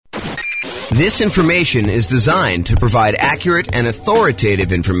This information is designed to provide accurate and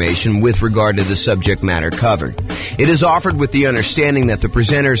authoritative information with regard to the subject matter covered. It is offered with the understanding that the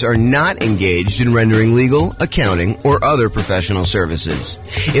presenters are not engaged in rendering legal, accounting, or other professional services.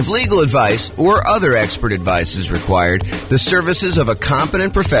 If legal advice or other expert advice is required, the services of a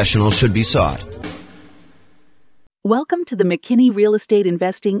competent professional should be sought. Welcome to the McKinney Real Estate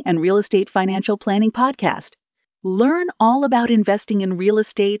Investing and Real Estate Financial Planning Podcast. Learn all about investing in real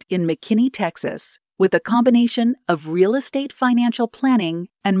estate in McKinney, Texas, with a combination of real estate financial planning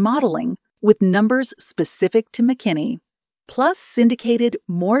and modeling with numbers specific to McKinney, plus syndicated,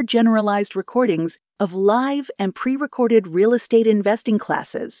 more generalized recordings of live and pre-recorded real estate investing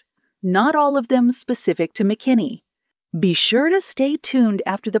classes, not all of them specific to McKinney. Be sure to stay tuned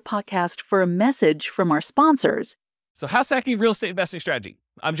after the podcast for a message from our sponsors. So, house hacking real estate investing strategy.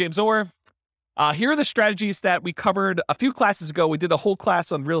 I'm James Orr. Here are the strategies that we covered a few classes ago. We did a whole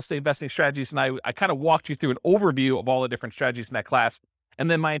class on real estate investing strategies, and I kind of walked you through an overview of all the different strategies in that class. And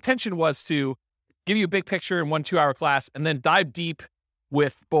then my intention was to give you a big picture in 1 2-hour class and then dive deep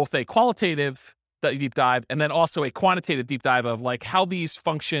with both a qualitative deep dive and then also a quantitative deep dive of like how these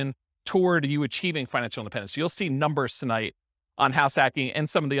function toward you achieving financial independence. So you'll see numbers tonight on house hacking and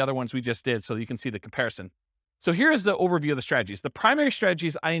some of the other ones we just did so you can see the comparison. So here's the overview of the strategies. The primary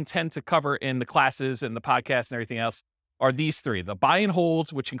strategies I intend to cover in the classes and the podcast and everything else are these three: the buy and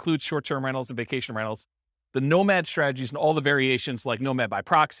hold, which includes short-term rentals and vacation rentals, the nomad strategies and all the variations like nomad by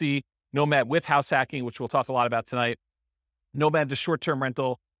proxy, nomad with house hacking, which we'll talk a lot about tonight, nomad to short-term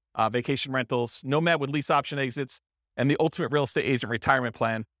rental, vacation rentals, nomad with lease option exits, and the ultimate real estate agent retirement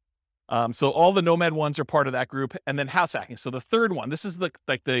plan. So all the nomad ones are part of that group, and then house hacking. So the third one, this is the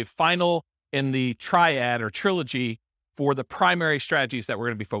final in the triad or trilogy for the primary strategies that we're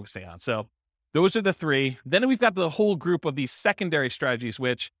going to be focusing on. So those are the three. Then we've got the whole group of these secondary strategies,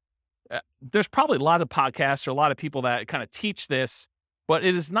 which there's probably a lot of podcasts or a lot of people that kind of teach this, but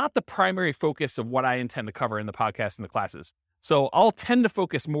it is not the primary focus of what I intend to cover in the podcast and the classes. So I'll tend to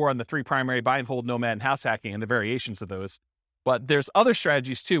focus more on the three primary: buy and hold, nomad, and house hacking, and the variations of those. But there's other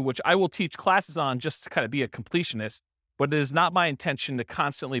strategies too, which I will teach classes on just to kind of be a completionist. But it is not my intention to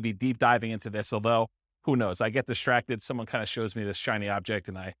constantly be deep diving into this, although who knows, I get distracted. Someone kind of shows me this shiny object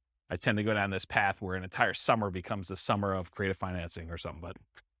and I tend to go down this path where an entire summer becomes the summer of creative financing or something. But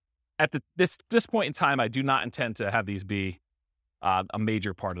at this point in time, I do not intend to have these be a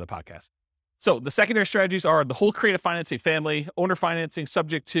major part of the podcast. So the secondary strategies are the whole creative financing family: owner financing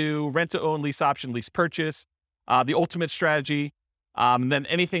subject to rent to own, lease option, lease purchase, the ultimate strategy, and then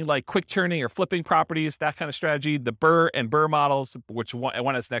anything like quick turning or flipping properties, that kind of strategy, the BRRRR and BRRRR models, which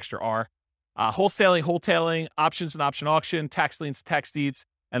one has an extra R, wholetailing, options and option auction, tax liens, tax deeds,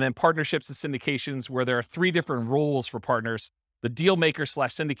 and then partnerships and syndications, where there are three different roles for partners: the deal maker /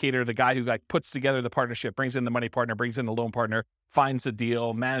 syndicator, the guy who like puts together the partnership, brings in the money partner, brings in the loan partner, finds the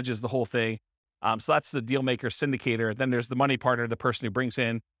deal, manages the whole thing. So that's the deal maker syndicator. Then there's the money partner, the person who brings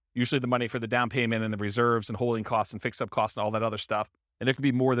in usually the money for the down payment and the reserves and holding costs and fixed up costs and all that other stuff. And there could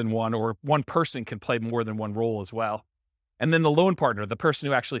be more than one, or one person can play more than one role as well. And then the loan partner, the person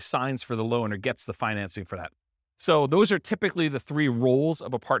who actually signs for the loan or gets the financing for that. So those are typically the three roles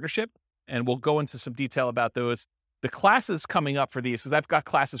of a partnership. And we'll go into some detail about those. The classes coming up for these, because I've got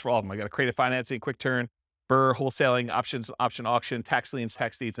classes for all of them. I got a creative financing, quick turn, BRRRR, wholesaling, options, option auction, tax liens,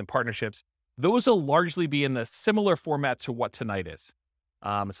 tax deeds, and partnerships. Those will largely be in the similar format to what tonight is.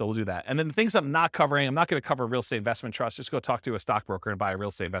 So we'll do that. And then the things I'm not covering, I'm not going to cover real estate investment trust. Just go talk to a stockbroker and buy a real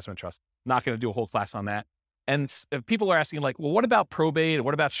estate investment trust. Not going to do a whole class on that. And if people are asking like, well, what about probate?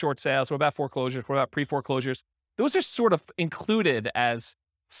 What about short sales? What about foreclosures? What about pre-foreclosures? Those are sort of included as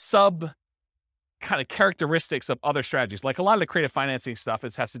sub kind of characteristics of other strategies. Like a lot of the creative financing stuff,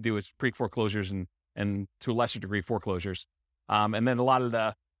 it has to do with pre-foreclosures and to a lesser degree foreclosures. And then a lot of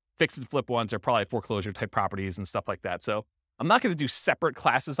the fix and flip ones are probably foreclosure type properties and stuff like that. So I'm not going to do separate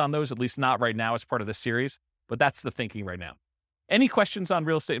classes on those, at least not right now as part of this series, but that's the thinking right now. Any questions on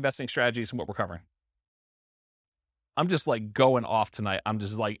real estate investing strategies and what we're covering? I'm just like going off tonight. I'm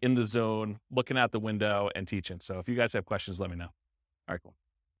just like in the zone, looking out the window and teaching. So if you guys have questions, let me know. All right, cool.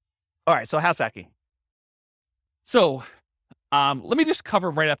 All right, so house hacking. So let me just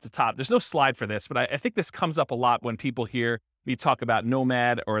cover right up the top. There's no slide for this, but I think this comes up a lot when people hear me talk about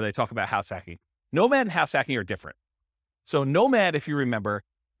nomad or they talk about house hacking. Nomad and house hacking are different. So nomad, if you remember,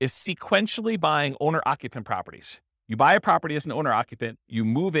 is sequentially buying owner-occupant properties. You buy a property as an owner-occupant, you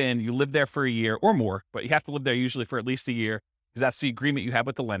move in, you live there for a year or more, but you have to live there usually for at least a year because that's the agreement you have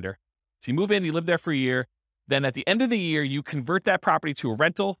with the lender. So you move in, you live there for a year. Then at the end of the year, you convert that property to a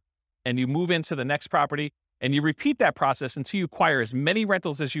rental and you move into the next property and you repeat that process until you acquire as many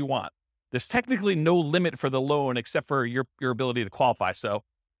rentals as you want. there's technically no limit for the loan except for your ability to qualify. So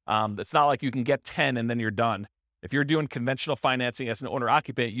it's not like you can get 10 and then you're done. If you're doing conventional financing as an owner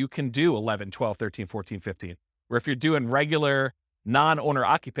occupant, you can do 11, 12, 13, 14, 15. Where if you're doing regular non-owner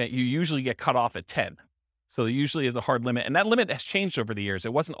occupant, you usually get cut off at 10. So there usually is a hard limit. And that limit has changed over the years.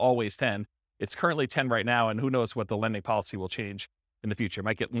 It wasn't always 10. It's currently 10 right now. And who knows what the lending policy will change in the future. It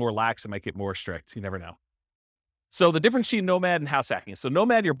might get more lax. It might get more strict. You never know. So the difference between Nomad and house hacking. So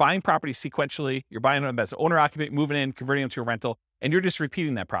Nomad, you're buying property sequentially. You're buying them as an owner occupant, moving in, converting them to a rental, and you're just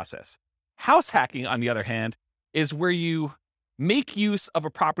repeating that process. House hacking, on the other hand, is where you make use of a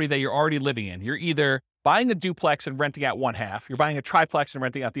property that you're already living in. You're either buying a duplex and renting out one half, you're buying a triplex and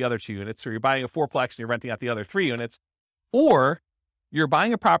renting out the other 2 units, or you're buying a fourplex and you're renting out the other 3 units, or you're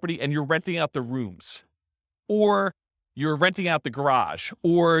buying a property and you're renting out the rooms, or you're renting out the garage,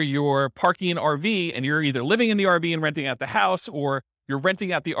 or you're parking an RV and you're either living in the RV and renting out the house, or you're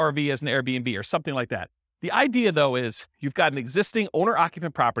renting out the RV as an Airbnb or something like that. The idea, though, is you've got an existing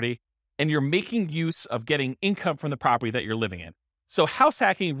owner-occupant property and you're making use of getting income from the property that you're living in. So house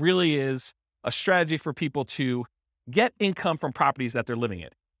hacking really is a strategy for people to get income from properties that they're living in.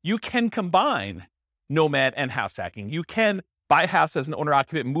 You can combine Nomad and house hacking. You can buy a house as an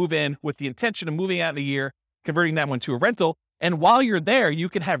owner-occupant, move in with the intention of moving out in a year, converting that one to a rental. And while you're there, you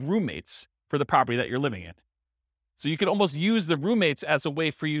can have roommates for the property that you're living in. So you can almost use the roommates as a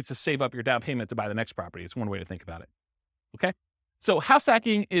way for you to save up your down payment to buy the next property. It's one way to think about it. Okay. So house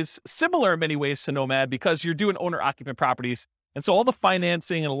hacking is similar in many ways to Nomad because you're doing owner-occupant properties. And so all the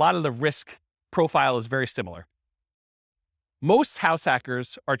financing and a lot of the risk profile is very similar. Most house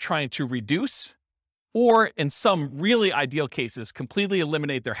hackers are trying to reduce, or in some really ideal cases, completely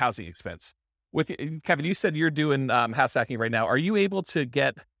eliminate their housing expense. With Kevin, you said you're doing house hacking right now. Are you able to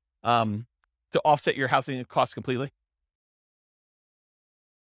get to offset your housing costs completely?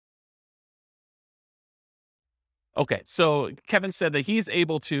 Okay, so Kevin said that he's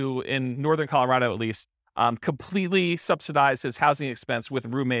able to, in Northern Colorado at least, completely subsidize his housing expense with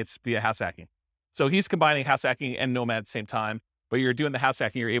roommates via house hacking. So he's combining house hacking and Nomad at the same time, but you're doing the house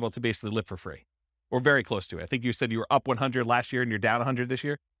hacking, you're able to basically live for free, or very close to it. I think you said you were up 100 last year and you're down 100 this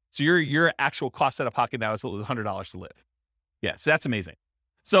year. So your actual cost out of pocket now is $100 to live. Yeah, so that's amazing.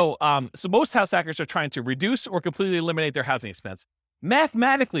 So most house hackers are trying to reduce or completely eliminate their housing expense.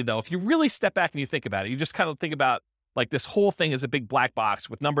 Mathematically, though, if you really step back and you think about it, you just kind of think about like this whole thing is a big black box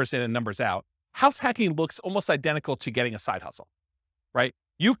with numbers in and numbers out. House hacking looks almost identical to getting a side hustle, right?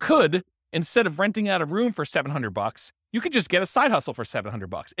 You could, instead of renting out a room for $700, you could just get a side hustle for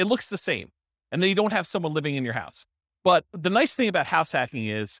 $700. It looks the same. And then you don't have someone living in your house. But the nice thing about house hacking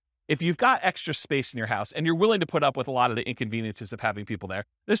is if you've got extra space in your house and you're willing to put up with a lot of the inconveniences of having people there,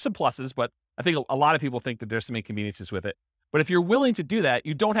 there's some pluses, but I think a lot of people think that there's some inconveniences with it. But if you're willing to do that,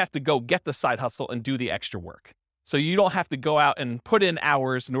 you don't have to go get the side hustle and do the extra work. So you don't have to go out and put in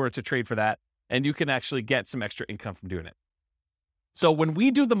hours in order to trade for that. And you can actually get some extra income from doing it. So when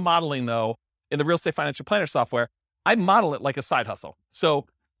we do the modeling, though, in the Real Estate Financial Planner software, I model it like a side hustle. So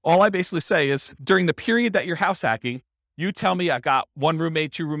all I basically say is during the period that you're house hacking, you tell me I've got 1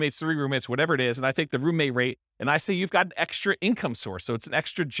 roommate, 2 roommates, 3 roommates, whatever it is. And I take the roommate rate and I say you've got an extra income source. So it's an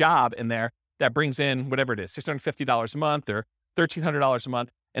extra job in there that brings in whatever it is, $650 a month or $1,300 a month.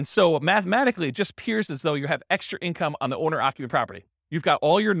 And so mathematically, it just appears as though you have extra income on the owner-occupant property. You've got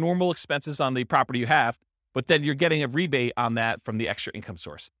all your normal expenses on the property you have, but then you're getting a rebate on that from the extra income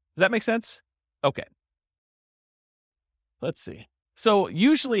source. Does that make sense? Okay. Let's see. So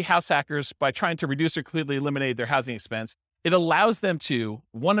usually house hackers, by trying to reduce or completely eliminate their housing expense, it allows them to,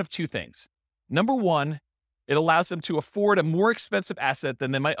 one of two things. Number one, it allows them to afford a more expensive asset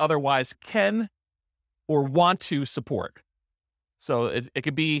than they might otherwise can or want to support. So it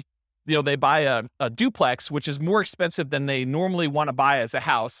could be, they buy a duplex, which is more expensive than they normally want to buy as a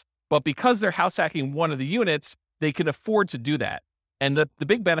house. But because they're house hacking one of the units, they can afford to do that. And the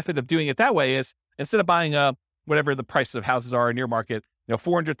big benefit of doing it that way is instead of buying whatever the prices of houses are in your market,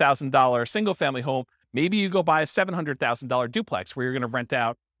 $400,000 single family home, maybe you go buy a $700,000 duplex where you're going to rent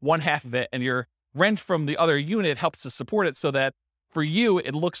out one half of it and your rent from the other unit helps to support it so that for you,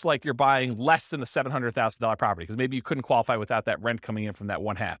 it looks like you're buying less than a $700,000 property because maybe you couldn't qualify without that rent coming in from that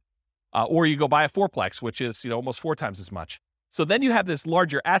one half. Or you go buy a fourplex, which is almost 4 times as much. So then you have this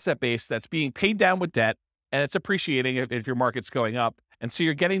larger asset base that's being paid down with debt and it's appreciating if your market's going up. And so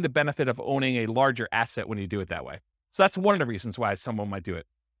you're getting the benefit of owning a larger asset when you do it that way. So that's one of the reasons why someone might do it.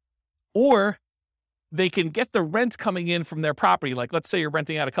 Or they can get the rent coming in from their property. Like let's say you're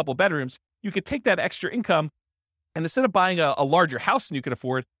renting out a couple bedrooms, you could take that extra income and instead of buying a larger house than you can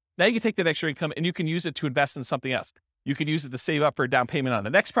afford, now you can take that extra income and you can use it to invest in something else. You could use it to save up for a down payment on the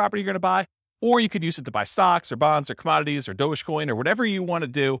next property you're going to buy, or you could use it to buy stocks or bonds or commodities or Dogecoin or whatever you want to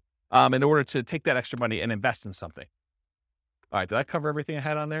do in order to take that extra money and invest in something. All right, did I cover everything I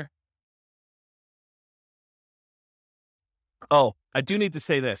had on there? Oh, I do need to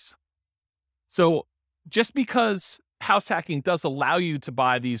say this. So just because house hacking does allow you to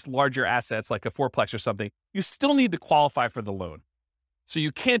buy these larger assets like a fourplex or something, you still need to qualify for the loan. So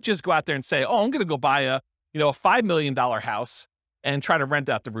you can't just go out there and say, oh, I'm going to go buy a $5 million house and try to rent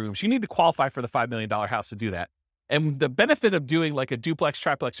out the rooms. You need to qualify for the $5 million house to do that. And the benefit of doing like a duplex,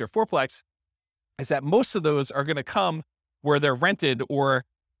 triplex, or fourplex is that most of those are going to come where they're rented, or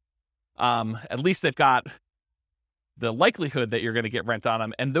at least they've got the likelihood that you're going to get rent on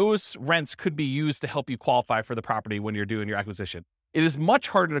them. And those rents could be used to help you qualify for the property when you're doing your acquisition. It is much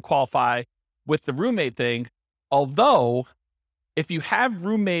harder to qualify with the roommate thing. Although if you have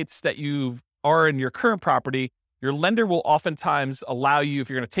roommates that you are in your current property, your lender will oftentimes allow you, if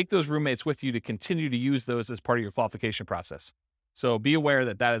you're going to take those roommates with you, to continue to use those as part of your qualification process. So be aware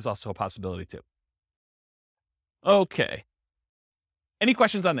that that is also a possibility too. Okay. Any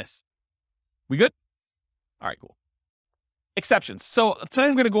questions on this? We good? All right, cool. Exceptions. So today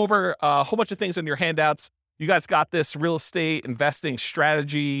I'm going to go over a whole bunch of things in your handouts. You guys got this real estate investing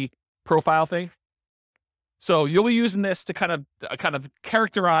strategy profile thing. So you'll be using this to kind of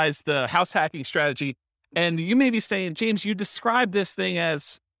characterize the house hacking strategy. And you may be saying, James, you described this thing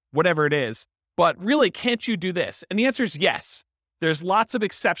as whatever it is, but really, can't you do this? And the answer is yes. There's lots of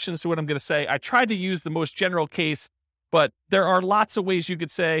exceptions to what I'm going to say. I tried to use the most general case, but there are lots of ways you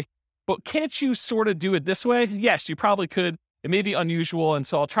could say, but can't you sort of do it this way? Yes, you probably could. It may be unusual, and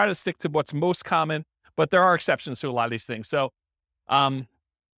so I'll try to stick to what's most common, but there are exceptions to a lot of these things. So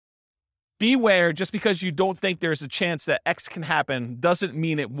beware, just because you don't think there's a chance that X can happen doesn't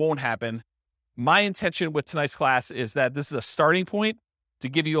mean it won't happen. My intention with tonight's class is that this is a starting point to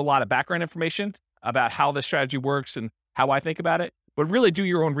give you a lot of background information about how the strategy works and how I think about it, but really do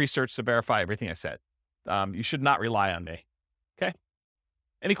your own research to verify everything I said. You should not rely on me. Okay?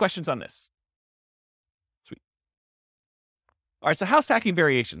 Any questions on this? Sweet. All right, so house hacking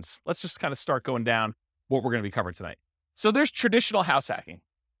variations. Let's just kind of start going down what we're going to be covering tonight. So there's traditional house hacking.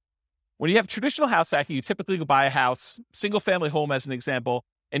 When you have traditional house hacking, you typically go buy a house, single family home as an example,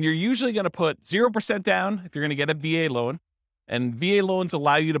 and you're usually going to put 0% down if you're going to get a VA loan. And VA loans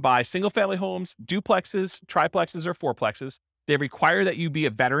allow you to buy single family homes, duplexes, triplexes, or fourplexes. They require that you be a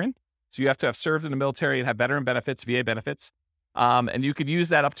veteran. So you have to have served in the military and have veteran benefits, VA benefits. And you could use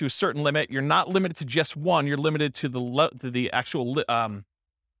that up to a certain limit. You're not limited to just one. You're limited to the actual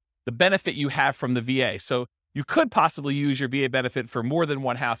the benefit you have from the VA. So you could possibly use your VA benefit for more than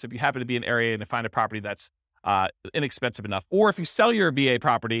one house if you happen to be in an area and to find a property that's inexpensive enough. Or if you sell your VA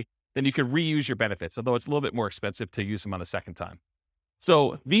property, then you could reuse your benefits, although it's a little bit more expensive to use them on the second time.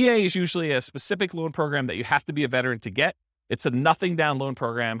 So VA is usually a specific loan program that you have to be a veteran to get. It's a nothing down loan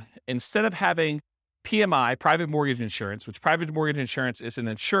program. Instead of having PMI, private mortgage insurance, which private mortgage insurance is an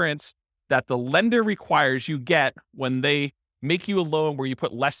insurance that the lender requires you get when they make you a loan where you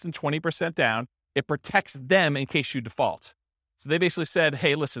put less than 20% down, it protects them in case you default. So they basically said,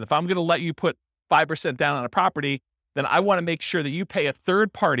 hey, listen, if I'm going to let you put 5% down on a property, then I want to make sure that you pay a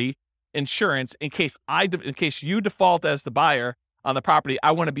third party insurance in case you default as the buyer on the property.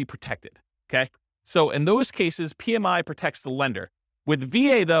 I want to be protected. Okay. So in those cases, PMI protects the lender. With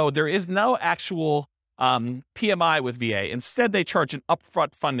VA though, there is no actual PMI with VA. Instead, they charge an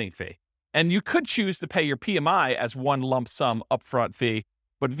upfront funding fee. And you could choose to pay your PMI as one lump sum upfront fee,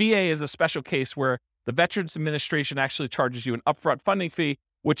 but VA is a special case where the Veterans Administration actually charges you an upfront funding fee,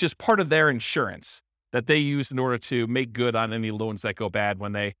 which is part of their insurance that they use in order to make good on any loans that go bad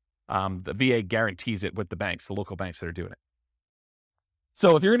when the VA guarantees it with the banks, the local banks that are doing it.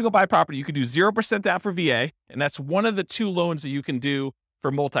 So if you're going to go buy property, you could do 0% down for VA, and that's one of the two loans that you can do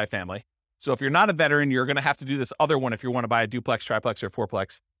for multifamily. So if you're not a veteran, you're going to have to do this other one if you want to buy a duplex, triplex, or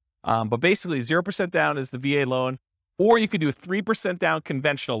fourplex. But basically 0% down is the VA loan, or you could do a 3% down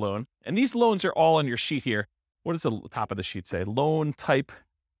conventional loan. And these loans are all on your sheet here. What does the top of the sheet say? Loan type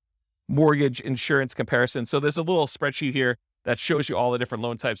mortgage insurance comparison. So there's a little spreadsheet here that shows you all the different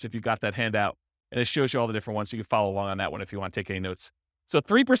loan types if you got that handout, and it shows you all the different ones. You can follow along on that one if you want to take any notes. So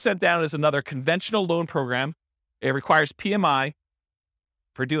 3% down is another conventional loan program. It requires PMI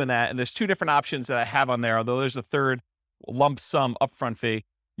for doing that. And there's two different options that I have on there, although there's a third lump sum upfront fee.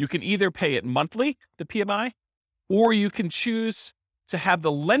 You can either pay it monthly, the PMI, or you can choose to have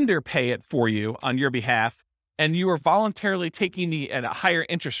the lender pay it for you on your behalf, and you are voluntarily taking at a higher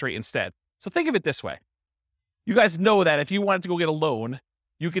interest rate instead. So think of it this way. You guys know that if you wanted to go get a loan,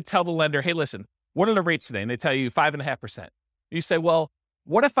 you could tell the lender, hey, listen, what are the rates today? And they tell you 5.5%. You say, well,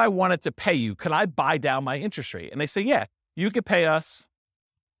 what if I wanted to pay you? Could I buy down my interest rate? And they say, yeah, you could pay us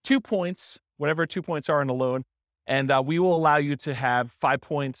 2 points, whatever 2 points are in the loan, and we will allow you to have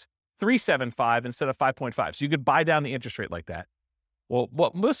 5.375 instead of 5.5. So you could buy down the interest rate like that. Well,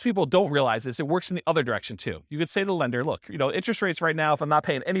 what most people don't realize is it works in the other direction too. You could say to the lender, look, interest rates right now, if I'm not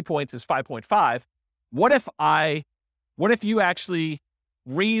paying any points, is 5.5. What if you actually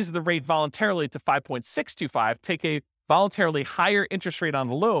raise the rate voluntarily to 5.625, take a voluntarily higher interest rate on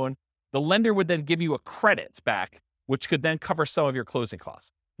the loan? The lender would then give you a credit back, which could then cover some of your closing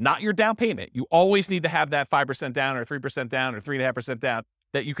costs, not your down payment. You always need to have that 5% down or 3% down or 3.5% down,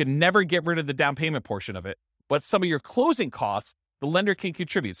 that you can never get rid of the down payment portion of it. But some of your closing costs, the lender can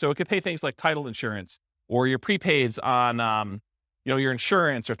contribute. So it could pay things like title insurance or your prepaids on, your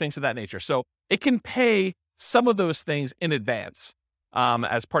insurance or things of that nature. So it can pay some of those things in advance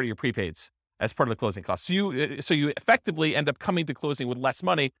as part of your prepaids, as part of the closing costs. So you effectively end up coming to closing with less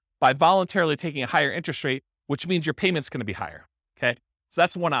money by voluntarily taking a higher interest rate, which means your payment's going to be higher. Okay, so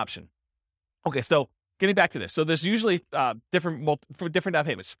that's one option. Okay, so getting back to this, so there's usually different down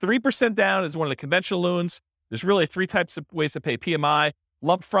payments. 3% down is one of the conventional loans. There's really 3 types of ways to pay PMI: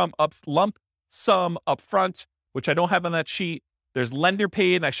 lump sum upfront, which I don't have on that sheet. There's lender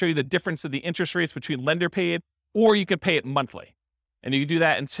paid, and I show you the difference of the interest rates between lender paid, or you can pay it monthly. And you can do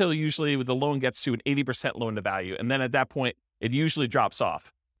that until usually the loan gets to an 80% loan to value. And then at that point, it usually drops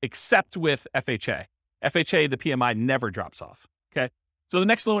off, except with FHA. FHA, the PMI never drops off. Okay. So the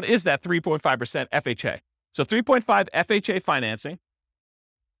next loan is that 3.5% FHA. So 3.5 FHA financing.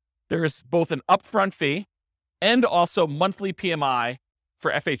 There is both an upfront fee and also monthly PMI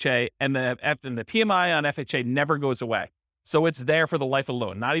for FHA, and the PMI on FHA never goes away. So it's there for the life of the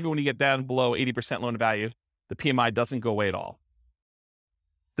loan. Not even when you get down below 80% loan to value, the PMI doesn't go away at all.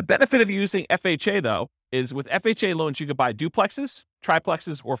 The benefit of using FHA, though, is with FHA loans, you could buy duplexes,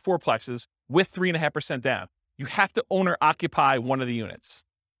 triplexes, or fourplexes with 3.5% down. You have to owner occupy one of the units.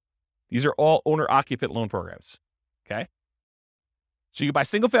 These are all owner occupant loan programs. Okay. So you can buy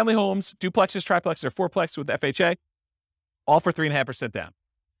single family homes, duplexes, triplexes, or fourplexes with FHA, all for 3.5% down,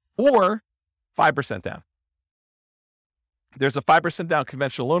 or 5% down. There's a 5% down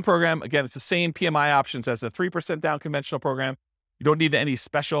conventional loan program. Again, it's the same PMI options as a 3% down conventional program. You don't need any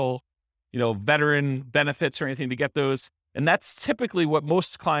special, veteran benefits or anything to get those. And that's typically what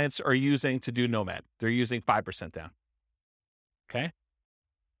most clients are using to do Nomad. They're using 5% down. Okay.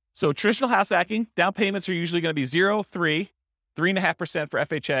 So traditional house hacking, down payments are usually going to be 0, 3, 3.5% for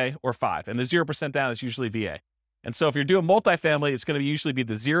FHA, or 5. And the 0% down is usually VA. And so if you're doing multifamily, it's going to usually be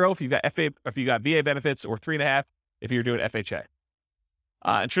the 0 if you got VA benefits, or 3.5 if you're doing FHA.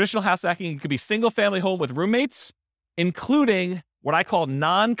 In traditional house hacking, it could be single family home with roommates, including what I call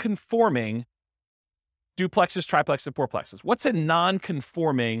non-conforming duplexes, triplexes, and fourplexes. What's a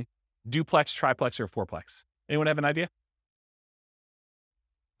non-conforming duplex, triplex, or fourplex? Anyone have an idea?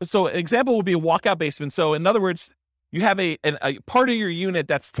 So an example would be a walkout basement. So in other words, you have a part of your unit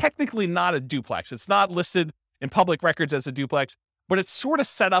that's technically not a duplex. It's not listed in public records as a duplex, but it's sort of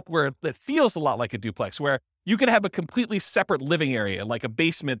set up where it feels a lot like a duplex, where you can have a completely separate living area, like a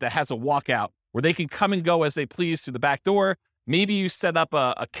basement that has a walkout where they can come and go as they please through the back door. Maybe you set up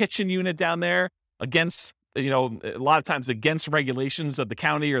a kitchen unit down there against, a lot of times against regulations of the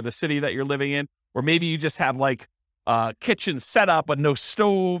county or the city that you're living in. Or maybe you just have like a kitchen set up, but no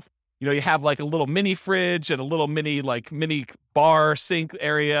stove. You have like a little mini fridge and a little mini bar sink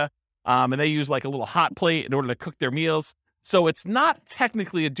area. And they use like a little hot plate in order to cook their meals. So it's not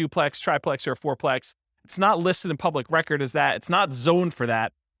technically a duplex, triplex, or a fourplex. It's not listed in public record as that. It's not zoned for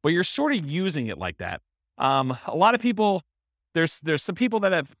that, but you're sort of using it like that. A lot of people, there's some people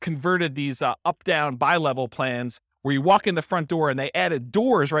that have converted these up-down bi-level plans where you walk in the front door and they added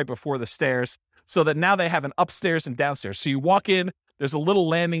doors right before the stairs so that now they have an upstairs and downstairs. So you walk in, there's a little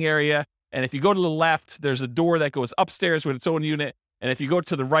landing area, and if you go to the left, there's a door that goes upstairs with its own unit. And if you go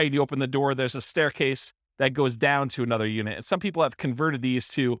to the right, you open the door, there's a staircase that goes down to another unit. And some people have converted these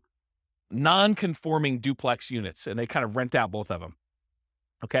to non-conforming duplex units, and they kind of rent out both of them.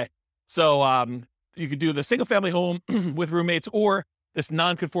 Okay. So you could do the single family home with roommates, or this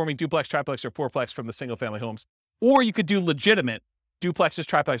non-conforming duplex, triplex, or fourplex from the single family homes. Or you could do legitimate duplexes,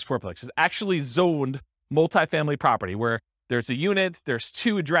 triplexes, fourplexes, actually zoned multifamily property where there's a unit, there's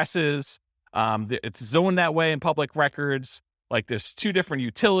 2 addresses, it's zoned that way in public records. Like there's 2 different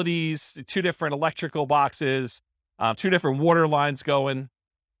utilities, 2 different electrical boxes, 2 different water lines going,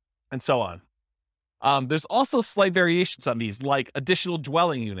 and so on. There's also slight variations on these, like additional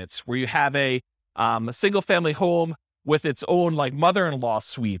dwelling units where you have a single family home with its own like mother-in-law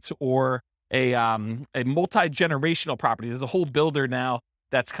suite, or a multi-generational property. There's a whole builder now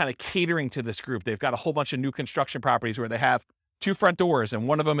that's kind of catering to this group. They've got a whole bunch of new construction properties where they have 2 front doors, and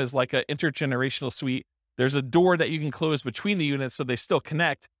one of them is like an intergenerational suite. There's a door that you can close between the units so they still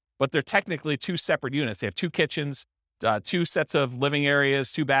connect, but they're technically 2 separate units. They have 2 kitchens, 2 sets of living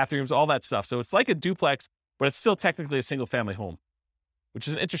areas, 2 bathrooms, all that stuff. So it's like a duplex, but it's still technically a single family home, which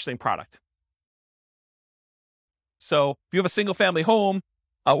is an interesting product. So if you have a single family home,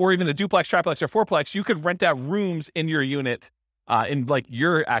 or even a duplex, triplex, or fourplex, you could rent out rooms in your unit, in like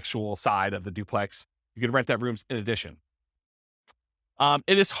your actual side of the duplex. You could rent out rooms in addition.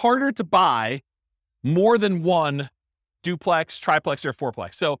 It is harder to buy more than one duplex, triplex, or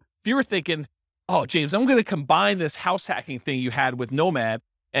fourplex. So if you were thinking, oh, James, I'm going to combine this house hacking thing you had with Nomad,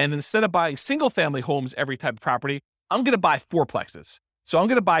 and instead of buying single family homes every type of property, I'm going to buy fourplexes. So I'm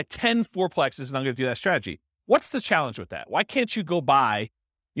going to buy 10 fourplexes, and I'm going to do that strategy. What's the challenge with that? Why can't you go buy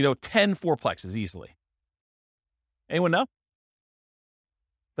 10 fourplexes easily? Anyone know?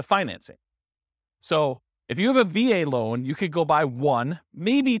 The financing. So if you have a VA loan, you could go buy 1,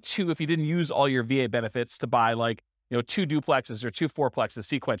 maybe 2 if you didn't use all your VA benefits to buy 2 duplexes or 2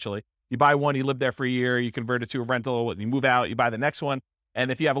 fourplexes sequentially. You buy 1, you live there for a year, you convert it to a rental, you move out, you buy the next one.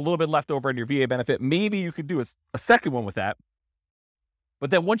 And if you have a little bit left over in your VA benefit, maybe you could do a second one with that. But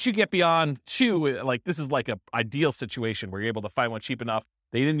then once you get beyond 2, this is like an ideal situation where you're able to find one cheap enough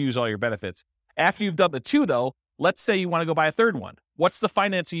that you didn't use all your benefits. After you've done the 2 though, let's say you want to go buy a third one. What's the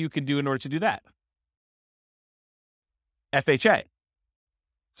financing you can do in order to do that? FHA.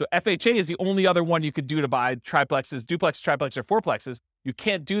 So FHA is the only other one you could do to buy triplexes, duplex, triplex, or fourplexes. You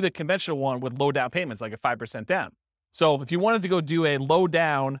can't do the conventional one with low down payments, like a 5% down. So if you wanted to go do a low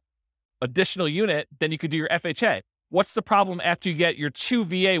down additional unit, then you could do your FHA. What's the problem after you get your 2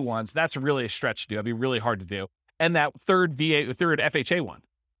 VA ones? That's really a stretch to do. That'd be really hard to do. And that third FHA one.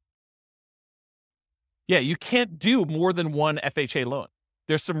 Yeah, you can't do more than 1 FHA loan.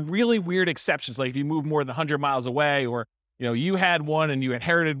 There's some really weird exceptions. Like if you move more than 100 miles away, or you had one and you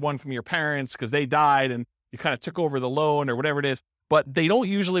inherited one from your parents because they died and you kind of took over the loan or whatever it is. But they don't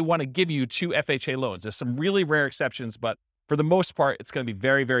usually want to give you 2 FHA loans. There's some really rare exceptions, but for the most part, it's going to be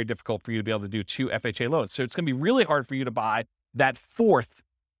very, very difficult for you to be able to do 2 FHA loans. So it's going to be really hard for you to buy that 4th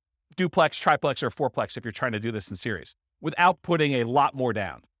duplex, triplex, or fourplex if you're trying to do this in series without putting a lot more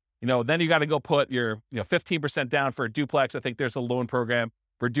down. Then you got to go put your 15% down for a duplex. I think there's a loan program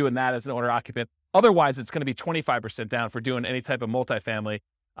for doing that as an owner occupant. Otherwise, it's going to be 25% down for doing any type of multifamily.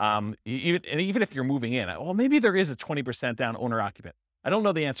 Even if you're moving in, well, maybe there is a 20% down owner occupant. I don't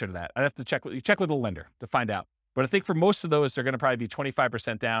know the answer to that. I'd have to check with a lender to find out. But I think for most of those, they're going to probably be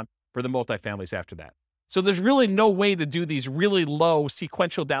 25% down for the multifamilies after that. So there's really no way to do these really low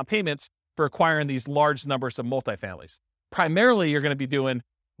sequential down payments for acquiring these large numbers of multifamilies. Primarily, you're going to be doing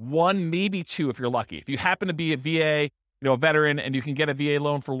 1, maybe 2 if you're lucky. If you happen to be a VA, a veteran, and you can get a VA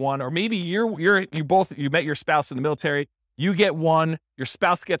loan for 1, or maybe you met your spouse in the military, you get 1, your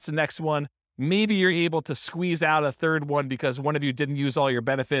spouse gets the next one. Maybe you're able to squeeze out a third one because one of you didn't use all your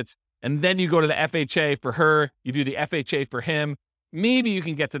benefits. And then you go to the FHA for her, you do the FHA for him. Maybe you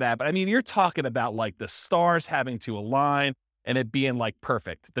can get to that. But you're talking about the stars having to align and it being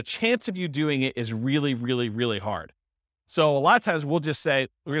perfect. The chance of you doing it is really, really, really hard. So a lot of times we'll just say,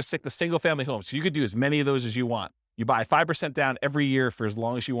 we're going to stick to single family homes. So you could do as many of those as you want. You buy 5% down every year for as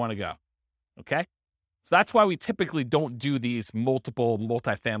long as you want to go. Okay. So that's why we typically don't do these multiple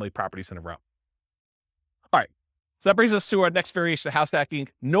multifamily properties in a row. All right. So that brings us to our next variation of house hacking,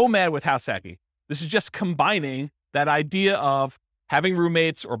 Nomad with house hacking. This is just combining that idea of having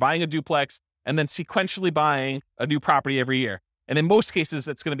roommates or buying a duplex and then sequentially buying a new property every year. And in most cases,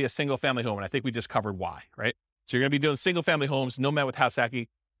 it's going to be a single family home. And I think we just covered why, right? So you're going to be doing single family homes, Nomad with house hacking.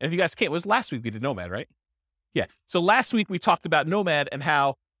 And if you guys can't, it was last week we did Nomad, right? Yeah. So last week we talked about Nomad and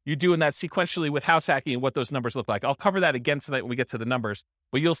how you're doing that sequentially with house hacking and what those numbers look like. I'll cover that again tonight when we get to the numbers,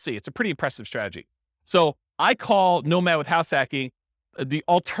 but you'll see it's a pretty impressive strategy. So I call Nomad with house hacking, the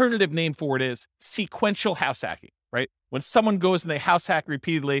alternative name for it is sequential house hacking, right? When someone goes and they house hack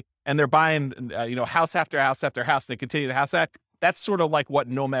repeatedly and they're buying, house after house after house, and they continue to house hack, that's sort of like what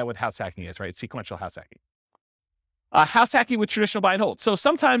Nomad with house hacking is, right? Sequential house hacking. House hacking with traditional buy and hold. So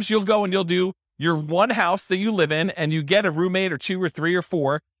sometimes you'll go and you'll do your one house that you live in and you get a roommate or 2 or 3 or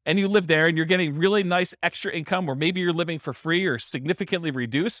 4 and you live there and you're getting really nice extra income, or maybe you're living for free or significantly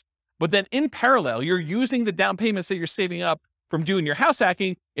reduced. But then in parallel, you're using the down payments that you're saving up from doing your house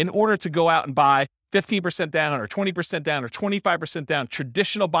hacking in order to go out and buy 15% down or 20% down or 25% down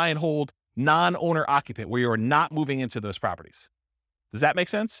traditional buy and hold non-owner occupant where you're not moving into those properties. Does that make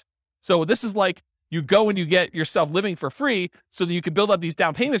sense? So this is like you go and you get yourself living for free so that you can build up these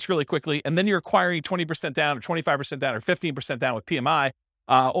down payments really quickly. And then you're acquiring 20% down or 25% down or 15% down with PMI,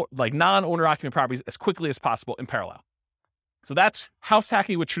 or like non-owner occupant properties as quickly as possible in parallel. So that's house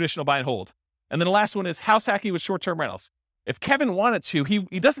hacking with traditional buy and hold. And then the last one is house hacking with short-term rentals. If Kevin wanted to,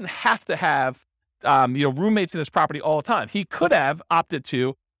 he doesn't have to have roommates in his property all the time. He could have opted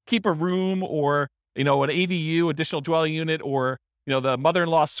to keep a room or an ADU, additional dwelling unit, or the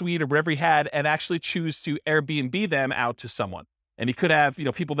mother-in-law suite or whatever he had, and actually choose to Airbnb them out to someone. And he could have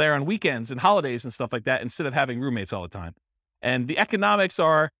people there on weekends and holidays and stuff like that instead of having roommates all the time. And the economics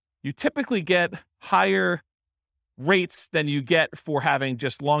are you typically get higher rates than you get for having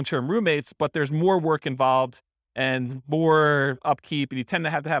just long-term roommates, but there's more work involved and more upkeep, and you tend to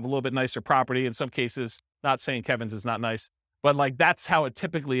have a little bit nicer property in some cases. Not saying Kevin's is not nice, but like that's how it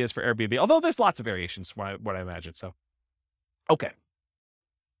typically is for Airbnb. Although there's lots of variations, what I imagine. So, okay.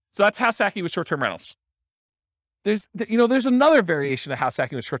 So that's house hacking with short-term rentals. There's another variation of house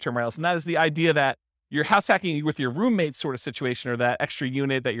hacking with short-term rentals, and that is the idea that you're house hacking with your roommate sort of situation or that extra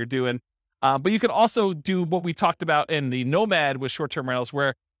unit that you're doing. But you could also do what we talked about in the nomad with short-term rentals,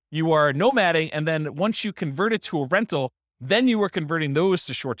 where you are nomading, and then once you convert it to a rental, then you are converting those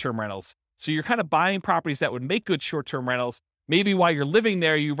to short-term rentals. So you're kind of buying properties that would make good short-term rentals. Maybe while you're living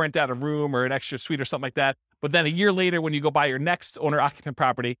there, you rent out a room or an extra suite or something like that. But then a year later, when you go buy your next owner-occupant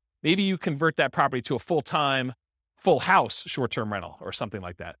property, maybe you convert that property to a full-time, full house short-term rental or something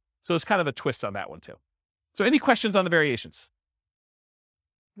like that. So it's kind of a twist on that one too. So any questions on the variations?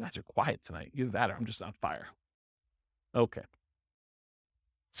 You guys are quiet tonight. Either that or I'm just on fire. Okay.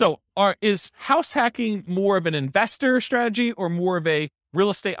 So is house hacking more of an investor strategy or more of a real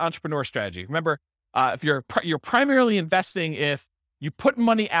estate entrepreneur strategy? Remember, if you're primarily investing, if you put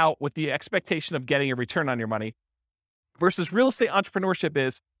money out with the expectation of getting a return on your money, versus real estate entrepreneurship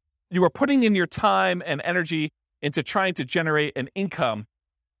is you are putting in your time and energy into trying to generate an income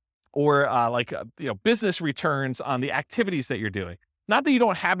or business returns on the activities that you're doing. Not that you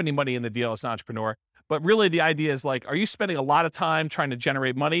don't have any money in the deal as an entrepreneur, but really the idea is like, are you spending a lot of time trying to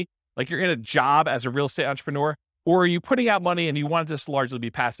generate money? Like you're in a job as a real estate entrepreneur, or are you putting out money and you want this to largely be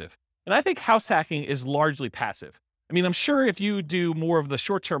passive? And I think house hacking is largely passive. I mean, I'm sure if you do more of the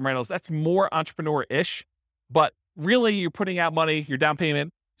short-term rentals, that's more entrepreneur-ish, but really you're putting out money, your down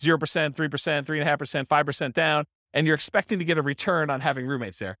payment, 0%, 3%, 3.5%, 5% down, and you're expecting to get a return on having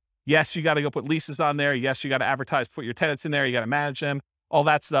roommates there. Yes, you got to go put leases on there. Yes, you got to advertise, put your tenants in there. You got to manage them, all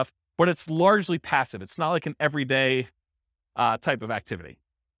that stuff. But it's largely passive. It's not like an everyday type of activity.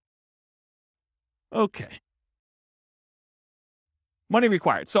 Okay. Money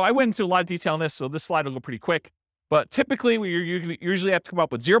required. So I went into a lot of detail on this, so this slide will go pretty quick. But typically, you usually have to come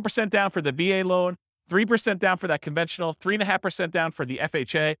up with 0% down for the VA loan, 3% down for that conventional, 3.5% down for the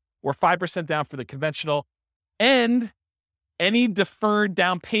FHA, or 5% down for the conventional, and any deferred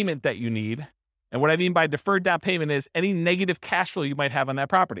down payment that you need. And what I mean by deferred down payment is any negative cash flow you might have on that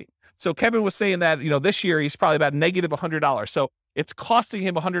property. So Kevin was saying that, this year he's probably about negative $100. So it's costing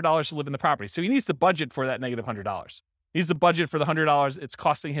him $100 to live in the property. So he needs to budget for that negative $100. He needs to budget for the $100 it's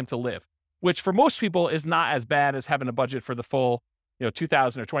costing him to live, which for most people is not as bad as having a budget for the full,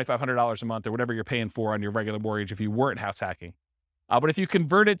 $2,000 or $2,500 a month or whatever you're paying for on your regular mortgage if you weren't house hacking. But if you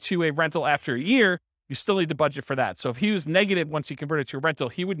convert it to a rental after a year, you still need to budget for that. So if he was negative once he converted to a rental,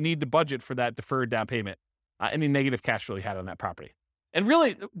 he would need to budget for that deferred down payment, any negative cash flow he had on that property. And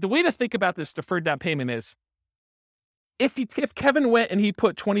really, the way to think about this deferred down payment is, if Kevin went and he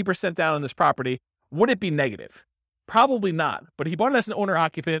put 20% down on this property, would it be negative? Probably not. But he bought it as an owner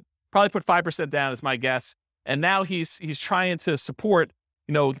occupant, probably put 5% down is my guess. And now he's trying to support,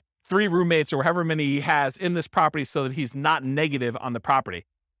 3 roommates or however many he has in this property so that he's not negative on the property.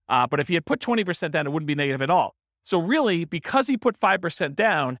 But if he had put 20% down, it wouldn't be negative at all. So really, because he put 5%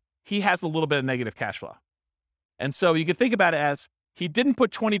 down, he has a little bit of negative cash flow. And so you can think about it as he didn't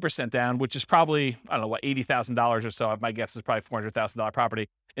put 20% down, which is probably, $80,000 or so. My guess is probably $400,000 property.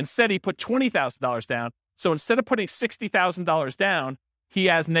 Instead, he put $20,000 down. So instead of putting $60,000 down, he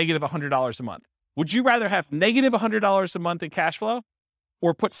has negative $100 a month. Would you rather have negative $100 a month in cash flow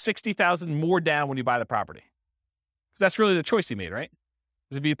or put $60,000 more down when you buy the property? Because that's really the choice he made, right?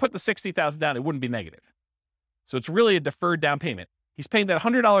 Because if you put the $60,000 down, it wouldn't be negative. So it's really a deferred down payment. He's paying that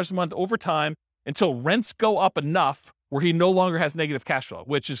 $100 a month over time until rents go up enough where he no longer has negative cash flow,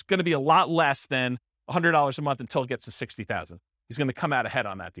 which is going to be a lot less than $100 a month until it gets to $60,000. He's going to come out ahead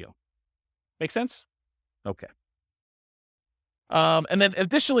on that deal. Make sense? Okay. And then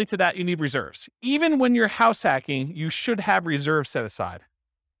additionally to that, you need reserves. Even when you're house hacking, you should have reserves set aside.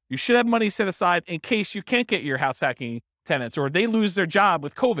 You should have money set aside in case you can't get your house hacking tenants or they lose their job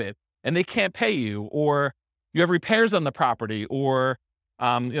with COVID and they can't pay you, or you have repairs on the property, or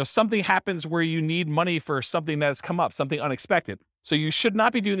something happens where you need money for something that has come up, something unexpected. So you should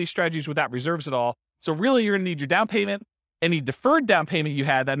not be doing these strategies without reserves at all. So really, you're going to need your down payment, any deferred down payment you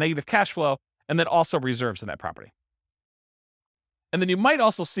had, that negative cash flow, and then also reserves in that property. And then you might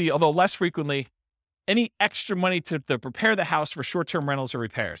also see, although less frequently, any extra money to prepare the house for short-term rentals or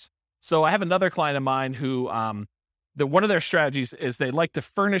repairs. So I have another client of mine who, one of their strategies is they like to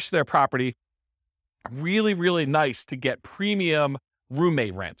furnish their property really, really nice to get premium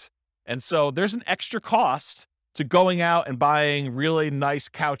roommate rent. And so there's an extra cost to going out and buying really nice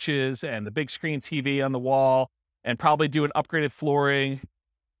couches and the big screen TV on the wall, and probably doing upgraded flooring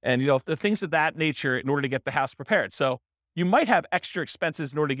and, the things of that nature in order to get the house prepared. So you might have extra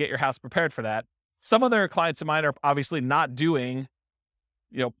expenses in order to get your house prepared for that. Some other clients of mine are obviously not doing,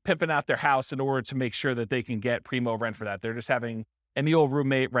 pimping out their house in order to make sure that they can get primo rent for that. They're just having any old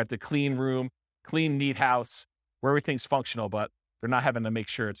roommate rent a clean room, clean, neat house where everything's functional, but they're not having to make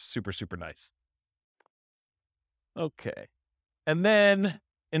sure it's super, super nice. Okay. And then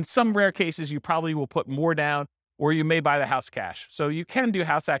in some rare cases, you probably will put more down, or you may buy the house cash. So you can do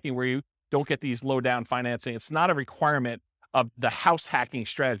house hacking where you don't get these low down financing. It's not a requirement of the house hacking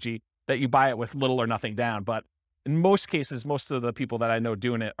strategy that you buy it with little or nothing down. But in most cases, most of the people that I know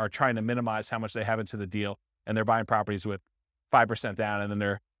doing it are trying to minimize how much they have into the deal, and they're buying properties with 5% down, and then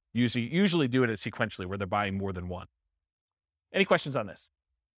they're usually doing it sequentially where they're buying more than one. Any questions on this?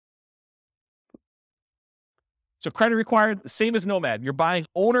 So credit required, the same as Nomad. You're buying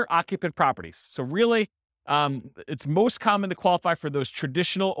owner-occupant properties. So really, it's most common to qualify for those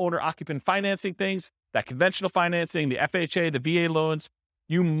traditional owner-occupant financing things, that conventional financing, the FHA, the VA loans.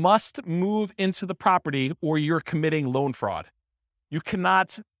 You must move into the property or you're committing loan fraud. You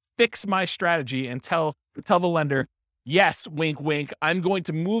cannot fix my strategy and tell the lender, yes, wink, wink, I'm going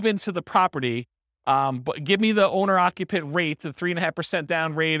to move into the property, but give me the owner-occupant rate, the 3.5%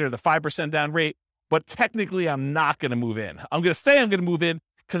 down rate or the 5% down rate. But technically, I'm not going to move in. I'm going to say I'm going to move in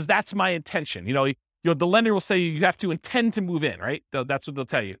because that's my intention. The lender will say you have to intend to move in, right? That's what they'll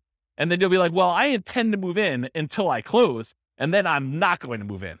tell you. And then you'll be like, well, I intend to move in until I close, and then I'm not going to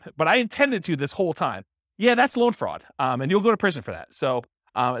move in. But I intended to this whole time. Yeah, that's loan fraud. And you'll go to prison for that. So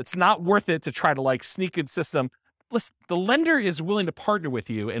it's not worth it to try to sneak in system. Listen, the lender is willing to partner with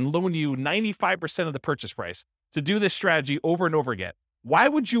you and loan you 95% of the purchase price to do this strategy over and over again. Why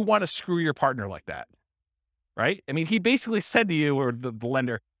would you want to screw your partner like that? Right? I mean, he basically said to you, or the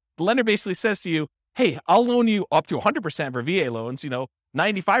lender basically says to you, hey, I'll loan you up to 100% for VA loans,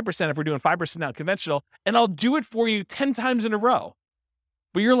 95% if we're doing 5% down conventional, and I'll do it for you 10 times in a row.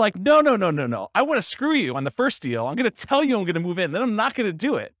 But you're like, no. I want to screw you on the first deal. I'm going to tell you I'm going to move in, then I'm not going to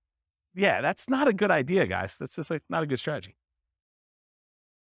do it. Yeah, that's not a good idea, guys. That's just not a good strategy.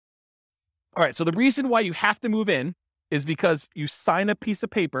 All right, so the reason why you have to move in is because you sign a piece of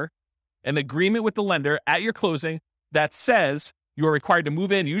paper, an agreement with the lender at your closing that says you are required to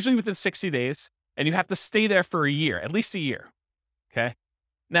move in, usually within 60 days, and you have to stay there for a year, at least a year. Okay.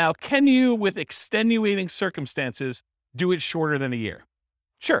 Now, can you, with extenuating circumstances, do it shorter than a year?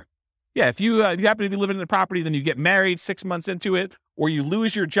 Sure. Yeah. If you happen to be living in a property, then you get married 6 months into it, or you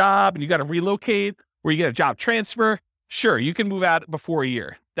lose your job and you got to relocate, or you get a job transfer. Sure. You can move out before a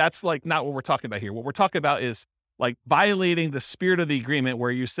year. That's not what we're talking about here. What we're talking about is violating the spirit of the agreement where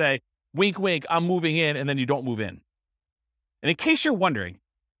you say, wink, wink, I'm moving in, and then you don't move in. And in case you're wondering,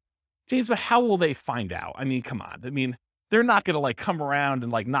 James, but how will they find out? I mean, come on. I mean, they're not going to come around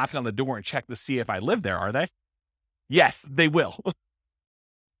and knock on the door and check to see if I live there, are they? Yes, they will.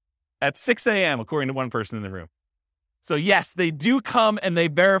 At 6 a.m., according to one person in the room. So yes, they do come and they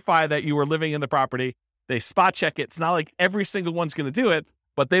verify that you are living in the property. They spot check it. It's not like every single one's going to do it,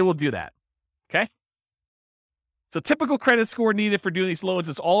 but they will do that. Okay? So typical credit score needed for doing these loans,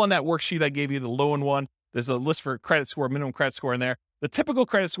 it's all on that worksheet I gave you, the loan one. There's a list for credit score, minimum credit score in there. The typical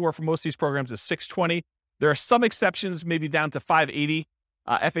credit score for most of these programs is 620. There are some exceptions, maybe down to 580,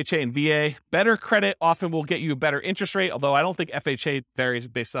 FHA and VA. Better credit often will get you a better interest rate, although I don't think FHA varies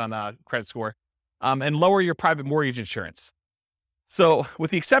based on credit score, and lower your private mortgage insurance. So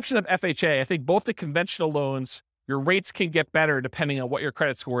with the exception of FHA, I think both the conventional loans, your rates can get better depending on what your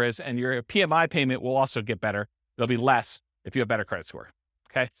credit score is, and your PMI payment will also get better. It'll be less if you have better credit score.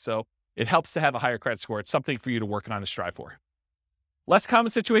 Okay. So it helps to have a higher credit score. It's something for you to work on and strive for. Less common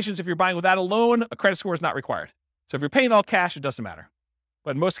situations, if you're buying without a loan, a credit score is not required. So if you're paying all cash, it doesn't matter.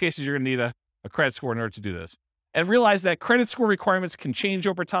 But in most cases, you're going to need a credit score in order to do this. And realize that credit score requirements can change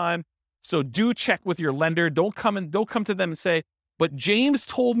over time. So do check with your lender. Don't come to them and say, but James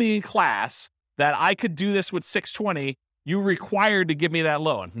told me in class that I could do this with 620. you're required to give me that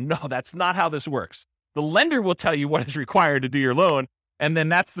loan. No, that's not how this works. The lender will tell you what is required to do your loan, and then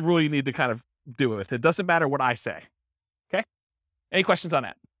that's the rule you need to kind of do with. It doesn't matter what I say. Okay? Any questions on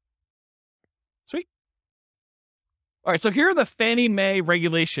that? Sweet. All right, so here are the Fannie Mae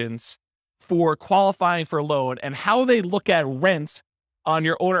regulations for qualifying for a loan and how they look at rents on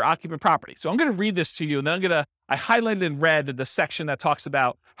your owner-occupant property. So I'm going to read this to you, and then I highlighted in red the section that talks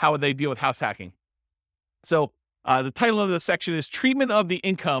about how they deal with house hacking. So the title of the section is Treatment of the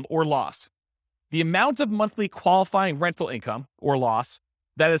Income or Loss. The amount of monthly qualifying rental income or loss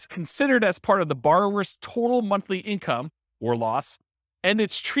that is considered as part of the borrower's total monthly income or loss, and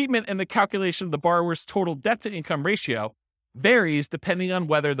its treatment in the calculation of the borrower's total debt-to-income ratio varies depending on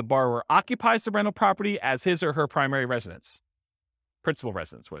whether the borrower occupies the rental property as his or her primary residence. Principal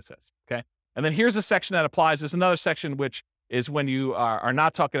residence, what it says, okay? And then here's a section that applies. There's another section which is when you are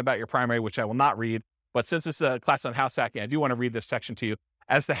not talking about your primary, which I will not read. But since this is a class on house hacking, I do want to read this section to you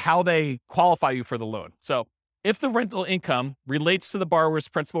as to how they qualify you for the loan. So if the rental income relates to the borrower's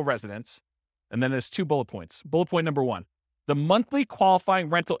principal residence, and then there's 2 bullet points. Bullet point number 1, the monthly qualifying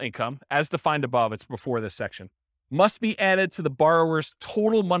rental income, as defined above, it's before this section, must be added to the borrower's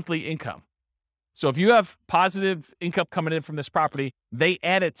total monthly income. So if you have positive income coming in from this property, they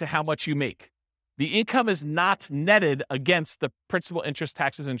add it to how much you make. The income is not netted against the principal, interest,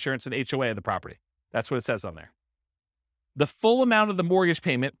 taxes, insurance, and HOA of the property. That's what it says on there. The full amount of the mortgage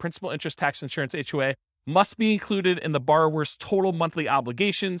payment, principal, interest, tax, insurance, HOA, must be included in the borrower's total monthly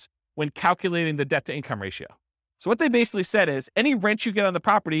obligations when calculating the debt-to-income ratio. So what they basically said is any rent you get on the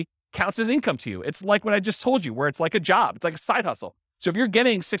property counts as income to you. It's like what I just told you, where it's like a job. It's like a side hustle. So if you're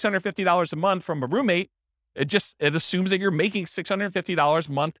getting $650 a month from a roommate, it assumes that you're making $650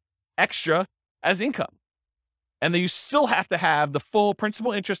 a month extra as income. And then you still have to have the full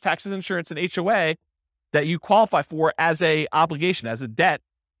principal, interest, taxes, insurance, and HOA that you qualify for as a obligation, as a debt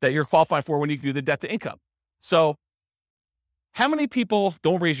that you're qualifying for when you do the debt to income. So how many people,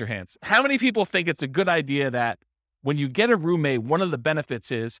 don't raise your hands, how many people think it's a good idea that when you get a roommate, one of the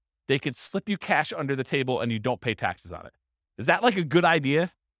benefits is they can slip you cash under the table and you don't pay taxes on it? Is that like a good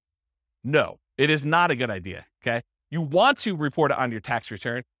idea? No, it is not a good idea, okay? You want to report it on your tax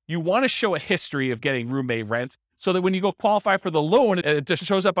return. You want to show a history of getting roommate rent so that when you go qualify for the loan, it just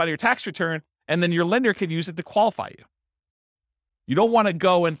shows up on your tax return and then your lender can use it to qualify you. You don't want to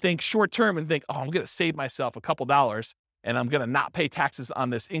go and think short term and think, oh, I'm going to save myself a couple dollars and I'm going to not pay taxes on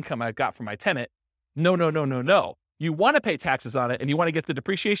this income I've got from my tenant. No. You want to pay taxes on it and you want to get the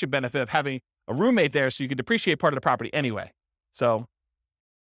depreciation benefit of having a roommate there so you can depreciate part of the property anyway. So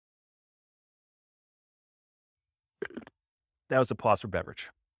that was a pause for beverage.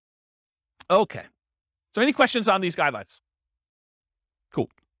 Okay. So any questions on these guidelines? Cool.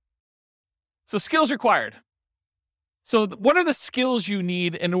 So skills required. So what are the skills you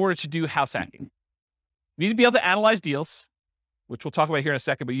need in order to do house hacking? You need to be able to analyze deals, which we'll talk about here in a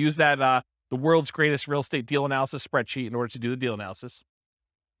second, but use that the world's greatest real estate deal analysis spreadsheet in order to do the deal analysis.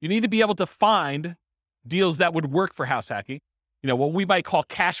 You need to be able to find deals that would work for house hacking. You know, what we might call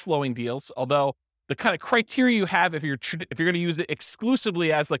cash flowing deals, although the kind of criteria you have if you're going to use it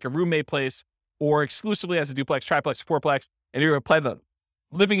exclusively as like a roommate place or exclusively as a duplex, triplex, fourplex, and you're planning on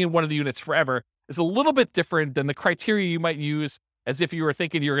living in one of the units forever is a little bit different than the criteria you might use as if you were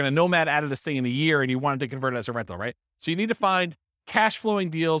thinking you're going to nomad out of this thing in a year and you wanted to convert it as a rental, right? So you need to find cash flowing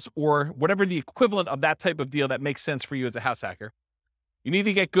deals or whatever the equivalent of that type of deal that makes sense for you as a house hacker. You need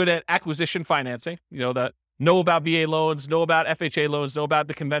to get good at acquisition financing, know about VA loans, know about FHA loans, know about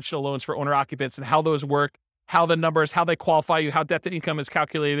the conventional loans for owner occupants and how those work, how the numbers, how they qualify you, how debt to income is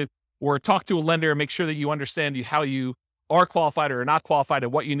calculated, or talk to a lender and make sure that you understand how you are qualified or not qualified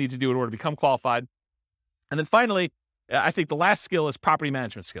and what you need to do in order to become qualified. And then finally, I think the last skill is property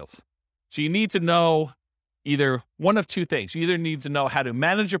management skills. So you need to know either one of two things. You either need to know how to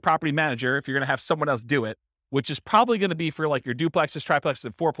manage your property manager if you're going to have someone else do it, which is probably going to be for like your duplexes, triplexes,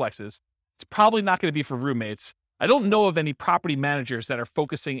 and fourplexes. It's probably not going to be for roommates. I don't know of any property managers that are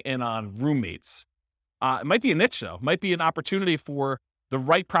focusing in on roommates. It might be a niche though. It might be an opportunity for the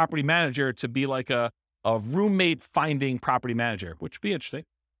right property manager to be like a roommate finding property manager, which would be interesting.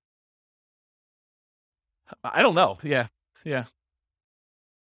 I don't know. Yeah.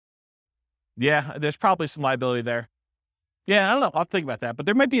 There's probably some liability there. Yeah, I don't know. I'll think about that, but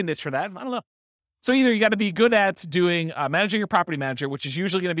there might be a niche for that. I don't know. So either you got to be good at doing managing your property manager, which is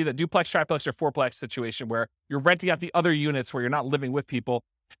usually going to be the duplex, triplex, or fourplex situation where you're renting out the other units where you're not living with people,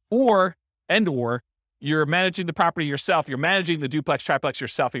 or you're managing the property yourself. You're managing the duplex, triplex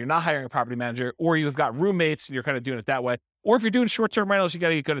yourself, and you're not hiring a property manager, or you've got roommates and you're kind of doing it that way. Or if you're doing short-term rentals, you got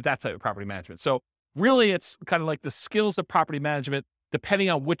to get good at that type of property management. So Really, it's kind of like the skills of property management, depending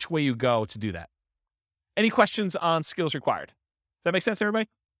on which way you go to do that. Any questions on skills required? Does that make sense, everybody?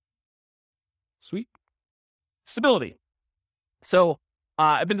 Sweet. Stability. So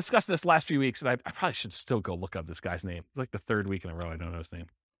I've been discussing this last few weeks, and I probably should still go look up this guy's name. It's like the third week in a row I don't know his name.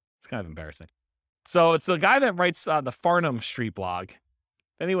 It's kind of embarrassing. So it's the guy that writes the Farnham Street blog.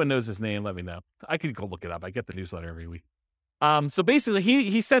 If anyone knows his name, let me know. I could go look it up. I get the newsletter every week. So basically,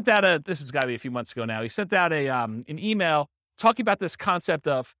 he sent out this has got to be a few months ago now. He sent out an email talking about this concept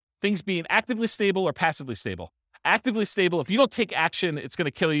of things being actively stable or passively stable. Actively stable, if you don't take action, it's going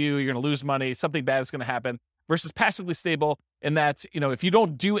to kill you. You're going to lose money. Something bad is going to happen. Versus passively stable, in that, if you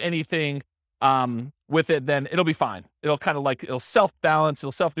don't do anything with it, then it'll be fine. It'll kind of it'll self-balance,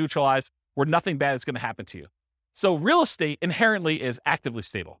 it'll self-neutralize, where nothing bad is going to happen to you. So real estate inherently is actively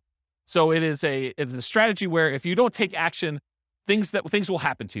stable. So it's a strategy where if you don't take action, things will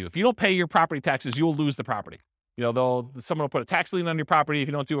happen to you. If you don't pay your property taxes, you'll lose the property. Someone will put a tax lien on your property. If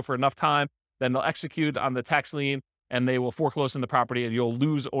you don't do it for enough time, then they'll execute on the tax lien and they will foreclose on the property and you'll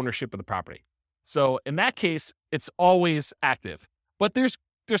lose ownership of the property. So in that case, it's always active. But there's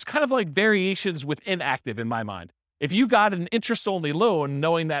kind of like variations within active in my mind. If you got an interest-only loan,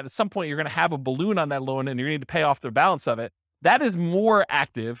 knowing that at some point you're going to have a balloon on that loan and you're going to need to pay off the balance of it, that is more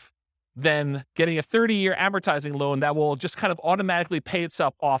active than getting a 30-year amortizing loan that will just kind of automatically pay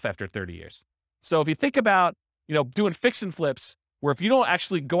itself off after 30 years. So if you think about, doing fix and flips, where if you don't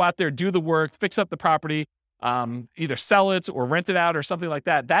actually go out there, do the work, fix up the property, either sell it or rent it out or something like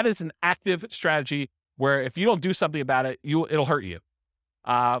that, that is an active strategy where if you don't do something about it, it'll hurt you.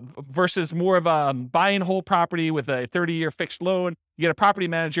 Versus more of a buy and hold property with a 30-year fixed loan, you get a property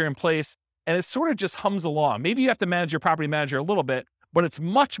manager in place, and it sort of just hums along. Maybe you have to manage your property manager a little bit, but it's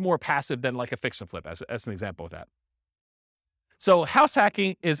much more passive than like a fix and flip, as an example of that. So house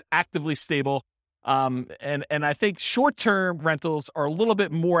hacking is actively stable. And I think short-term rentals are a little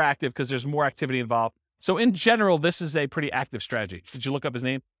bit more active because there's more activity involved. So in general, this is a pretty active strategy. Did you look up his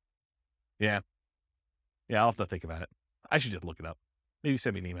name? Yeah, I'll have to think about it. I should just look it up. Maybe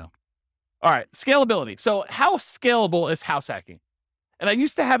send me an email. All right, scalability. So how scalable is house hacking? And I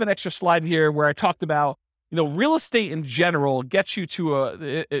used to have an extra slide here where I talked about, real estate in general gets you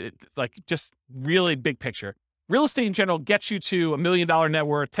to just really big picture. Real estate in general gets you to $1 million net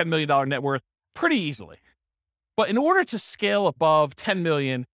worth, $10 million net worth pretty easily. But in order to scale above 10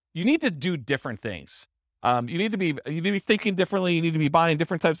 million, you need to do different things. You need to be thinking differently. You need to be buying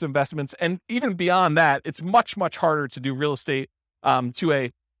different types of investments. And even beyond that, it's much, much harder to do real estate to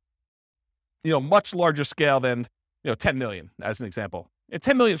a, much larger scale than, 10 million as an example. And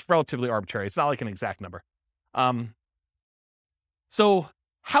 10 million is relatively arbitrary. It's not like an exact number. So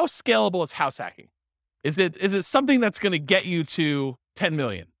how scalable is house hacking? Is it something that's going to get you to 10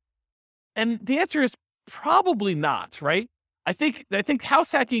 million? And the answer is probably not, right? I think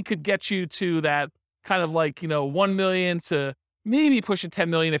house hacking could get you to that kind of 1 million to maybe pushing 10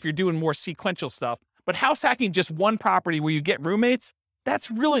 million if you're doing more sequential stuff. But house hacking just one property where you get roommates, that's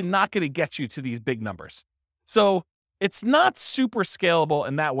really not going to get you to these big numbers. So it's not super scalable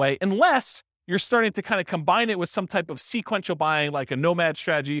in that way, unless you're starting to kind of combine it with some type of sequential buying, like a nomad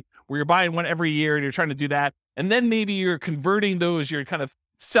strategy where you're buying one every year and you're trying to do that. And then maybe you're converting those, you're kind of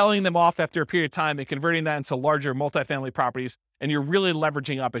selling them off after a period of time and converting that into larger multifamily properties. And you're really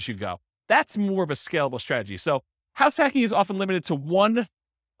leveraging up as you go. That's more of a scalable strategy. So house hacking is often limited to one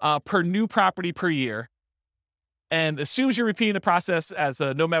per new property per year. And as soon as you're repeating the process as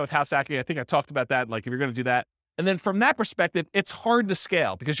a nomad with house hacking, I think I talked about that, like if you're going to do that. And then from that perspective, it's hard to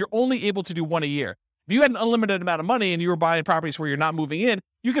scale because you're only able to do one a year. If you had an unlimited amount of money and you were buying properties where you're not moving in,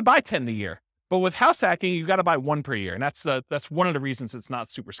 you could buy 10 a year. But with house hacking, you got to buy one per year. And that's one of the reasons it's not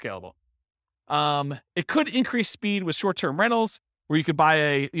super scalable. It could increase speed with short-term rentals where you could buy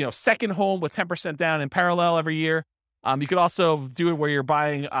a second home with 10% down in parallel every year. You could also do it where you're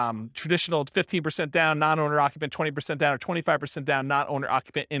buying traditional 15% down, non-owner occupant, 20% down, or 25% down, non-owner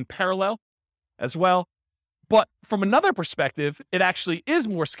occupant in parallel as well. But from another perspective, it actually is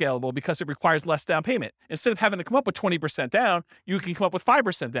more scalable because it requires less down payment. Instead of having to come up with 20% down, you can come up with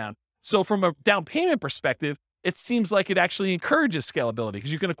 5% down. So from a down payment perspective, it seems like it actually encourages scalability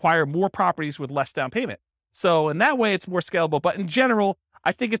because you can acquire more properties with less down payment. So in that way, it's more scalable. But in general,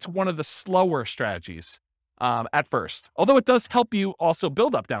 I think it's one of the slower strategies at first, although it does help you also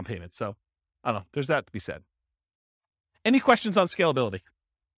build up down payment. So I don't know, there's that to be said. Any questions on scalability?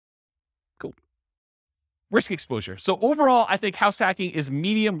 Cool. Risk exposure. So overall, I think house hacking is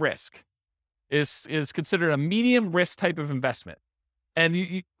medium risk, is considered a medium risk type of investment.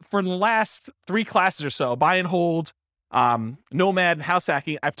 And for the last 3 classes or so, buy and hold, Nomad, and house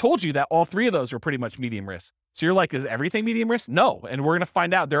hacking, I've told you that all three of those are pretty much medium risk. So you're like, is everything medium risk? No. And we're going to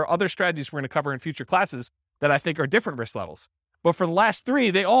find out. There are other strategies we're going to cover in future classes that I think are different risk levels. But for the last three,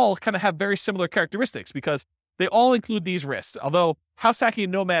 they all kind of have very similar characteristics because they all include these risks. Although house hacking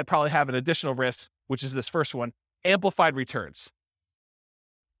and Nomad probably have an additional risk, which is this first one, amplified returns.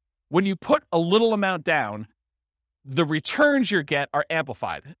 When you put a little amount down, the returns you get are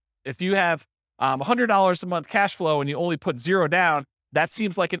amplified. If you have $100 a month cash flow and you only put $0 down, that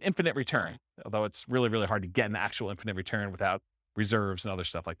seems like an infinite return, although it's really, really hard to get an actual infinite return without reserves and other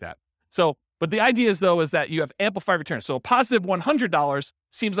stuff like that. So, but the idea is that you have amplified returns. So a positive $100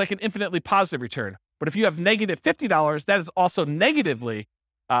 seems like an infinitely positive return. But if you have negative $50, that is also negatively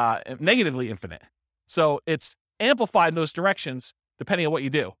infinite. So it's amplified in those directions depending on what you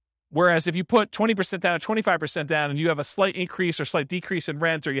do. Whereas if you put 20% down or 25% down and you have a slight increase or slight decrease in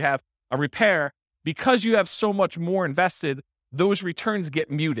rent, or you have a repair, because you have so much more invested, those returns get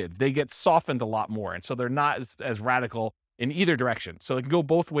muted. They get softened a lot more. And so they're not as radical in either direction. So it can go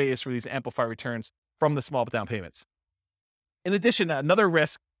both ways for these amplified returns from the small down payments. In addition, another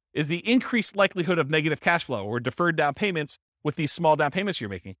risk is the increased likelihood of negative cash flow or deferred down payments with these small down payments you're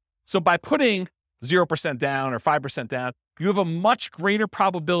making. So by putting 0% down or 5% down, you have a much greater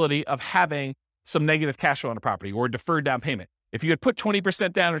probability of having some negative cash flow on a property or deferred down payment. If you had put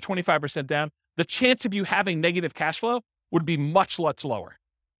 20% down or 25% down, the chance of you having negative cash flow would be much, much lower.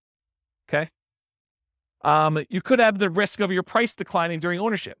 Okay. You could have the risk of your price declining during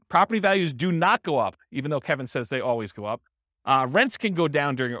ownership. Property values do not go up, even though Kevin says they always go up. Rents can go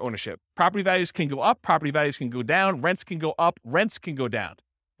down during your ownership. Property values can go up, property values can go down, rents can go up, rents can go down.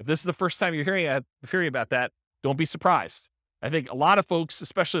 If this is the first time you're hearing about that, don't be surprised. I think a lot of folks,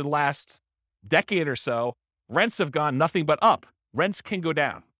 especially the last decade or so, rents have gone nothing but up. Rents can go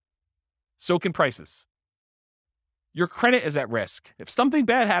down. So can prices. Your credit is at risk. If something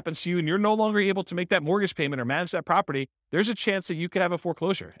bad happens to you and you're no longer able to make that mortgage payment or manage that property, there's a chance that you could have a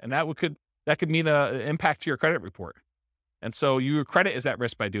foreclosure, and that could mean an impact to your credit report. And so your credit is at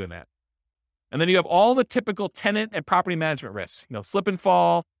risk by doing that. And then you have all the typical tenant and property management risks, slip and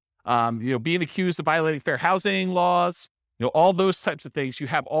fall, being accused of violating fair housing laws, all those types of things. You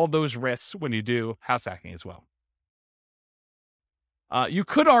have all those risks when you do house hacking as well. You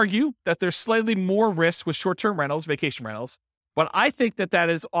could argue that there's slightly more risk with short-term rentals, vacation rentals, but I think that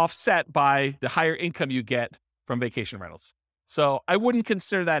is offset by the higher income you get from vacation rentals. So I wouldn't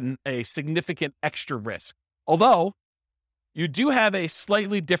consider that a significant extra risk. Although you do have a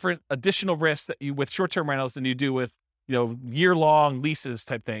slightly different additional risk that you with short-term rentals than you do with, year-long leases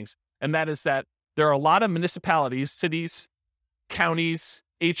type things. And that is that there are a lot of municipalities, cities, counties,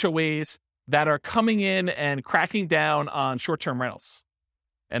 HOAs that are coming in and cracking down on short-term rentals.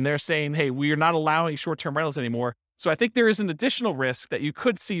 And they're saying, hey, we are not allowing short-term rentals anymore. So I think there is an additional risk that you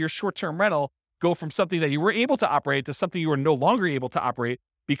could see your short-term rental go from something that you were able to operate to something you are no longer able to operate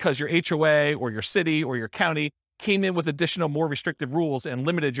because your HOA or your city or your county came in with additional, more restrictive rules and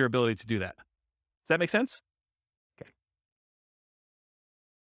limited your ability to do that. Does that make sense? Okay.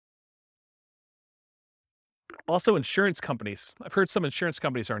 Also, insurance companies. I've heard some insurance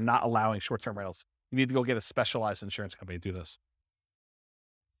companies are not allowing short-term rentals. You need to go get a specialized insurance company to do this.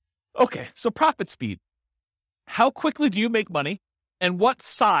 Okay, so profit speed. How quickly do you make money, and what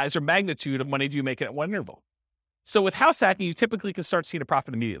size or magnitude of money do you make at one interval? So with house hacking, you typically can start seeing a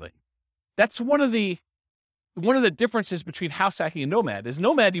profit immediately. That's one of the differences between house hacking and Nomad. Is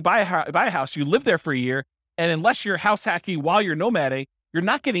Nomad, you buy a house, you live there for a year, and unless you're house hacking while you're nomading, you're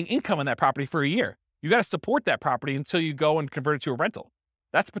not getting income on that property for a year. You got to support that property until you go and convert it to a rental.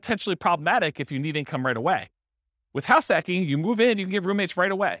 That's potentially problematic if you need income right away. With house hacking, you move in, you can get roommates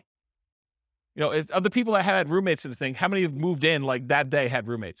right away. Of the people that had roommates in this thing, how many have moved in like that day had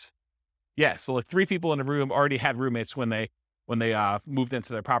roommates? Yeah, so like 3 people in a room already had roommates when they moved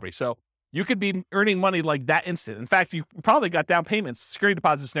into their property. So you could be earning money like that instant. In fact, you probably got down payments, security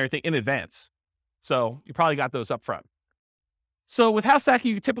deposits, and everything in advance. So you probably got those up front. So with house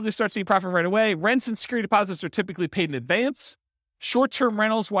hacking, you typically start seeing profit right away. Rents and security deposits are typically paid in advance. Short-term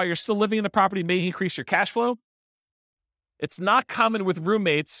rentals while you're still living in the property may increase your cash flow. It's not common with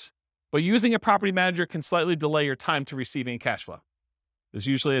roommates, but using a property manager can slightly delay your time to receiving cash flow. There's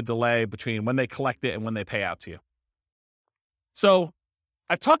usually a delay between when they collect it and when they pay out to you. So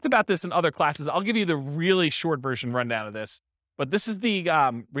I've talked about this in other classes. I'll give you the really short version rundown of this, but this is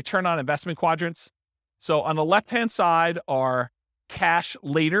the return on investment quadrants. So on the left-hand side are cash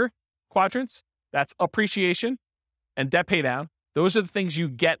later quadrants. That's appreciation and debt pay down. Those are the things you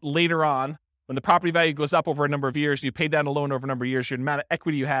get later on when the property value goes up over a number of years. You pay down a loan over a number of years. Your amount of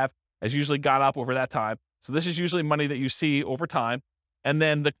equity you have has usually gone up over that time. So this is usually money that you see over time. And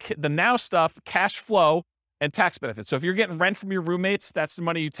then the now stuff, cash flow and tax benefits. So if you're getting rent from your roommates, that's the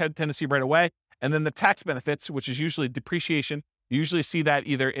money you tend to see right away. And then the tax benefits, which is usually depreciation. You usually see that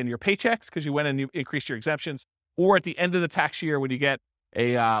either in your paychecks because you went and you increased your exemptions, or at the end of the tax year when you get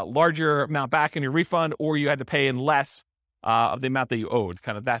a larger amount back in your refund, or you had to pay in less of the amount that you owed.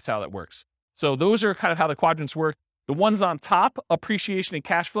 Kind of that's how that works. So those are kind of how the quadrants work. The ones on top, appreciation and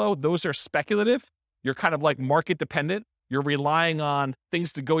cash flow, those are speculative. You're kind of like market dependent. You're relying on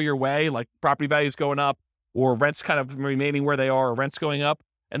things to go your way, like property values going up or rents kind of remaining where they are or rents going up.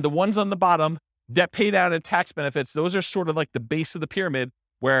 And the ones on the bottom, debt pay down and tax benefits, those are sort of like the base of the pyramid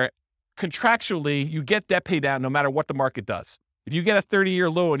where contractually you get debt pay down no matter what the market does. If you get a 30-year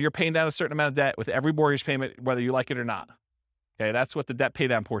loan, you're paying down a certain amount of debt with every mortgage payment, whether you like it or not. Okay, that's what the debt pay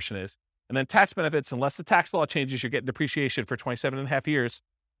down portion is. And then tax benefits, unless the tax law changes, you're getting depreciation for 27 and a half years,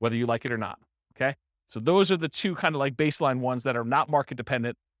 whether you like it or not. Okay, so those are the two kind of like baseline ones that are not market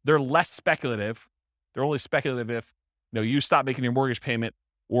dependent. They're less speculative. They're only speculative if you stop making your mortgage payment,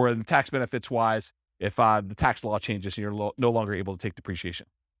 or in tax benefits wise, if the tax law changes and you're no longer able to take depreciation.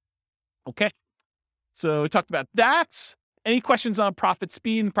 Okay, so we talked about that. Any questions on profit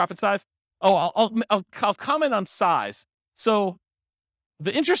speed and profit size? Oh, I'll comment on size. So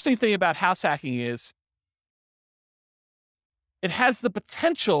the interesting thing about house hacking is it has the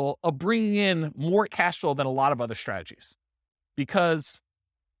potential of bringing in more cash flow than a lot of other strategies. Because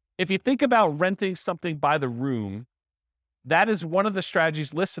if you think about renting something by the room, that is one of the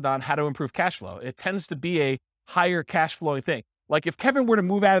strategies listed on how to improve cash flow. It tends to be a higher cash flowing thing. Like if Kevin were to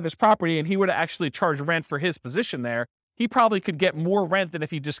move out of this property and he were to actually charge rent for his position there, he probably could get more rent than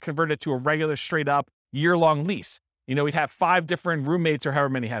if he just converted it to a regular straight up year-long lease. He'd have 5 different roommates or however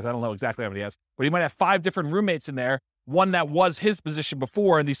many he has. I don't know exactly how many he has, but he might have 5 different roommates in there. One that was his position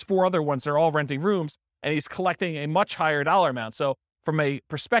before, and these 4 other ones are all renting rooms, and he's collecting a much higher dollar amount. So from a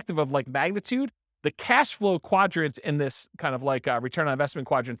perspective of like magnitude, the cash flow quadrant in this kind of like return on investment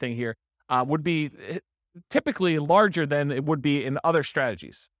quadrant thing here would be typically larger than it would be in other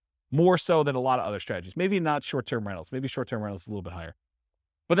strategies, more so than a lot of other strategies. Maybe not short-term rentals. Maybe short-term rentals is a little bit higher.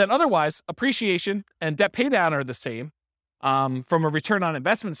 But then otherwise, appreciation and debt pay down are the same. From a return on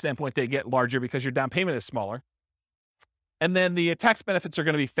investment standpoint, they get larger because your down payment is smaller. And then the tax benefits are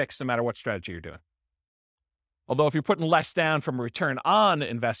going to be fixed no matter what strategy you're doing. Although if you're putting less down from a return on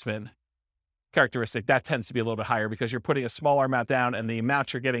investment characteristic, that tends to be a little bit higher because you're putting a smaller amount down and the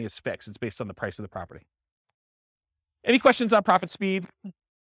amount you're getting is fixed. It's based on the price of the property. Any questions on profit speed? All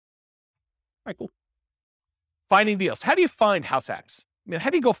right, cool. Finding deals. How do you find house hacks?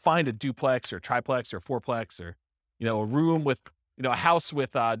 How do you go find a duplex or triplex or fourplex or, a room with, a house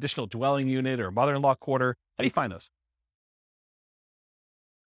with additional dwelling unit or mother-in-law quarter? How do you find those?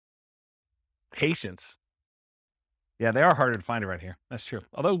 Patience. Yeah, they are harder to find around here. That's true.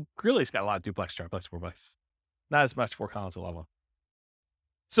 Although Greeley's got a lot of duplex, triplex, fourplex. Not as much Fort Collins or Loveland.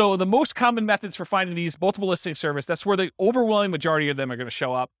 So the most common methods for finding these, multiple listing service, that's where the overwhelming majority of them are going to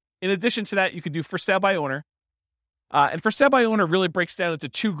show up. In addition to that, you could do for sale by owner. And for sale by owner really breaks down into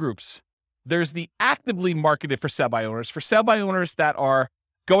 2 groups. There's the actively marketed for sale by owners that are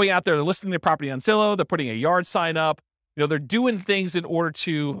going out there, they're listing their property on Zillow, they're putting a yard sign up, they're doing things in order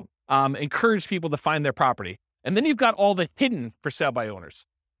to encourage people to find their property. And then you've got all the hidden for sale by owners.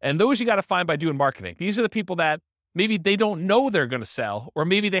 And those you got to find by doing marketing. These are the people that maybe they don't know they're going to sell, or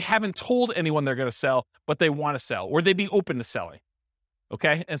maybe they haven't told anyone they're going to sell, but they want to sell, or they'd be open to selling.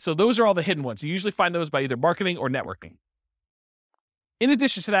 Okay. And so those are all the hidden ones. You usually find those by either marketing or networking. In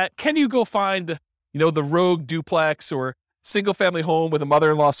addition to that, can you go find, the rogue duplex or single family home with a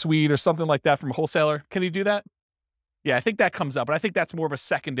mother-in-law suite or something like that from a wholesaler? Can you do that? Yeah, I think that comes up, but I think that's more of a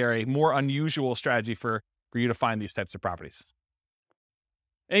secondary, more unusual strategy for you to find these types of properties.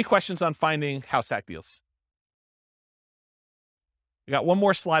 Any questions on finding house hack deals? We got one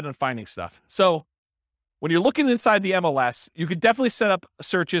more slide on finding stuff. So when you're looking inside the MLS, you could definitely set up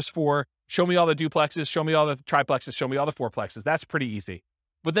searches for show me all the duplexes, show me all the triplexes, show me all the fourplexes. That's pretty easy.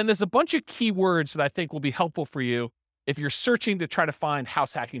 But then there's a bunch of keywords that I think will be helpful for you if you're searching to try to find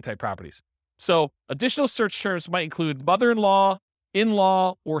house hacking type properties. So additional search terms might include mother-in-law,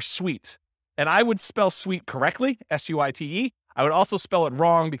 in-law, or suite. And I would spell suite correctly, S-U-I-T-E. I would also spell it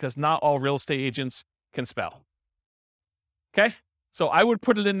wrong because not all real estate agents can spell. Okay? So I would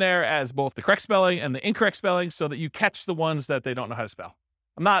put it in there as both the correct spelling and the incorrect spelling so that you catch the ones that they don't know how to spell.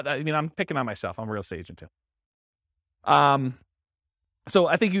 I'm picking on myself. I'm a real estate agent too. So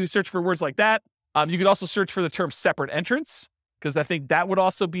I think you search for words like that. You could also search for the term separate entrance, because I think that would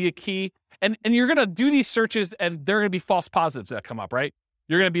also be a key. And you're going to do these searches and there are going to be false positives that come up, right?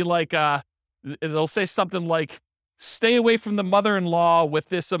 You're going to be like, It'll say something like, stay away from the mother-in-law with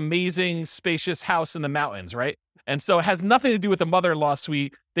this amazing spacious house in the mountains, right? And so it has nothing to do with the mother-in-law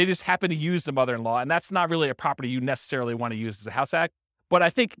suite. They just happen to use the mother-in-law, and that's not really a property you necessarily want to use as a house hack. But I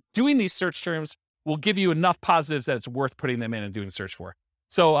think doing these search terms will give you enough positives that it's worth putting them in and doing a search for.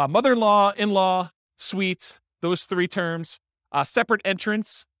 So mother-in-law, in-law, suite, those three terms. Separate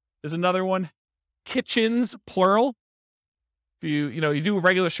entrance is another one. Kitchens, plural. If you do a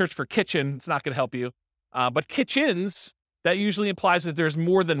regular search for kitchen, it's not going to help you. But kitchens, that usually implies that there's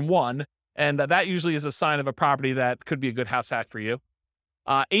more than one, and that usually is a sign of a property that could be a good house hack for you.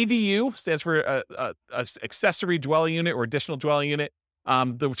 ADU stands for accessory dwelling unit or additional dwelling unit.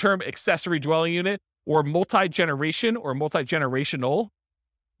 The term accessory dwelling unit or multi-generation or multi-generational,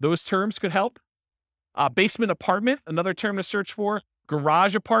 those terms could help. Basement apartment, another term to search for.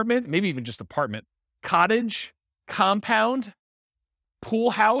 Garage apartment, maybe even just apartment. Cottage, compound,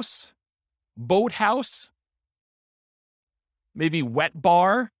 pool house, boat house, maybe wet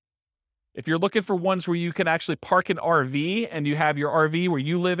bar. If you're looking for ones where you can actually park an RV and you have your RV where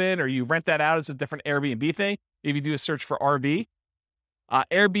you live in, or you rent that out as a different Airbnb thing, maybe do a search for RV.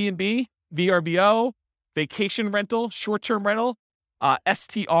 Airbnb, VRBO, vacation rental, short-term rental,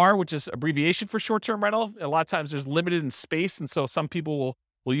 STR, which is abbreviation for short-term rental. A lot of times there's limited in space, and so some people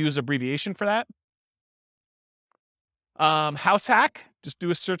will use abbreviation for that. House hack, just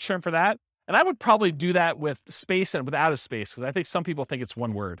do a search term for that. And I would probably do that with space and without a space, because I think some people think it's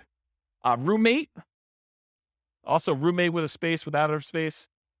one word. Roommate, also roommate with a space, without a space.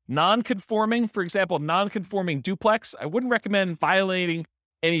 Non-conforming, for example, non-conforming duplex. I wouldn't recommend violating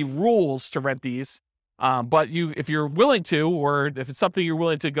any rules to rent these, but if you're willing to, or if it's something you're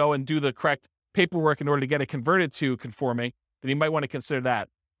willing to go and do the correct paperwork in order to get it converted to conforming, then you might want to consider that.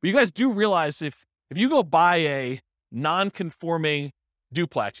 But you guys do realize if you go buy a non-conforming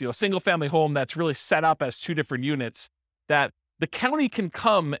duplex, a single family home that's really set up as two different units, that the county can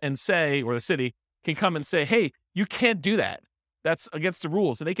come and say, or the city can come and say, hey, you can't do that. That's against the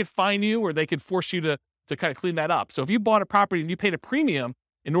rules. And they could fine you, or they could force you to kind of clean that up. So if you bought a property and you paid a premium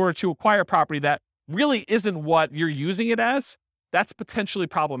in order to acquire a property that really isn't what you're using it as, that's potentially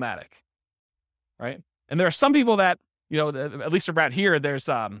problematic, right? And there are some people that, at least around here, there's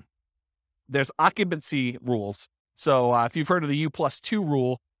occupancy rules. So if you've heard of the U+2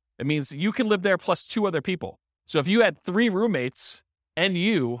 rule, it means you can live there plus two other people. So if you had 3 roommates and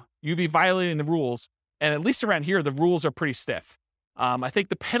you'd be violating the rules. And at least around here, the rules are pretty stiff. I think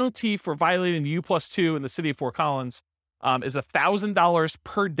the penalty for violating the U+2 in the city of Fort Collins is $1,000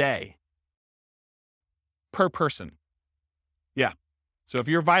 per day per person. Yeah. So if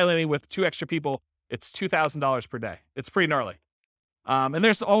you're violating with 2 extra people, it's $2,000 per day. It's pretty gnarly. And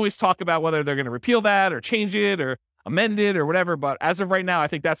there's always talk about whether they're going to repeal that or change it or amend it or whatever. But as of right now, I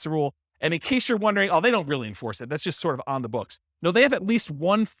think that's the rule. And in case you're wondering, they don't really enforce it. That's just sort of on the books. No, they have at least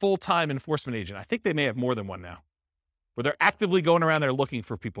one full-time enforcement agent. I think they may have more than one now, where they're actively going around there looking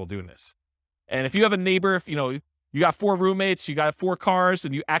for people doing this. And if you have a neighbor, if you got 4 roommates, you got 4 cars,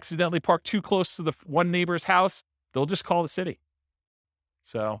 and you accidentally park too close to the one neighbor's house, they'll just call the city.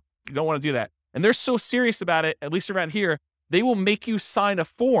 So you don't want to do that. And they're so serious about it, at least around here, they will make you sign a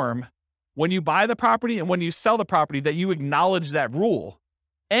form when you buy the property and when you sell the property that you acknowledge that rule.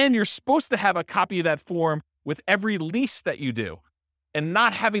 And you're supposed to have a copy of that form with every lease that you do. And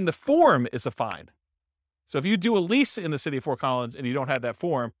not having the form is a fine. So if you do a lease in the city of Fort Collins and you don't have that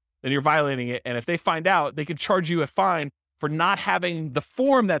form, then you're violating it. And if they find out, they can charge you a fine for not having the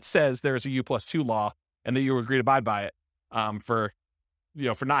form that says there's a U+2 law and that you agree to abide by it, for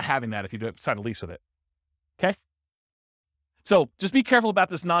not having that if you don't sign a lease with it. Okay? So just be careful about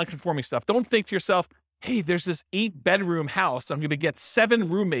this non-conforming stuff. Don't think to yourself, hey, there's this 8-bedroom house. I'm going to get 7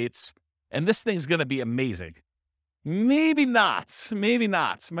 roommates, and this thing's going to be amazing. Maybe not. Maybe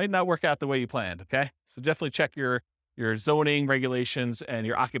not. Might not work out the way you planned, okay? So definitely check your zoning regulations and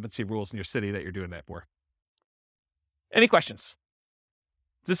your occupancy rules in your city that you're doing that for. Any questions?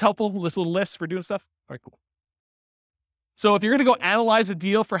 Is this helpful, this little list for doing stuff? All right, cool. So if you're going to go analyze a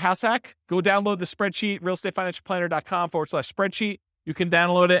deal for House Hack, go download the spreadsheet, realestatefinancialplanner.com/spreadsheet. You can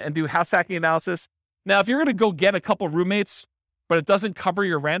download it and do house hacking analysis. Now, if you're going to go get a couple roommates, but it doesn't cover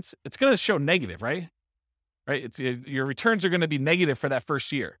your rent, it's going to show negative, right? Right? Your returns are going to be negative for that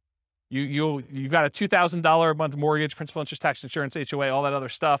first year. You've got a $2,000 a month mortgage, principal, interest, tax, insurance, HOA, all that other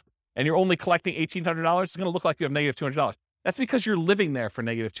stuff, and you're only collecting $1,800. It's going to look like you have negative $200. That's because you're living there for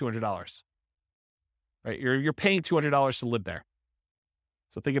negative $200. Right? You're paying $200 to live there.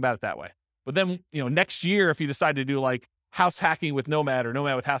 So think about it that way. But then, next year, if you decide to do like house hacking with Nomad or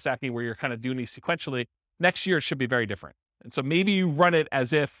Nomad with house hacking, where you're kind of doing these sequentially, next year it should be very different. And so maybe you run it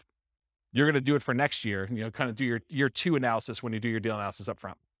as if you're going to do it for next year, kind of do your year 2 analysis when you do your deal analysis up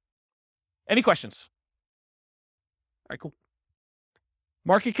front. Any questions? All right, cool.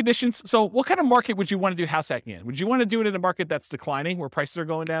 Market conditions. So what kind of market would you want to do house hacking in? Would you want to do it in a market that's declining, where prices are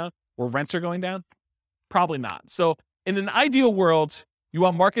going down, or rents are going down? Probably not. So in an ideal world, you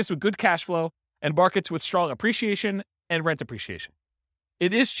want markets with good cash flow and markets with strong appreciation and rent appreciation.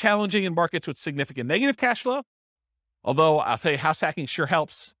 It is challenging in markets with significant negative cash flow, although I'll tell you, house hacking sure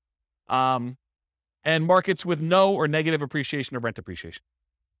helps. And markets with no or negative appreciation or rent appreciation.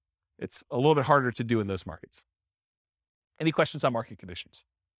 It's a little bit harder to do in those markets. Any questions on market conditions?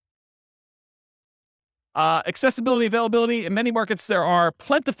 Accessibility, availability. In many markets, there are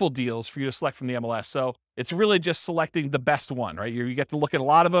plentiful deals for you to select from the MLS. So it's really just selecting the best one, right? You get to look at a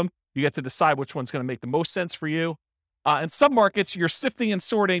lot of them. You get to decide which one's going to make the most sense for you. In some markets, you're sifting and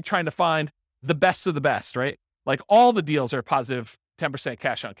sorting, trying to find the best of the best, right? Like all the deals are positive 10%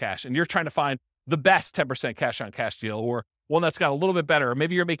 cash on cash, and you're trying to find the best 10% cash on cash deal, or one that's got a little bit better. Or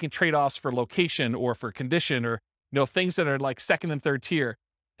maybe you're making trade-offs for location or for condition, or things that are like second and third tier.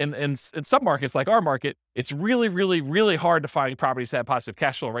 And in some markets, like our market, it's really, really, really hard to find properties that have positive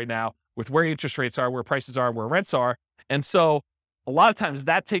cash flow right now with where interest rates are, where prices are, where rents are. And so a lot of times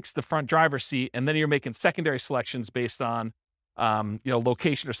that takes the front driver's seat, and then you're making secondary selections based on,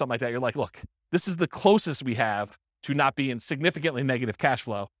 location or something like that. You're like, look, this is the closest we have to not being significantly negative cash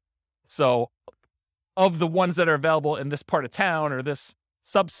flow. So of the ones that are available in this part of town or this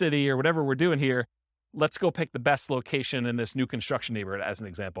sub-city or whatever we're doing here, let's go pick the best location in this new construction neighborhood as an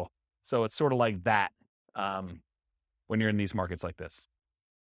example. So it's sort of like that when you're in these markets like this.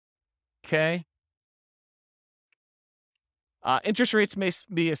 Okay. Interest rates may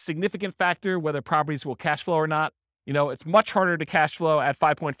be a significant factor, whether properties will cash flow or not. It's much harder to cash flow at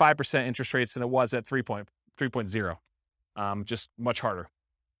 5.5% interest rates than it was at 3.0. Just much harder.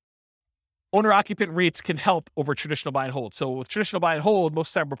 Owner-occupant REITs can help over traditional buy and hold. So with traditional buy and hold, most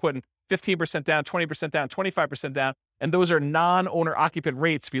of the time we're putting 15% down, 20% down, 25% down, and those are non-owner-occupant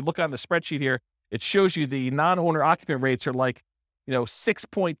rates. If you look on the spreadsheet here, it shows you the non-owner-occupant rates are like,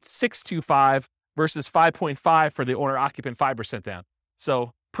 6.625 versus 5.5 for the owner-occupant 5% down.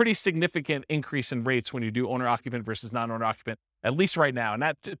 So pretty significant increase in rates when you do owner-occupant versus non-owner-occupant, at least right now. And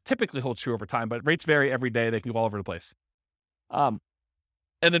that typically holds true over time, but rates vary every day. They can go all over the place.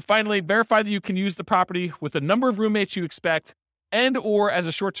 And then finally, verify that you can use the property with the number of roommates you expect and or as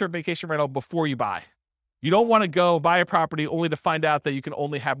a short-term vacation rental before you buy. You don't want to go buy a property only to find out that you can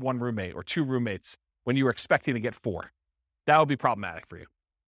only have one roommate or two roommates when you were expecting to get 4. That would be problematic for you.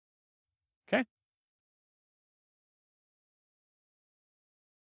 Okay?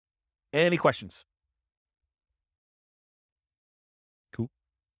 Any questions? Cool.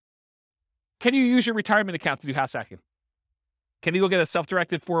 Can you use your retirement account to do house hacking? Can you go get a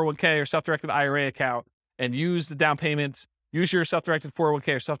self-directed 401k or self-directed IRA account and use the down payment, use your self-directed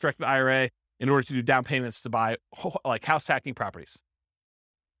 401k or self-directed IRA in order to do down payments to buy like house hacking properties?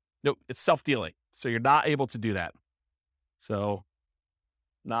 Nope, it's self-dealing. So you're not able to do that. So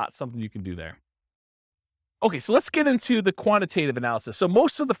not something you can do there. Okay, so let's get into the quantitative analysis. So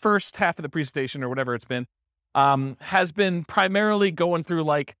most of the first half of the presentation or whatever it's been has been primarily going through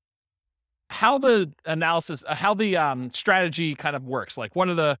like how the analysis, how the strategy kind of works. Like one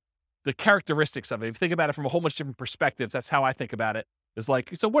of the characteristics of it, if you think about it from a whole bunch of different perspectives, that's how I think about it. Is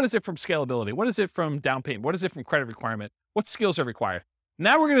like, so what is it from scalability? What is it from down payment? What is it from credit requirement? What skills are required?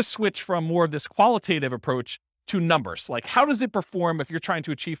 Now we're going to switch from more of this qualitative approach to numbers. Like how does it perform if you're trying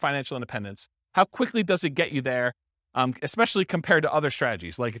to achieve financial independence? How quickly does it get you there? Especially compared to other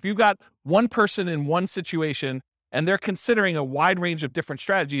strategies. Like if you've got one person in one situation and they're considering a wide range of different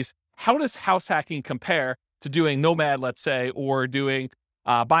strategies, how does house hacking compare to doing Nomad, let's say, or doing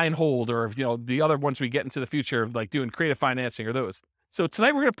buy and hold, or the other ones we get into the future, like doing creative financing or those? So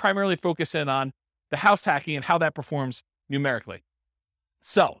tonight we're going to primarily focus in on the house hacking and how that performs numerically.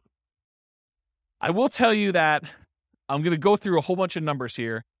 So I will tell you that I'm going to go through a whole bunch of numbers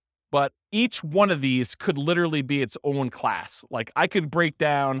here, but each one of these could literally be its own class. Like I could break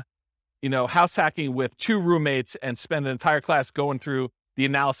down, house hacking with 2 roommates and spend an entire class going through the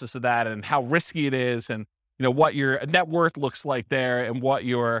analysis of that and how risky it is and, what your net worth looks like there and what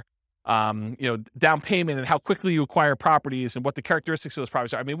your, down payment and how quickly you acquire properties and what the characteristics of those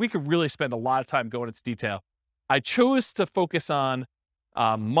properties are. I mean, we could really spend a lot of time going into detail. I chose to focus on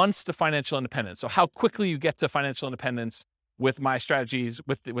months to financial independence. So how quickly you get to financial independence with my strategies,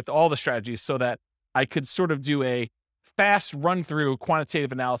 with all the strategies, so that I could sort of do a fast run through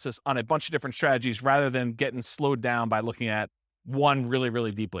quantitative analysis on a bunch of different strategies rather than getting slowed down by looking at one really,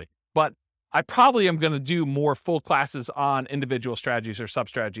 really deeply. But I probably am going to do more full classes on individual strategies or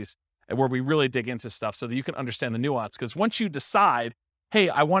sub-strategies and where we really dig into stuff so that you can understand the nuance. Because once you decide, hey,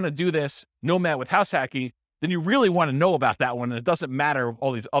 I want to do this nomad with house hacking, then you really want to know about that one. And it doesn't matter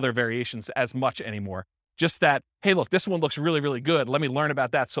all these other variations as much anymore. Just that, hey, look, this one looks really, really good. Let me learn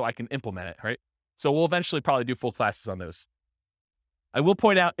about that so I can implement it, right? So we'll eventually probably do full classes on those. I will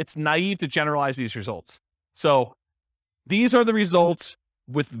point out it's naive to generalize these results. So these are the results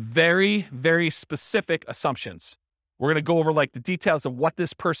with very, very specific assumptions. We're going to go over like the details of what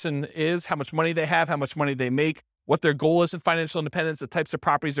this person is, how much money they have, how much money they make, what their goal is in financial independence, the types of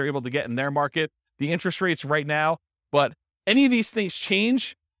properties they're able to get in their market, the interest rates right now. But any of these things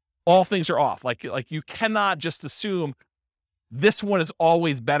change, all things are off. Like you cannot just assume this one is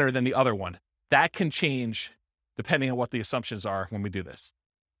always better than the other one. That can change depending on what the assumptions are when we do this.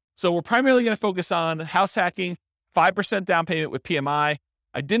 So we're primarily going to focus on house hacking, 5% down payment with PMI.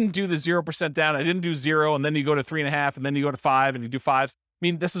 I didn't do the 0% down. I didn't do 0, and then you go to 3.5, and then you go to 5, and you do 5s. I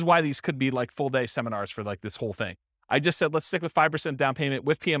mean, this is why these could be like full day seminars for like this whole thing. I just said, let's stick with 5% down payment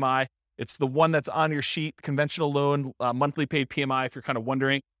with PMI. It's the one that's on your sheet, conventional loan, monthly paid PMI, if you're kind of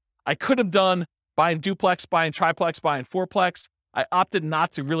wondering. I could have done buying duplex, buying triplex, buying fourplex. I opted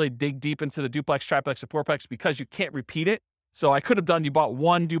not to really dig deep into the duplex, triplex, and fourplex because you can't repeat it. So I could have done, you bought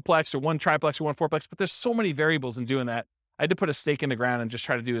one duplex or one triplex or one fourplex, but there's so many variables in doing that. I had to put a stake in the ground and just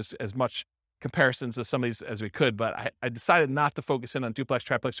try to do as much comparisons of some of these as we could. But I decided not to focus in on duplex,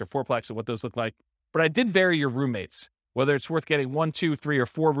 triplex, or fourplex and what those look like. But I did vary your roommates, whether it's worth getting 1, 2, 3, or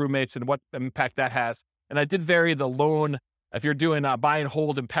 4 roommates and what impact that has. And I did vary the loan. If you're doing buy and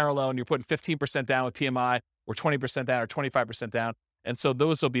hold in parallel and you're putting 15% down with PMI or 20% down or 25% down. And so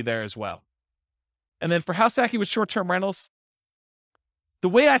those will be there as well. And then for house hacking with short-term rentals, the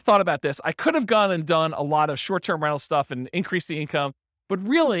way I thought about this, I could have gone and done a lot of short-term rental stuff and increased the income. But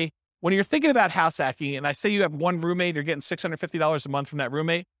really, when you're thinking about house hacking, and I say you have one roommate, you're getting $650 a month from that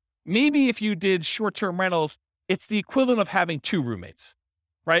roommate, maybe if you did short-term rentals, it's the equivalent of having 2 roommates,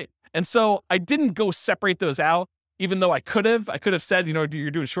 right? And so I didn't go separate those out, even though I could have said, you're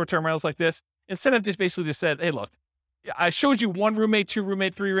doing short-term rentals like this. Instead, I've basically just said, hey, look, I showed you 1 roommate, 2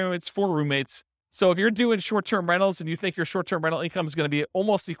 roommate, 3 roommates, 4 roommates. So if you're doing short-term rentals and you think your short-term rental income is going to be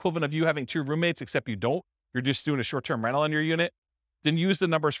almost the equivalent of you having 2 roommates, except you don't, you're just doing a short-term rental in your unit, then use the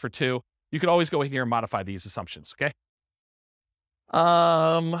numbers for 2. You can always go in here and modify these assumptions, okay?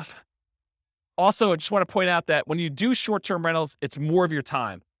 Also, I just want to point out that when you do short-term rentals, it's more of your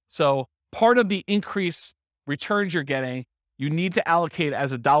time. So part of the increased returns you're getting, you need to allocate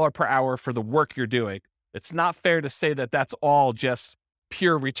as $1 per hour for the work you're doing. It's not fair to say that that's all just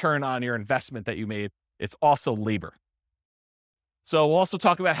pure return on your investment that you made. It's also labor. So we'll also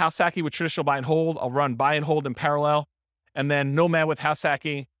talk about house hacking with traditional buy and hold. I'll run buy and hold in parallel, and then nomad with house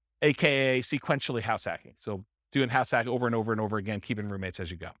hacking, AKA sequentially house hacking. So doing house hack over and over and over again, keeping roommates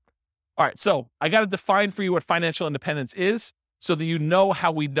as you go. All right. So I got to define for you what financial independence is so that you know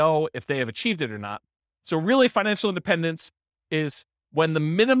how we know if they have achieved it or not. So really financial independence is when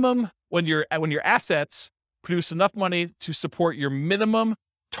your assets produce enough money to support your minimum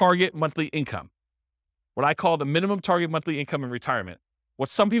target monthly income. What I call the minimum target monthly income in retirement. What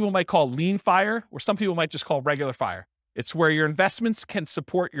some people might call lean fire, or some people might just call regular fire. It's where your investments can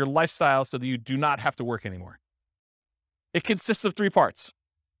support your lifestyle so that you do not have to work anymore. It consists of 3 parts.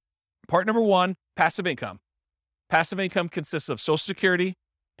 Part number 1, passive income. Passive income consists of Social Security,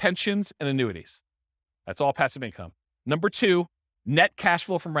 pensions, and annuities. That's all passive income. Number 2, net cash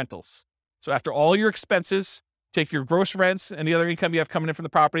flow from rentals. So after all your expenses, take your gross rents and the other income you have coming in from the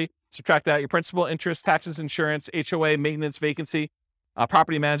property, subtract that, your principal, interest, taxes, insurance, HOA, maintenance, vacancy,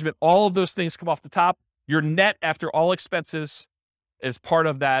 property management, all of those things come off the top. Your net after all expenses is part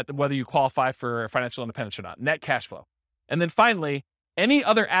of that, whether you qualify for financial independence or not, net cash flow. And then finally, any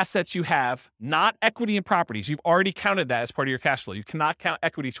other assets you have, not equity in properties, you've already counted that as part of your cash flow. You cannot count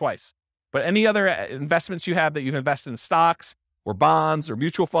equity twice. But any other investments you have that you've invested in stocks or bonds or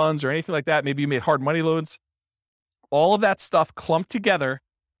mutual funds or anything like that, maybe you made hard money loans, all of that stuff clumped together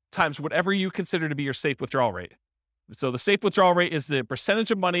times whatever you consider to be your safe withdrawal rate. So the safe withdrawal rate is the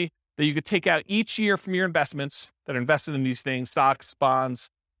percentage of money that you could take out each year from your investments that are invested in these things, stocks, bonds,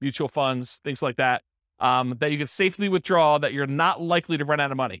 mutual funds, things like that, that you can safely withdraw that you're not likely to run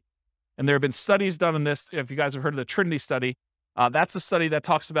out of money. And there have been studies done on this. If you guys have heard of the Trinity study, that's a study that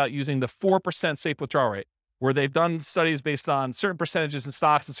talks about using the 4% safe withdrawal rate, where they've done studies based on certain percentages in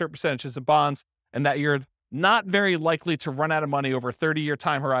stocks and certain percentages in bonds, and that you're not very likely to run out of money over a 30-year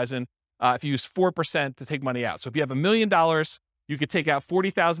time horizon if you use 4% to take money out. So if you have $1 million, you could take out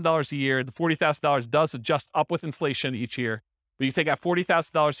 $40,000 a year. The $40,000 does adjust up with inflation each year, but you take out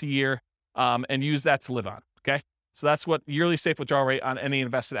 $40,000 a year and use that to live on, okay? So that's what yearly safe withdrawal rate on any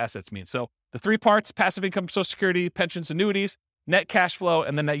invested assets means. So the three parts: passive income, Social Security, pensions, annuities, net cash flow,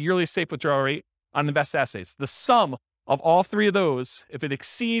 and then that yearly safe withdrawal rate on invested assets. The sum of all three of those, if it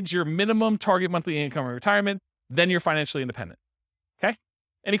exceeds your minimum target monthly income in retirement, then you're financially independent. Okay?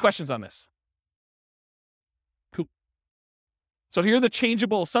 Any questions on this? Cool. So here are the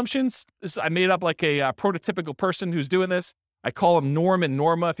changeable assumptions. I made up like a prototypical person who's doing this. I call them Norm and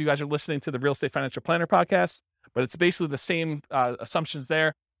Norma if you guys are listening to the Real Estate Financial Planner podcast, but it's basically the same assumptions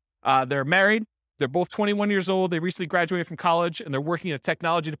there. They're married. They're both 21 years old. They recently graduated from college, and they're working in a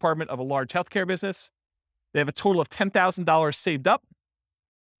technology department of a large healthcare business. They have a total of $10,000 saved up.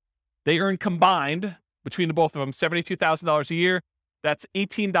 They earn combined between the both of them $72,000 a year. That's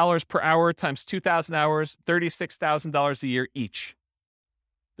 $18 per hour times 2,000 hours, $36,000 a year each.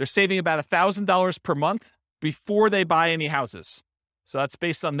 They're saving about $1,000 per month before they buy any houses. So that's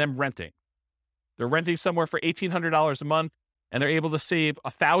based on them renting. They're renting somewhere for $1,800 a month, and they're able to save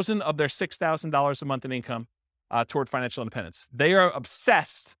 $1,000 of their $6,000 a month in income toward financial independence. They are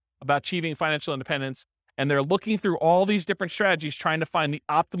obsessed about achieving financial independence, and they're looking through all these different strategies, trying to find the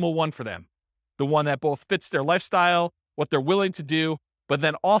optimal one for them, the one that both fits their lifestyle, what they're willing to do, but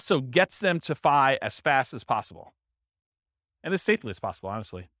then also gets them to FI as fast as possible and as safely as possible,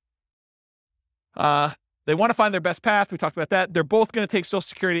 honestly. They want to find their best path. We talked about that. They're both going to take Social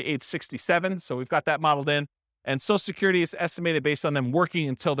Security at age 67, so we've got that modeled in. And Social Security is estimated based on them working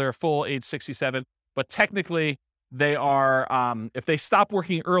until they're full age 67. But technically, they are, if they stop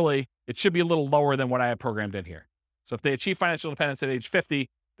working early, it should be a little lower than what I have programmed in here. So if they achieve financial independence at age 50,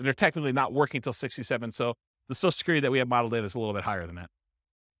 then they're technically not working until 67. So the Social Security that we have modeled in is a little bit higher than that.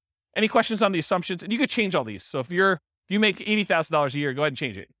 Any questions on the assumptions? And you could change all these. So if you make $80,000 a year, go ahead and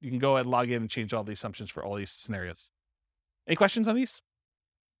change it. You can go ahead and log in and change all the assumptions for all these scenarios. Any questions on these?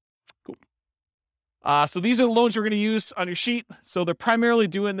 Cool. So these are the loans you're going to use on your sheet. So they're primarily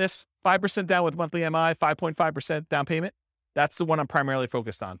doing this 5% down with monthly MI, 5.5% down payment. That's the one I'm primarily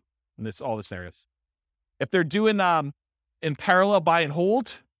focused on in all the scenarios. If they're doing in parallel buy and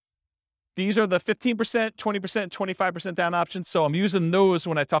hold, these are the 15%, 20%, 25% down options. So I'm using those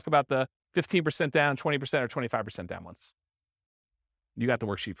when I talk about the 15% down, 20% or 25% down ones. You got the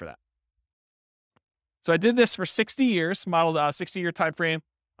worksheet for that. So I did this for 60 years, modeled 60-year time frame.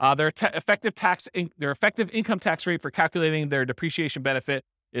 Their effective income tax rate for calculating their depreciation benefit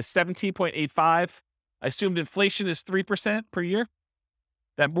is 17.85. I assumed inflation is 3% per year.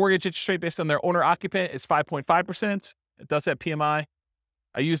 That mortgage interest rate based on their owner occupant is 5.5%. It does have PMI.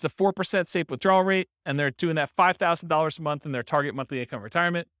 I used the 4% safe withdrawal rate, and they're doing that $5,000 a month in their target monthly income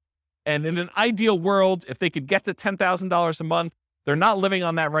retirement. And in an ideal world, if they could get to $10,000 a month, they're not living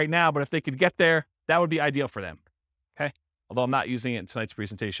on that right now, but if they could get there, that would be ideal for them. Okay. Although I'm not using it in tonight's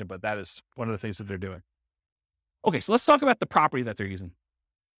presentation, but that is one of the things that they're doing. Okay. So let's talk about the property that they're using.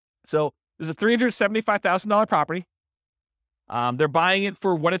 So there's a $375,000 property. They're buying it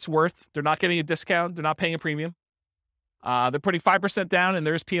for what it's worth. They're not getting a discount. They're not paying a premium. They're putting 5% down, and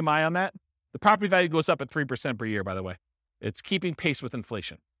there's PMI on that. The property value goes up at 3% per year, by the way. It's keeping pace with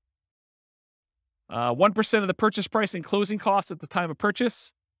inflation. 1% of the purchase price and closing costs at the time of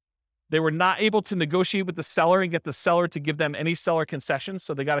purchase. They were not able to negotiate with the seller and get the seller to give them any seller concessions,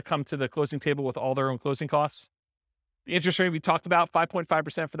 so they got to come to the closing table with all their own closing costs. The interest rate we talked about,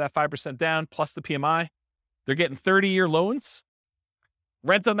 5.5% for that 5% down, plus the PMI. They're getting 30-year loans.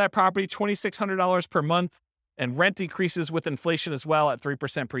 Rent on that property, $2,600 per month, and rent increases with inflation as well at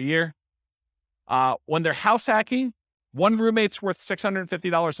 3% per year. When they're house hacking, one roommate's worth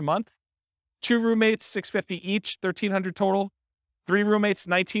 $650 a month. Two roommates, $650 each, $1,300 total. Three roommates,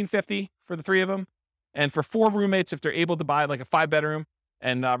 $1,950 for the three of them. And for four roommates, if they're able to buy like a 5-bedroom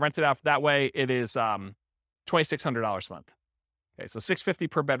and rent it out that way, it is $2,600 a month. Okay, so $650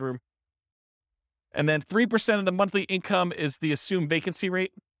 per bedroom. And then 3% of the monthly income is the assumed vacancy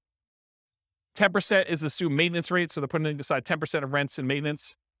rate. 10% is the assumed maintenance rate, so they're putting aside 10% of rents and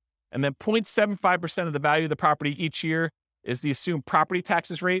maintenance. And then 0.75% of the value of the property each year is the assumed property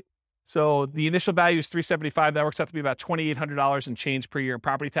taxes rate. So the initial value is $375. That works out to be about $2,800 in change per year in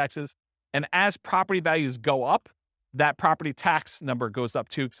property taxes. And as property values go up, that property tax number goes up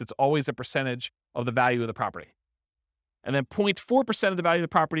too, because it's always a percentage of the value of the property. And then 0.4% of the value of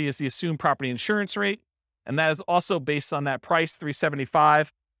the property is the assumed property insurance rate. And that is also based on that price, $375,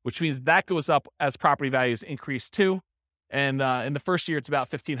 which means that goes up as property values increase too. And in the first year, it's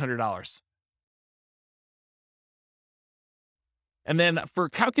about $1,500. And then for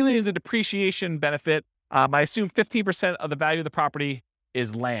calculating the depreciation benefit, I assume 15% of the value of the property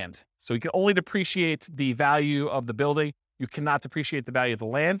is land. So you can only depreciate the value of the building. You cannot depreciate the value of the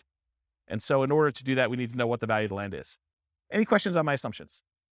land. And so in order to do that, we need to know what the value of the land is. Any questions on my assumptions?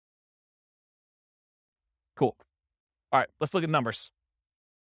 Cool. All right, let's look at numbers.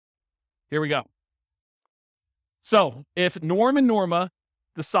 Here we go. So if Norm and Norma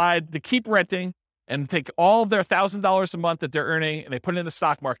decide to keep renting and take all of their $1,000 a month that they're earning and they put it in the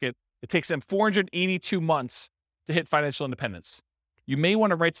stock market, it takes them 482 months to hit financial independence. You may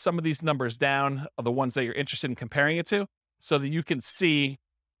want to write some of these numbers down, of the ones that you're interested in comparing it to, so that you can see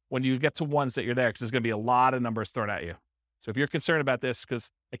when you get to ones that you're there, because there's going to be a lot of numbers thrown at you. So if you're concerned about this, because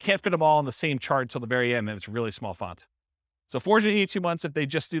I can't fit them all in the same chart until the very end, and it's really small font. So 482 months if they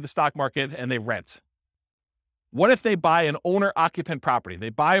just do the stock market and they rent. What if they buy an owner-occupant property? They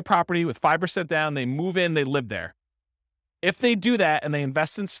buy a property with 5% down, they move in, they live there. If they do that and they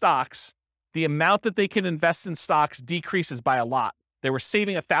invest in stocks, the amount that they can invest in stocks decreases by a lot. They were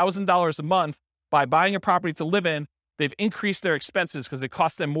saving $1,000 a month by buying a property to live in. They've increased their expenses because it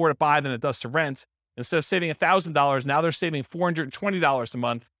costs them more to buy than it does to rent. Instead of saving $1,000, now they're saving $420 a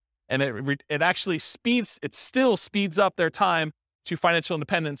month. And it still speeds up their time to financial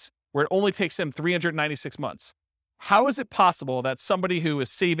independence, where it only takes them 396 months. How is it possible that somebody who is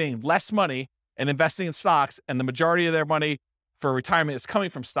saving less money and investing in stocks, and the majority of their money for retirement is coming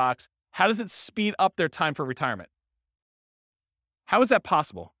from stocks, how does it speed up their time for retirement? How is that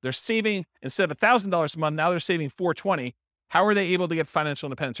possible? They're saving, instead of $1,000 a month, now they're saving $420. How are they able to get financial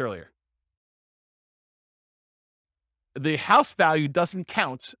independence earlier? The house value doesn't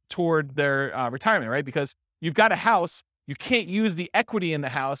count toward their retirement, right? Because you've got a house, you can't use the equity in the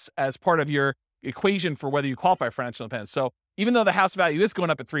house as part of your equation for whether you qualify for financial independence. So even though the house value is going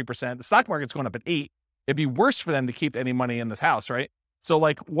up at 3%, the stock market's going up at 8%, it'd be worse for them to keep any money in this house, right? So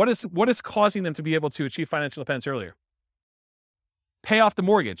like, what is causing them to be able to achieve financial independence earlier? Pay off the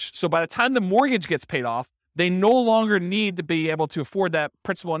mortgage. So by the time the mortgage gets paid off, they no longer need to be able to afford that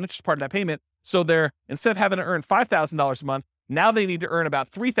principal and interest part of that payment. So they're, instead of having to earn $5,000 a month, now they need to earn about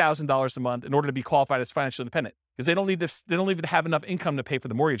 $3,000 a month in order to be qualified as financially independent, because they don't even have enough income to pay for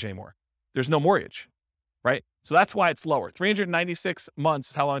the mortgage anymore. There's no mortgage, right? So that's why it's lower. 396 months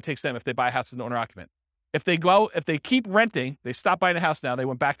is how long it takes them if they buy a house as an owner occupant. If they keep renting, they stop buying a house now, they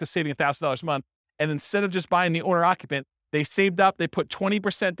went back to saving $1,000 a month, and instead of just buying the owner occupant, they saved up, they put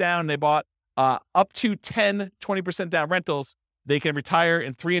 20% down, and they bought up to 20% down rentals. They can retire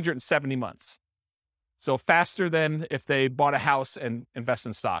in 370 months. So faster than if they bought a house and invest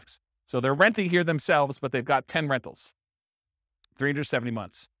in stocks. So they're renting here themselves, but they've got 10 rentals, 370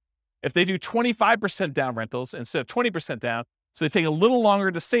 months. If they do 25% down rentals instead of 20% down, so they take a little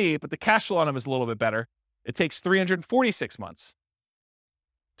longer to save, but the cash flow on them is a little bit better, it takes 346 months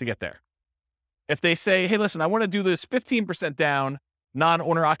to get there. If they say, hey, listen, I want to do this 15% down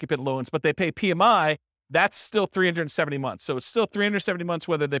non-owner occupant loans, but they pay PMI, that's still 370 months. So it's still 370 months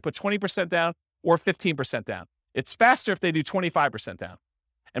whether they put 20% down or 15% down. It's faster if they do 25% down.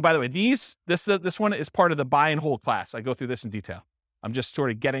 And by the way, this one is part of the buy and hold class. I go through this in detail. I'm just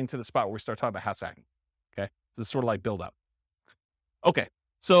sort of getting to the spot where we start talking about house hacking. Okay. This is sort of like build up. Okay.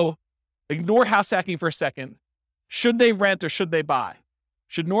 So ignore house hacking for a second. Should they rent or should they buy?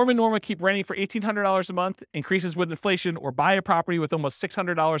 Should Norm and Norma keep renting for $1,800 a month, increases with inflation, or buy a property with almost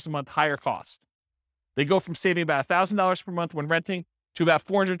 $600 a month higher cost? They go from saving about $1,000 per month when renting to about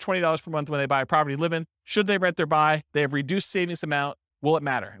 $420 per month when they buy a property to live in. Should they rent or buy? They have reduced savings amount. Will it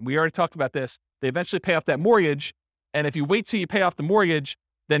matter? And we already talked about this. They eventually pay off that mortgage. And if you wait till you pay off the mortgage,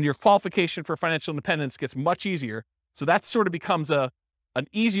 then your qualification for financial independence gets much easier. So that sort of becomes an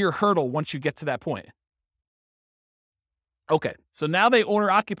easier hurdle once you get to that point. Okay, so now they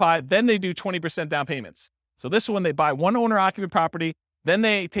owner occupy, then they do 20% down payments. So this one, they buy one owner occupant property, then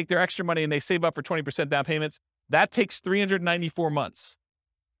they take their extra money and they save up for 20% down payments. That takes 394 months.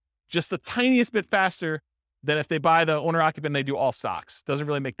 Just the tiniest bit faster than if they buy the owner occupant and they do all stocks. Doesn't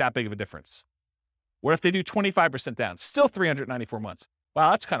really make that big of a difference. What if they do 25% down? Still 394 months.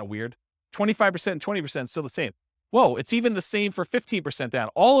 Wow, that's kind of weird. 25% and 20% still the same. Whoa, it's even the same for 15% down.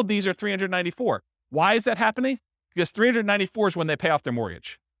 All of these are 394. Why is that happening? Because 394 is when they pay off their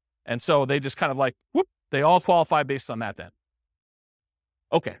mortgage. And so they just kind of like, whoop, they all qualify based on that then.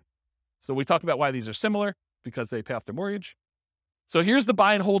 Okay, so we talked about why these are similar, because they pay off their mortgage. So here's the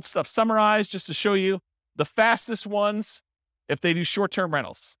buy and hold stuff summarized just to show you the fastest ones if they do short-term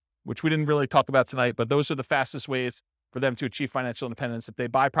rentals, which we didn't really talk about tonight, but those are the fastest ways for them to achieve financial independence if they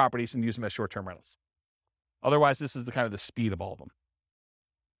buy properties and use them as short-term rentals. Otherwise, this is the kind of the speed of all of them.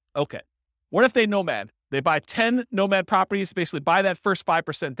 Okay, what if they nomad? They buy 10 nomad properties, basically buy that first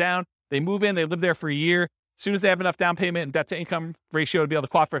 5% down. They move in, they live there for a year. As soon as they have enough down payment and debt to income ratio to be able to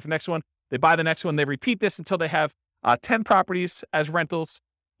qualify for the next one, they buy the next one. They repeat this until they have 10 properties as rentals.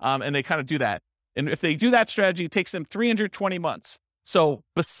 And they kind of do that. And if they do that strategy, it takes them 320 months. So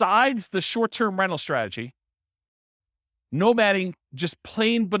besides the short-term rental strategy, nomading, just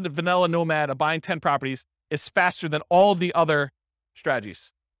plain vanilla nomad of buying 10 properties, is faster than all the other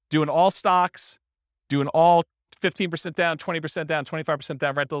strategies. Doing all stocks, doing all 15% down, 20% down, 25%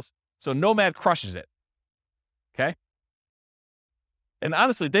 down rentals. So nomad crushes it. Okay? And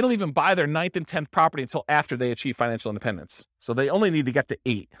honestly, they don't even buy their 9th and 10th property until after they achieve financial independence. So they only need to get to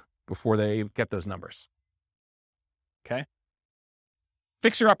 8 before they get those numbers. Okay?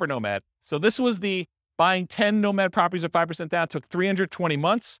 Fixer Upper Nomad. So this was the buying 10 nomad properties at 5% down, took 320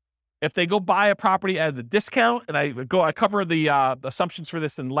 months. If they go buy a property at the discount, and I cover the assumptions for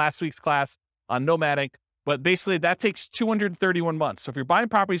this in last week's class on nomading, but basically that takes 231 months. So if you're buying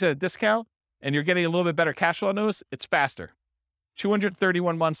properties at a discount and you're getting a little bit better cash flow on those, it's faster.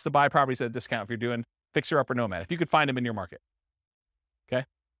 231 months to buy properties at a discount if you're doing Fixer Upper Nomad, if you could find them in your market. Okay.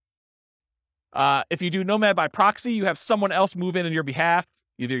 If you do nomad by proxy, you have someone else move in on your behalf,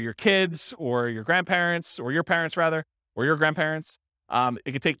 either your kids or your grandparents, or your parents rather, or your grandparents.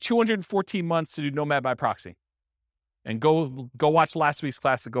 It could take 214 months to do nomad by proxy. And go watch last week's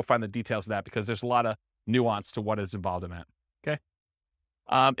class and go find the details of that, because there's a lot of nuance to what is involved in that. Okay.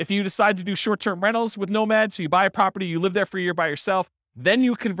 If you decide to do short-term rentals with nomad, so you buy a property, you live there for a year by yourself, then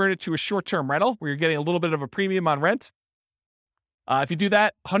you convert it to a short-term rental where you're getting a little bit of a premium on rent. If you do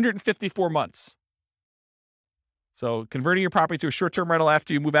that, 154 months. So converting your property to a short-term rental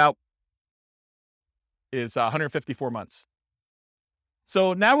after you move out is 154 months.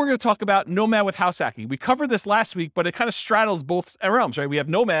 So now we're going to talk about nomad with house hacking. We covered this last week, but it kind of straddles both realms, right? We have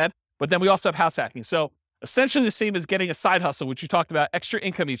nomad, but then we also have house hacking. So essentially the same as getting a side hustle, which you talked about, extra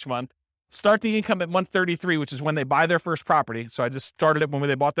income each month. Start the income at month 33, which is when they buy their first property. So I just started it when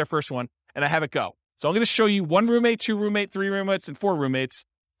they bought their first one, and I have it go. So I'm going to show you 1 roommate, 2 roommate, 3 roommates, and 4 roommates,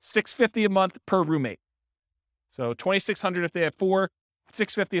 $650 a month per roommate. So $2,600 if they have 4,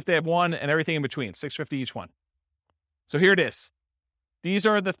 $650 if they have 1, and everything in between, $650 each one. So here it is. These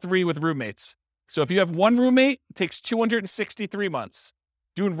are the 3 with roommates. So if you have 1 roommate, it takes 263 months.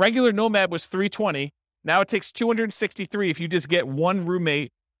 Doing regular nomad was 320. Now it takes 263 if you just get 1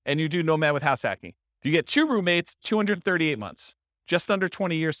 roommate and you do nomad with house hacking. If you get 2 roommates, 238 months, just under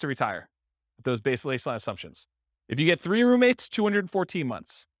 20 years to retire with those baseline assumptions. If you get 3 roommates, 214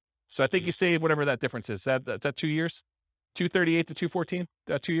 months. So I think you save whatever that difference is. That's 2 years? 238 to 214,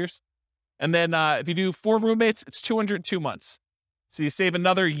 2 years. And then if you do 4 roommates, it's 202 months. So you save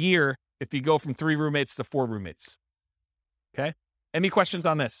another year if you go from 3 roommates to 4 roommates. Okay? Any questions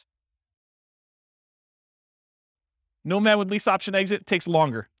on this? Nomad with lease option exit takes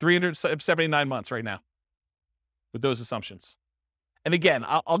longer, 379 months right now with those assumptions. And again,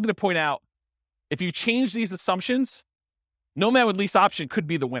 I'm going to point out, if you change these assumptions, nomad with lease option could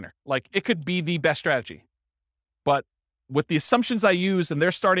be the winner. Like, it could be the best strategy. But with the assumptions I use and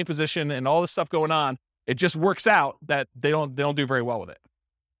their starting position and all this stuff going on, it just works out that they don't do very well with it.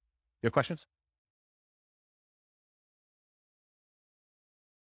 You have questions?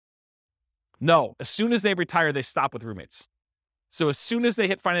 No. As soon as they retire, they stop with roommates. So as soon as they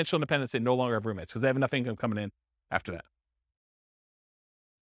hit financial independence, they no longer have roommates because they have enough income coming in after that.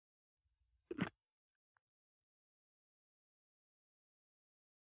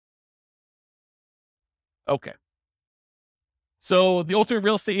 Okay. So the ultimate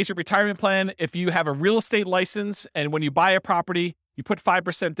real estate agent retirement plan, if you have a real estate license and when you buy a property, you put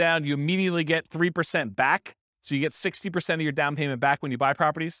 5% down, you immediately get 3% back. So you get 60% of your down payment back when you buy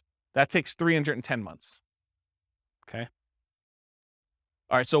properties. That takes 310 months. Okay.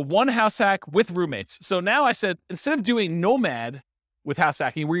 All right. So 1 house hack with roommates. So now I said, instead of doing nomad with house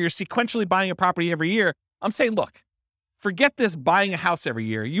hacking, where you're sequentially buying a property every year, I'm saying, look, forget this buying a house every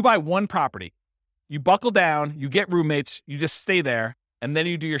year. You buy 1 property. You buckle down, you get roommates, you just stay there, and then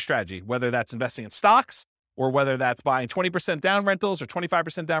you do your strategy, whether that's investing in stocks or whether that's buying 20% down rentals or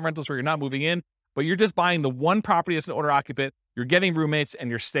 25% down rentals where you're not moving in, but you're just buying the 1 property as an owner occupant, you're getting roommates, and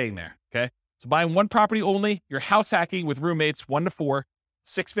you're staying there, okay? So buying 1 property only, you're house hacking with roommates, 1 to 4,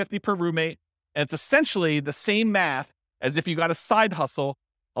 $650 per roommate, and it's essentially the same math as if you got a side hustle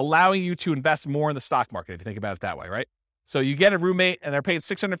allowing you to invest more in the stock market, if you think about it that way, right? So you get a roommate, and they're paying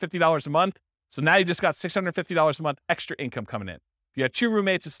 $650 a month, so now you just got $650 a month extra income coming in. If you had 2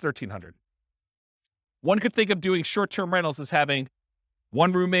 roommates, it's $1,300. One could think of doing short-term rentals as having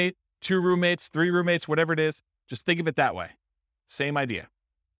 1 roommate, 2 roommates, 3 roommates, whatever it is. Just think of it that way. Same idea.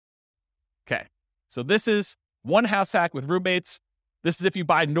 Okay. So this is 1 house hack with roommates. This is if you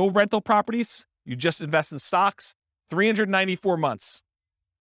buy no rental properties, you just invest in stocks, 394 months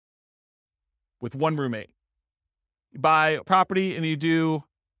with 1 roommate. You buy a property and you do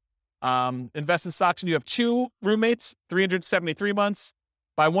Invest in stocks and you have 2 roommates, 373 months.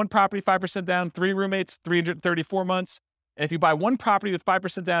 Buy one property, 5% down, 3 roommates, 334 months. And if you buy one property with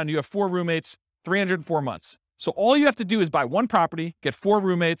 5% down, you have 4 roommates, 304 months. So all you have to do is buy one property, get 4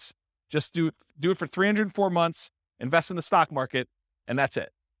 roommates, just do it for 304 months, invest in the stock market, and that's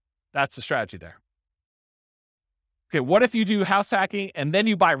it. That's the strategy there. Okay, what if you do house hacking and then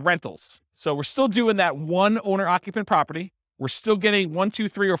you buy rentals? So we're still doing that one owner-occupant property. We're still getting 1, 2,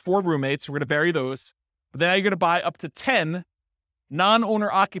 3, or 4 roommates. We're going to vary those. But then you're going to buy up to 10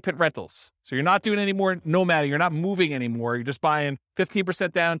 non-owner-occupant rentals. So you're not doing any more nomading. You're not moving anymore. You're just buying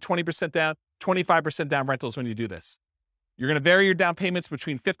 15% down, 20% down, 25% down rentals when you do this. You're going to vary your down payments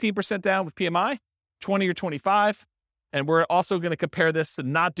between 15% down with PMI, 20 or 25. And we're also going to compare this to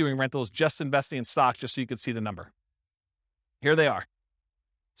not doing rentals, just investing in stocks, just so you can see the number. Here they are.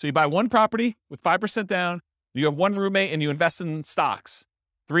 So you buy one property with 5% down, you have 1 roommate, and you invest in stocks,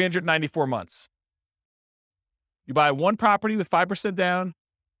 394 months. You buy one property with 5% down,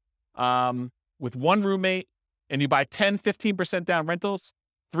 with 1 roommate, and you buy 10, 15% down rentals,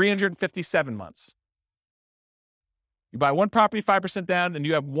 357 months. You buy one property, 5% down, and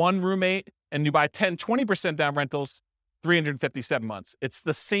you have 1 roommate, and you buy 10, 20% down rentals, 357 months. It's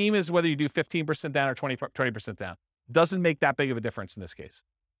the same as whether you do 15% down or 20% down. Doesn't make that big of a difference in this case.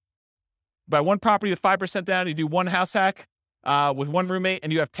 You buy one property with 5% down, you do one house hack with 1 roommate,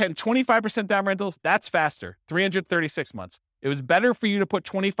 and you have 10, 25% down rentals. That's faster, 336 months. It was better for you to put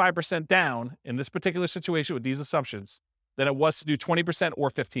 25% down in this particular situation with these assumptions than it was to do 20%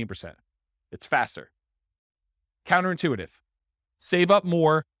 or 15%. It's faster. Counterintuitive. Save up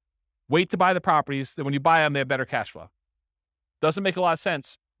more, wait to buy the properties, then when you buy them, they have better cash flow. Doesn't make a lot of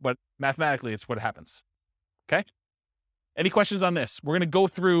sense, but mathematically, it's what happens. Okay? Any questions on this? We're going to go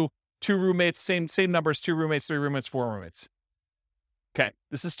through 2 roommates, same numbers, 2 roommates, 3 roommates, 4 roommates. Okay,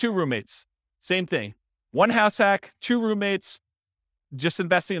 this is 2 roommates. Same thing. 1 house hack, 2 roommates, just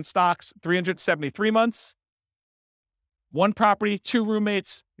investing in stocks, 373 months. 1 property, 2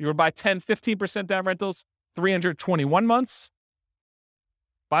 roommates, you're going to buy 10, 15% down rentals, 321 months.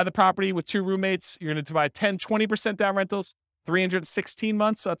 Buy the property with 2 roommates, you're going to buy 10, 20% down rentals, 316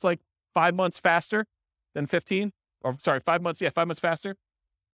 months. So that's like 5 months faster than 15. Or sorry, 5 months. Yeah, 5 months faster.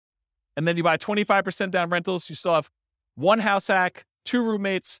 And then you buy 25% down rentals. You still have 1 house hack, 2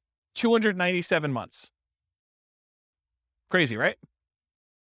 roommates, 297 months. Crazy, right?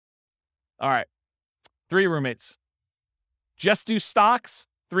 All right. 3 roommates. Just do stocks,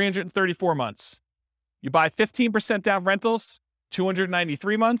 334 months. You buy 15% down rentals,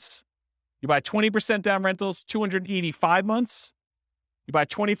 293 months. You buy 20% down rentals, 285 months. You buy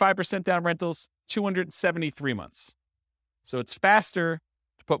 25% down rentals, 273 months. So it's faster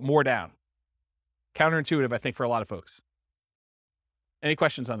to put more down. Counterintuitive, I think, for a lot of folks. Any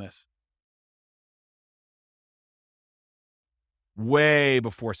questions on this? Way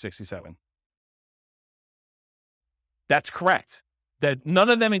before 67. That's correct. That none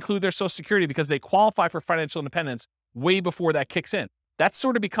of them include their Social Security because they qualify for financial independence way before that kicks in. That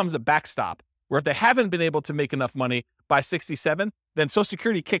sort of becomes a backstop, where if they haven't been able to make enough money by 67, then Social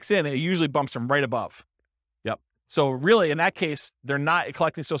Security kicks in and it usually bumps them right above. Yep. So really, in that case, they're not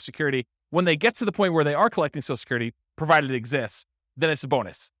collecting Social Security. When they get to the point where they are collecting Social Security, provided it exists, then it's a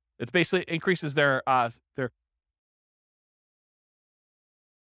bonus. It's basically increases their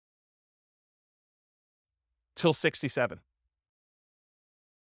till 67.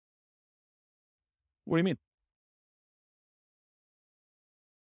 What do you mean?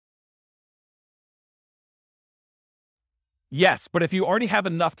 Yes, but if you already have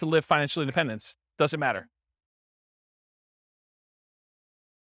enough to live financial independence, doesn't matter.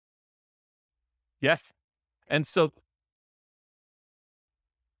 Yes. And so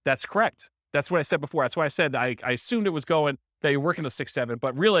that's correct. That's what I said before. That's why I said I assumed it was going that you're working to 6-7,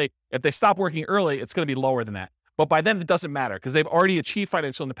 but really, if they stop working early, it's going to be lower than that. But by then, it doesn't matter because they've already achieved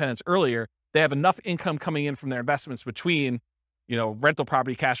financial independence earlier. They have enough income coming in from their investments between, rental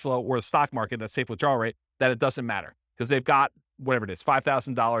property cash flow or the stock market, that safe withdrawal rate, that it doesn't matter because they've got whatever it is,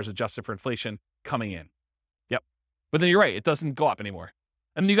 $5,000 adjusted for inflation coming in. Yep. But then you're right. It doesn't go up anymore.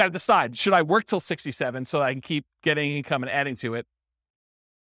 And you got to decide, should I work till 67 so that I can keep getting income and adding to it?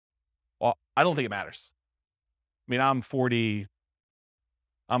 Well, I don't think it matters. I mean, I'm 47.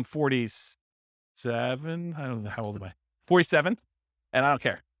 I don't know. How old am I? 47. And I don't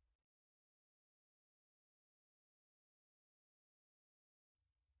care.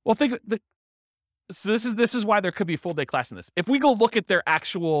 Well, so this is why there could be a full day class in this. If we go look at their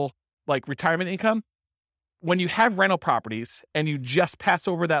actual retirement income, when you have rental properties and you just pass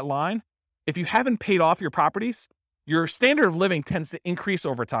over that line, if you haven't paid off your properties, your standard of living tends to increase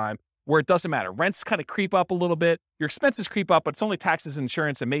over time where it doesn't matter. Rents kind of creep up a little bit. Your expenses creep up, but it's only taxes,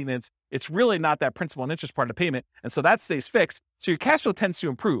 insurance, and maintenance. It's really not that principal and interest part of the payment. And so that stays fixed. So your cash flow tends to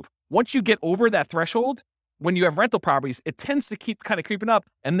improve. Once you get over that threshold, when you have rental properties, it tends to keep kind of creeping up.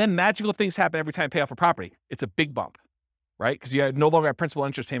 And then magical things happen every time you pay off a property. It's a big bump, right? Because you no longer have principal and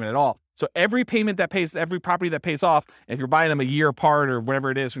interest payment at all. So every property that pays off, if you're buying them a year apart or whatever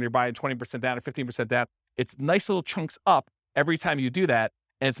it is, when you're buying 20% down or 15% down, it's nice little chunks up every time you do that.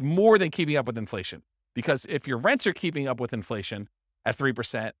 And it's more than keeping up with inflation. Because if your rents are keeping up with inflation at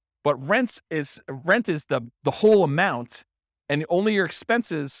 3%, but rent is the whole amount, and only your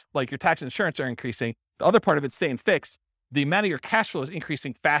expenses, like your tax and insurance, are increasing, the other part of it's staying fixed, the amount of your cash flow is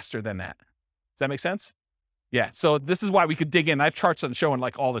increasing faster than that. Does that make sense? Yeah. So this is why we could dig in. I have charts on showing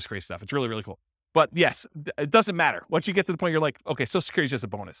like all this great stuff. It's really, really cool. But yes, it doesn't matter. Once you get to the point, you're like, okay, Social Security is just a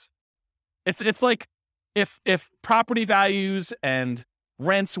bonus. It's like if property values and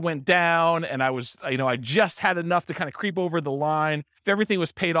rents went down and I just had enough to kind of creep over the line. If everything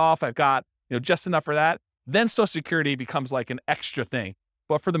was paid off, I've got, just enough for that. Then Social Security becomes like an extra thing.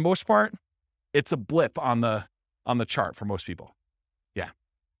 But for the most part, it's a blip on the chart for most people. Yeah.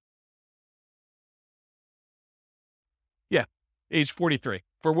 Yeah. Age 43.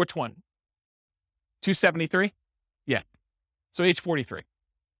 For which one? 273? Yeah. So age 43.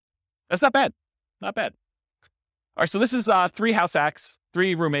 That's not bad. Not bad. All right. So this is 3 house hacks,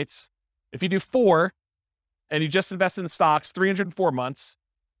 3 roommates. If you do 4 and you just invest in stocks, 304 months.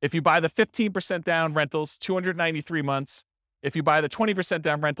 If you buy the 15% down rentals, 293 months. If you buy the 20%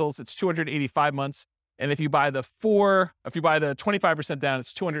 down rentals, it's 285 months. And if you buy the 25% down,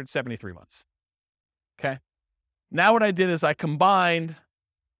 it's 273 months. Okay. Now what I did is I combined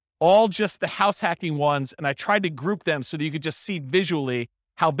all just the house hacking ones, and I tried to group them so that you could just see visually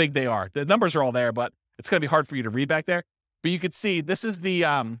how big they are. The numbers are all there, but it's going to be hard for you to read back there. But you could see this is the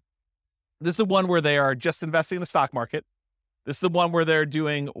one where they are just investing in the stock market. This is the one where they're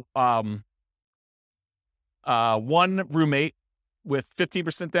doing one roommate with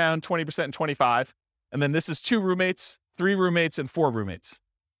 15% down, 20% and 25. And then this is 2 roommates, 3 roommates, and 4 roommates.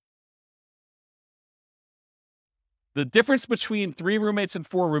 The difference between 3 roommates and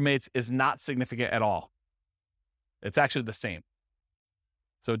 4 roommates is not significant at all. It's actually the same.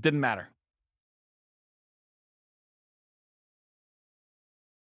 So it didn't matter.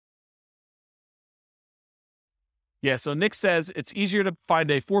 Yeah, so Nick says it's easier to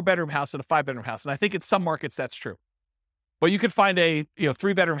find a 4-bedroom house than a 5-bedroom house. And I think in some markets that's true. But you could find a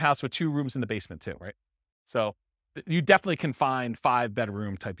 3-bedroom house with 2 rooms in the basement too, right? So you definitely can find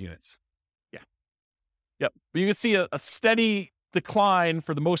 5-bedroom type units. Yeah. Yep. But you can see a steady decline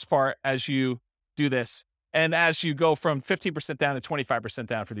for the most part as you do this. And as you go from 15% down to 25%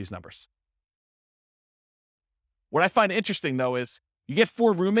 down for these numbers. What I find interesting though is you get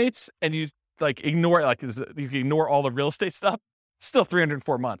 4 roommates and you ignore you can ignore all the real estate stuff, still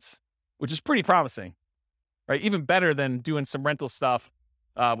 304 months, which is pretty promising, right? Even better than doing some rental stuff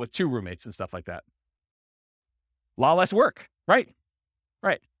with 2 roommates and stuff like that. A lot less work, right?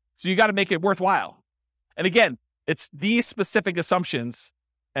 Right. So you got to make it worthwhile. And again, it's these specific assumptions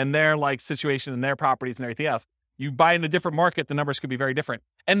and their situation and their properties and everything else. You buy in a different market, the numbers could be very different.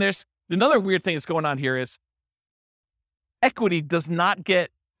 And there's another weird thing that's going on here is equity does not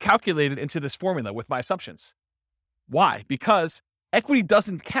get calculated into this formula with my assumptions. Why? Because equity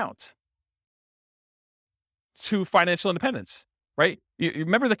doesn't count to financial independence, right? You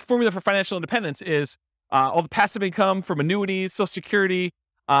remember the formula for financial independence is all the passive income from annuities, Social Security,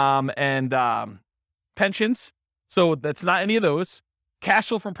 and pensions. So that's not any of those. Cash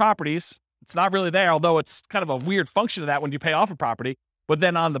flow from properties, it's not really there, although it's kind of a weird function of that when you pay off a property. But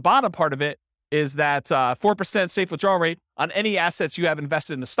then on the bottom part of it is that 4% safe withdrawal rate on any assets you have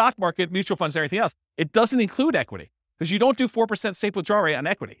invested in the stock market, mutual funds, and everything else. It doesn't include equity because you don't do 4% safe withdrawal rate on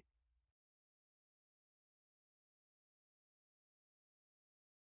equity.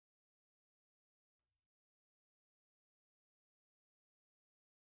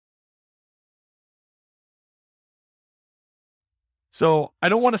 So I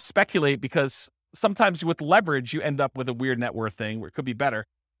don't want to speculate because sometimes with leverage, you end up with a weird net worth thing where it could be better.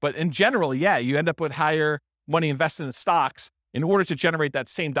 But in general, yeah, you end up with higher money invested in stocks in order to generate that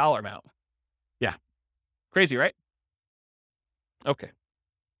same dollar amount. Yeah. Crazy, right? Okay.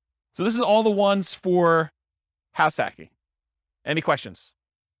 So this is all the ones for house hacking. Any questions?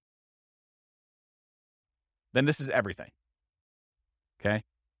 Then this is everything. Okay.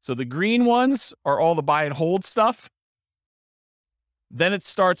 So the green ones are all the buy and hold stuff. Then it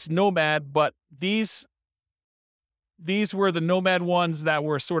starts Nomad, but these were the Nomad ones that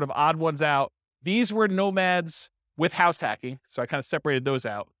were sort of odd ones out. These were Nomads with house hacking. So I kind of separated those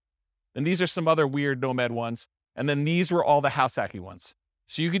out. Then these are some other weird Nomad ones. And then these were all the house hacking ones.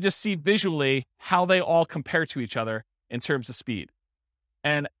 So you could just see visually how they all compare to each other in terms of speed.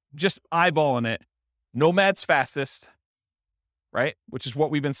 And just eyeballing it, Nomad's fastest, right? Which is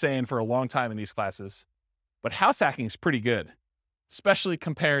what we've been saying for a long time in these classes. But house hacking is pretty good, especially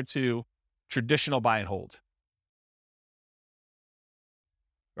compared to traditional buy and hold,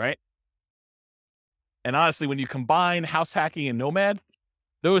 right? And honestly, when you combine house hacking and Nomad,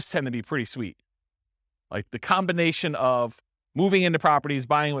 those tend to be pretty sweet. Like the combination of moving into properties,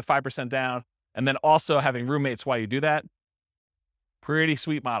 buying with 5% down, and then also having roommates while you do that, pretty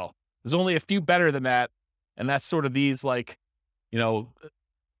sweet model. There's only a few better than that, and that's sort of these like,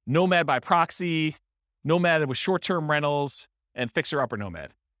 Nomad by proxy, Nomad with short-term rentals, and fixer-upper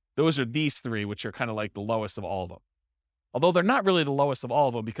Nomad. Those are these three, which are kind of like the lowest of all of them. Although they're not really the lowest of all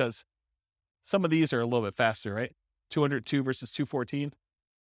of them because some of these are a little bit faster, right? 202 versus 214.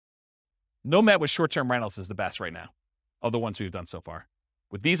 Nomad with short-term rentals is the best right now of the ones we've done so far.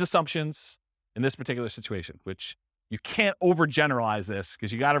 With these assumptions in this particular situation, which you can't overgeneralize this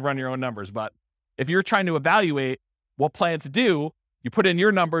because you got to run your own numbers. But if you're trying to evaluate what plan to do, you put in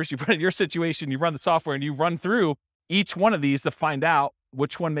your numbers, you put in your situation, you run the software, and you run through each one of these to find out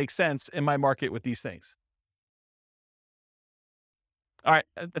which one makes sense in my market with these things. All right,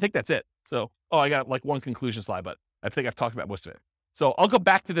 I think that's it. So, I got like one conclusion slide, but I think I've talked about most of it. So I'll go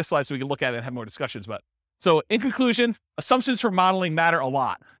back to this slide so we can look at it and have more discussions. But so in conclusion, assumptions for modeling matter a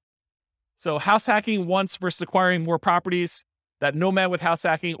lot. So house hacking once versus acquiring more properties, that Nomad with house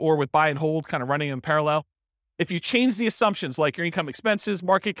hacking or with buy and hold kind of running in parallel. If you change the assumptions like your income expenses,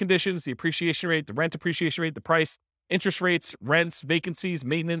 market conditions, the appreciation rate, the rent appreciation rate, the price, interest rates, rents, vacancies,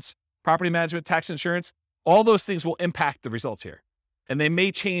 maintenance, property management, tax insurance, all those things will impact the results here. And they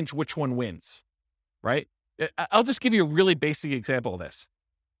may change which one wins, right? I'll just give you a really basic example of this.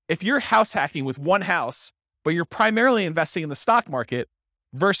 If you're house hacking with one house, but you're primarily investing in the stock market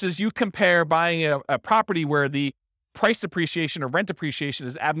versus you compare buying a property where the price appreciation or rent appreciation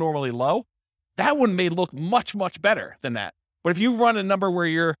is abnormally low, that one may look much, much better than that. But if you run a number where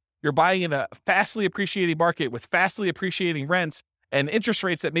you're buying in a fastly appreciating market with fastly appreciating rents and interest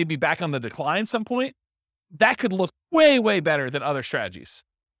rates that may be back on the decline at some point, that could look way, way better than other strategies,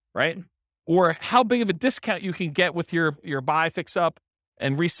 right? Or how big of a discount you can get with your buy, fix up,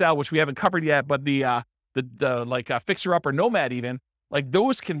 and resell, which we haven't covered yet, but the fixer up or Nomad even, like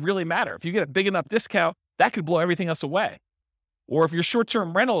those can really matter. If you get a big enough discount, that could blow everything else away. Or if your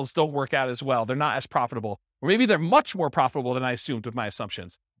short-term rentals don't work out as well, they're not as profitable, or maybe they're much more profitable than I assumed with my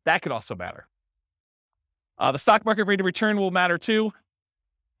assumptions, that could also matter. The stock market rate of return will matter too.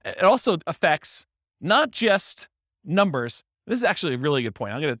 It also affects not just numbers. This is actually a really good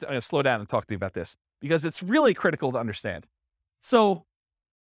point. I'm going to slow down and talk to you about this because it's really critical to understand. So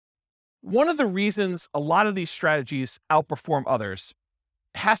one of the reasons a lot of these strategies outperform others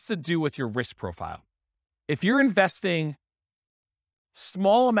has to do with your risk profile. If you're investing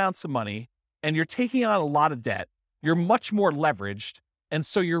small amounts of money and you're taking on a lot of debt, you're much more leveraged. And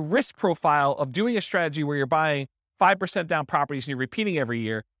so your risk profile of doing a strategy where you're buying 5% down properties and you're repeating every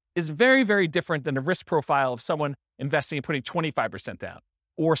year is very, very different than the risk profile of someone investing and putting 25% down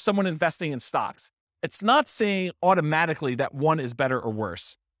or someone investing in stocks. It's not saying automatically that one is better or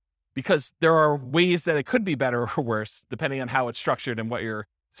worse because there are ways that it could be better or worse depending on how it's structured and what your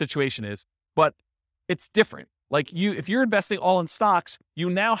situation is, but it's different. Like if you're investing all in stocks, you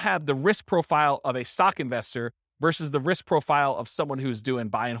now have the risk profile of a stock investor versus the risk profile of someone who's doing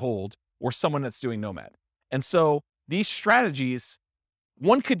buy and hold or someone that's doing Nomad. And so these strategies,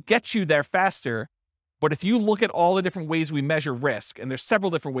 one could get you there faster, but if you look at all the different ways we measure risk, and there's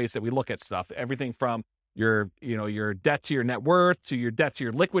several different ways that we look at stuff, everything from your debt to your net worth, to your debt to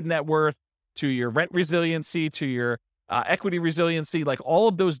your liquid net worth, to your rent resiliency, to your equity resiliency, like all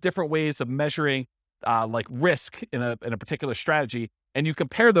of those different ways of measuring like risk in a particular strategy, and you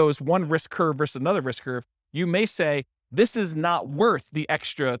compare those one risk curve versus another risk curve, you may say, this is not worth the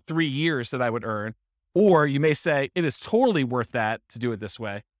extra 3 years that I would earn. Or you may say, it is totally worth that to do it this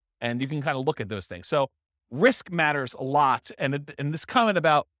way. And you can kind of look at those things. So risk matters a lot. And this comment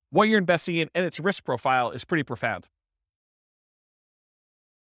about what you're investing in and its risk profile is pretty profound.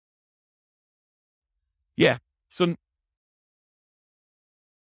 Yeah. So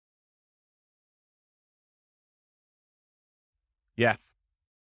yeah.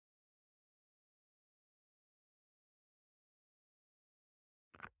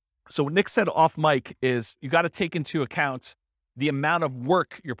 So what Nick said off mic is you got to take into account the amount of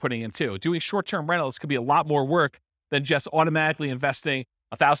work you're putting into. Doing short-term rentals could be a lot more work than just automatically investing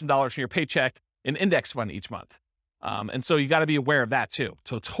 $1,000 from your paycheck in index fund each month. And so you got to be aware of that too.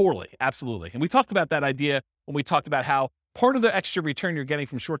 So totally, absolutely. And we talked about that idea when we talked about how part of the extra return you're getting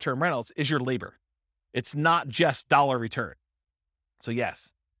from short-term rentals is your labor. It's not just dollar return. So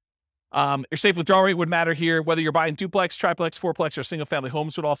yes. Your safe withdrawal rate would matter here. Whether you're buying duplex, triplex, fourplex, or single-family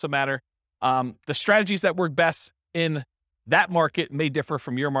homes would also matter. The strategies that work best in that market may differ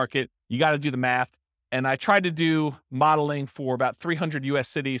from your market. You got to do the math. And I tried to do modeling for about 300 U.S.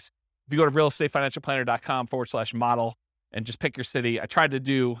 cities. If you go to realestatefinancialplanner.com/model and just pick your city, I tried to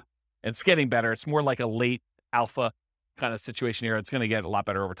do, and it's getting better. It's more like a late alpha kind of situation here. It's going to get a lot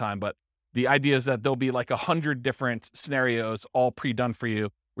better over time. But the idea is that there'll be like 100 different scenarios all pre-done for you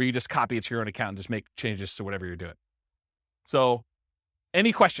where you just copy it to your own account and just make changes to whatever you're doing. So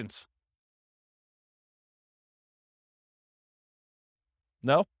any questions?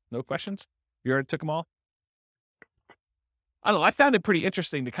 No questions? You already took them all? I don't know. I found it pretty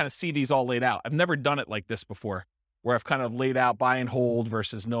interesting to kind of see these all laid out. I've never done it like this before, where I've kind of laid out buy and hold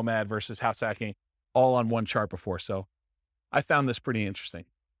versus nomad versus house hacking all on one chart before. So I found this pretty interesting.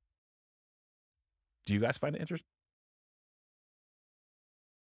 Do you guys find it interesting?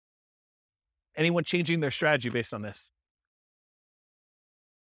 Anyone changing their strategy based on this?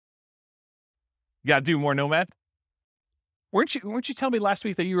 You got to do more nomad? Weren't you telling me last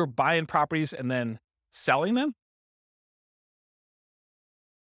week that you were buying properties and then selling them?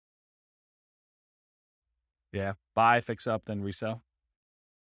 Yeah. Buy, fix up, then resell.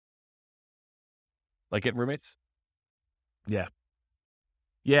 Like getting roommates? Yeah.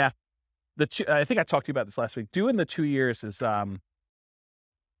 Yeah. I think I talked to you about this last week. Doing the 2 years is,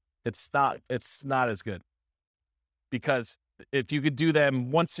 it's not as good, because if you could do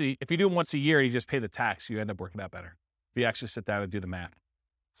them if you do them once a year, you just pay the tax, you end up working out better. If you actually sit down and do the math.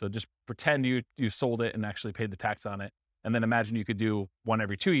 So just pretend you sold it and actually paid the tax on it. And then imagine you could do one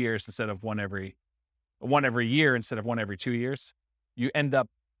every 2 years instead of one every year instead of one every 2 years. You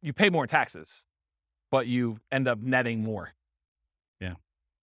pay more taxes, but you end up netting more. Yeah.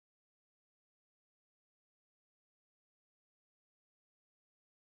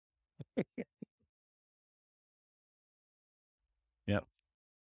 Yep.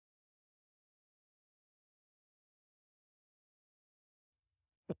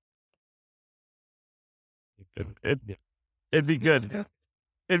 It'd be good.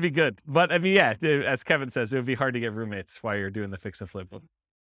 It'd be good. But I mean, yeah, as Kevin says, it would be hard to get roommates while you're doing the fix and flip.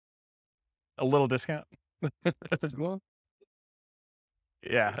 A little discount.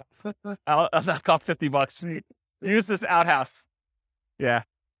 Yeah. I'll knock off $50. Use this outhouse. Yeah.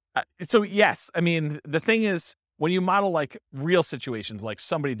 So yes, I mean, the thing is, when you model like real situations, like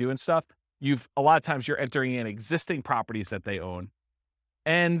somebody doing stuff, a lot of times you're entering in existing properties that they own.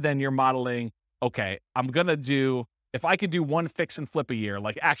 And then you're modeling, okay, if I could do one fix and flip a year,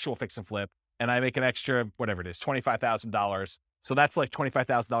 like actual fix and flip, and I make an extra, whatever it is, $25,000. So that's like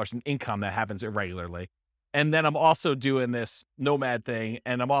 $25,000 in income that happens irregularly. And then I'm also doing this nomad thing,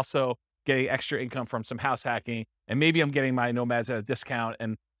 and I'm also getting extra income from some house hacking, and maybe I'm getting my nomads at a discount.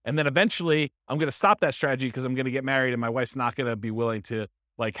 And then eventually I'm going to stop that strategy because I'm going to get married and my wife's not going to be willing to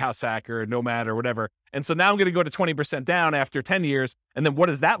like house hack or nomad or whatever. And so now I'm going to go to 20% down after 10 years. And then what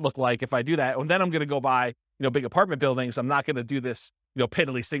does that look like if I do that? And then I'm going to go buy, big apartment buildings. I'm not going to do this,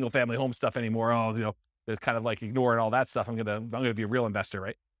 piddly single family home stuff anymore. It's kind of like ignoring all that stuff. I'm going to be a real investor,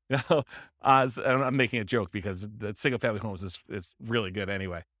 right? I'm making a joke because the single family homes is really good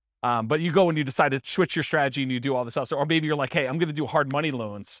anyway. But you go and you decide to switch your strategy and you do all this stuff. Or maybe you're like, hey, I'm going to do hard money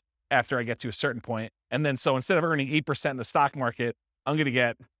loans after I get to a certain point. And then so instead of earning 8% in the stock market, I'm going to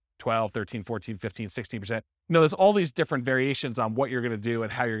get 12, 13, 14, 15, 16%. There's all these different variations on what you're going to do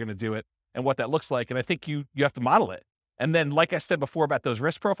and how you're going to do it and what that looks like. And I think you have to model it. And then, like I said before about those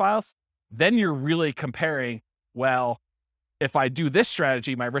risk profiles, then you're really comparing, well, if I do this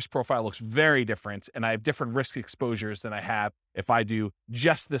strategy, my risk profile looks very different and I have different risk exposures than I have if I do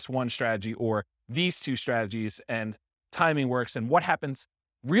just this one strategy or these two strategies, and timing works. And what happens,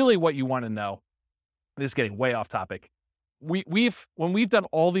 really what you want to know, this is getting way off topic. When we've done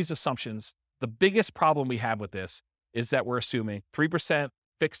all these assumptions, the biggest problem we have with this is that we're assuming 3%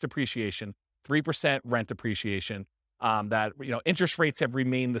 fixed appreciation, 3% rent appreciation, that, interest rates have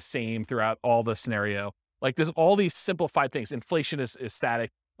remained the same throughout all the scenario. Like there's all these simplified things. Inflation is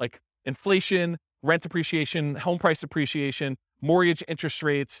static, like inflation, rent appreciation, home price appreciation, mortgage interest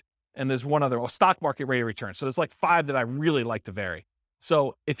rates, and there's one other, stock market rate of return. So there's like 5 that I really like to vary.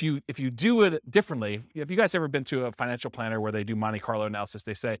 So if you do it differently, have you guys ever been to a financial planner where they do Monte Carlo analysis?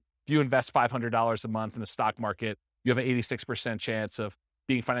 They say, if you invest $500 a month in the stock market, you have an 86% chance of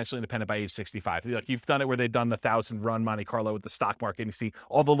being financially independent by age 65. Like you've done it where they've done the 1,000 run Monte Carlo with the stock market, and you see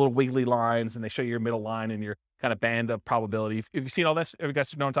all the little wiggly lines, and they show you your middle line and your kind of band of probability. Have you seen all this? Have you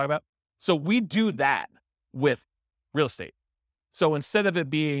guys know what I'm talking about? So we do that with real estate. So instead of it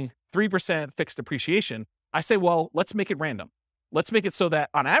being 3% fixed appreciation, I say, well, let's make it random. Let's make it so that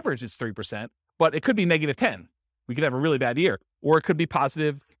on average it's 3%, but it could be negative 10. We could have a really bad year, or it could be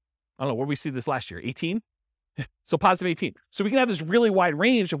positive. I don't know, where we see this last year, 18. So positive 18. So we can have this really wide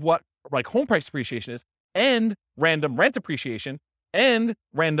range of what like home price appreciation is, and random rent appreciation, and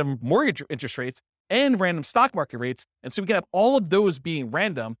random mortgage interest rates, and random stock market rates. And so we can have all of those being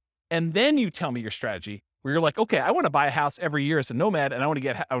random. And then you tell me your strategy where you're like, okay, I want to buy a house every year as a nomad and I want to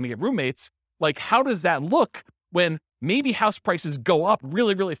get roommates. Like, how does that look when maybe house prices go up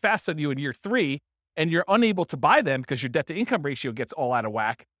really, really fast on you in year 3 and you're unable to buy them because your debt to income ratio gets all out of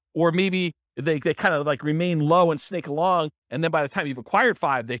whack? Or maybe they kind of like remain low and snake along. And then by the time you've acquired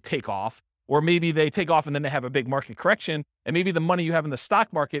 5, they take off. Or maybe they take off and then they have a big market correction. And maybe the money you have in the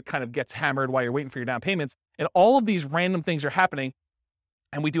stock market kind of gets hammered while you're waiting for your down payments. And all of these random things are happening.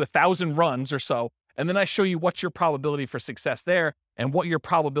 And we do 1,000 runs or so. And then I show you what's your probability for success there and what your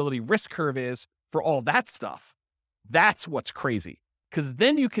probability risk curve is for all that stuff. That's what's crazy. Because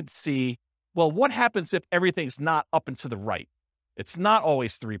then you could see, well, what happens if everything's not up and to the right? It's not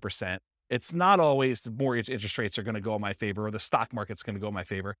always 3%. It's not always the mortgage interest rates are going to go in my favor or the stock market's going to go in my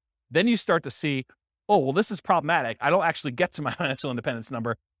favor. Then you start to see, oh, well, this is problematic. I don't actually get to my financial independence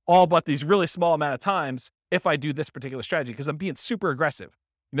number all but these really small amount of times if I do this particular strategy because I'm being super aggressive.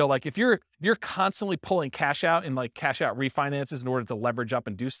 You know, like if you're constantly pulling cash out and like cash out refinances in order to leverage up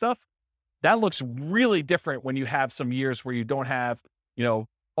and do stuff, that looks really different when you have some years where you don't have, you know,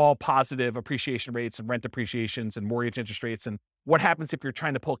 all positive appreciation rates and rent appreciations and mortgage interest rates. And what happens if you're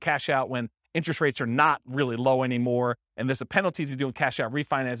trying to pull cash out when interest rates are not really low anymore and there's a penalty to doing cash out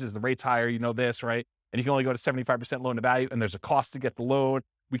refinances, the rate's higher, you know this, right? And you can only go to 75% loan to value and there's a cost to get the loan.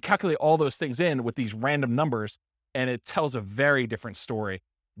 We calculate all those things in with these random numbers and it tells a very different story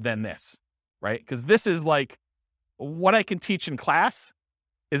than this, right? Because this is like what I can teach in class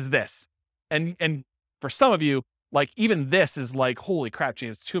is this. And for some of you, like even this is like, holy crap,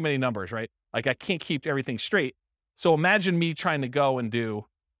 James, too many numbers, right? Like I can't keep everything straight. So imagine me trying to go and do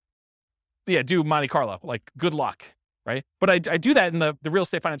Monte Carlo, like good luck, right? But I do that in the Real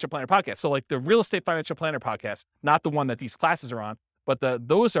Estate Financial Planner podcast. So like the Real Estate Financial Planner podcast, not the one that these classes are on, but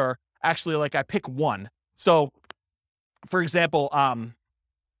those are actually like I pick one. So for example,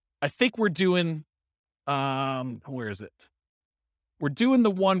 I think we're doing, where is it? We're doing the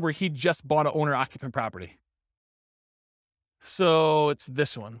one where he just bought an owner occupant property. So it's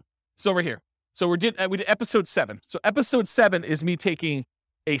this one. So we're here. So we did episode 7. So episode 7 is me taking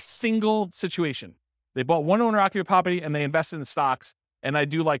a single situation. They bought one owner occupant property and they invested in stocks. And I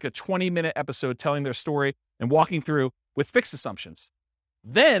do like a 20-minute episode telling their story and walking through with fixed assumptions.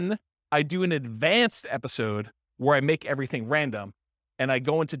 Then I do an advanced episode where I make everything random. And I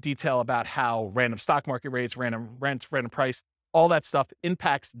go into detail about how random stock market rates, random rent, random price, all that stuff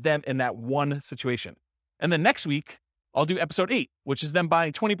impacts them in that one situation. And then next week, I'll do episode 8, which is them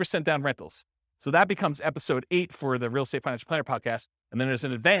buying 20% down rentals. So that becomes episode 8 for the Real Estate Financial Planner podcast. And then there's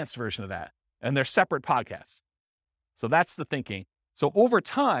an advanced version of that. And they're separate podcasts. So that's the thinking. So over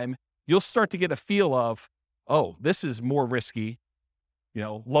time, you'll start to get a feel of, oh, this is more risky, you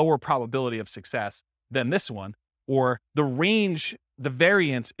know, lower probability of success than this one. Or the range, the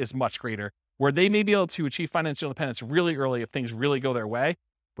variance is much greater, where they may be able to achieve financial independence really early if things really go their way,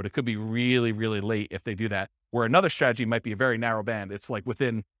 but it could be really, really late if they do that. Where another strategy might be a very narrow band. It's like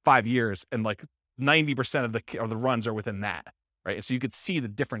within 5 years and like 90% of the runs are within that, right? And so you could see the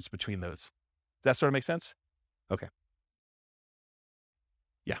difference between those. Does that sort of make sense? Okay.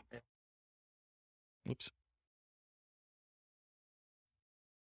 Yeah. Oops.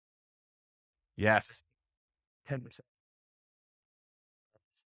 Yes. 10%.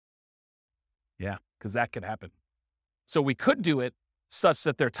 Yeah, because that could happen. So we could do it such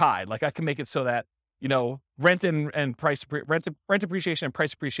that they're tied. Like I can make it so that, you know, rent appreciation and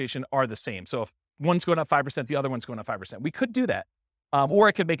price appreciation are the same. So if one's going up 5%, the other one's going up 5%. We could do that. Or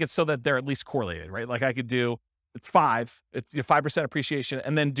I could make it so that they're at least correlated, right? Like I could do, it's 5% appreciation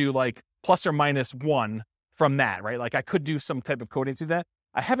and then do like plus or minus 1 from that, right? Like I could do some type of coding to that.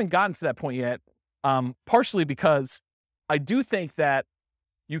 I haven't gotten to that point yet, partially because I do think that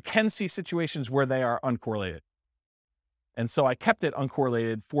you can see situations where they are uncorrelated. And so I kept it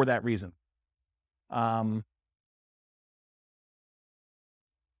uncorrelated for that reason.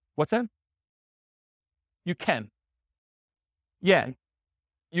 What's that? You can. Yeah.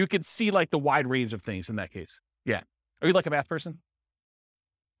 You could see like the wide range of things in that case. Yeah. Are you like a math person?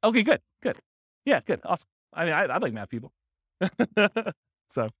 Okay, good. Yeah, good. Awesome. I mean, I like math people.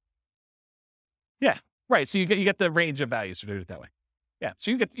 So, yeah. Right. So you get the range of values to do it that way. Yeah.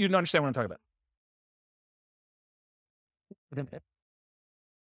 So you understand what I'm talking about.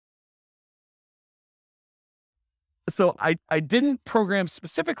 So I didn't program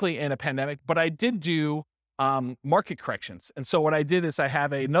specifically in a pandemic, but I did do market corrections. And so what I did is I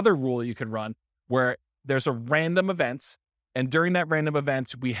have another rule you can run where there's a random event. And during that random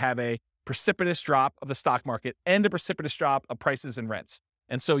event, we have a precipitous drop of the stock market and a precipitous drop of prices and rents.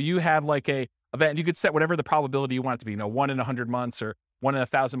 And so you have like a event, you could set whatever the probability you want it to be, 1 in 100 months or 1 in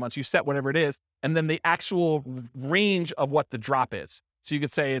 1,000 months, you set whatever it is. And then the actual range of what the drop is. So you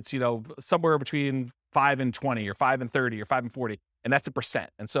could say it's, somewhere between 5 and 20 or 5 and 30 or 5 and 40, and that's a percent.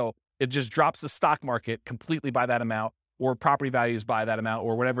 And so it just drops the stock market completely by that amount, or property values by that amount,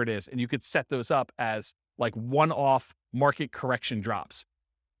 or whatever it is. And you could set those up as like one-off market correction drops.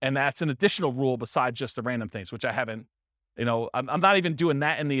 And that's an additional rule besides just the random things, which I haven't, I'm not even doing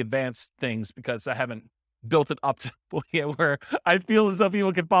that in the advanced things because I haven't built it up to where I feel as though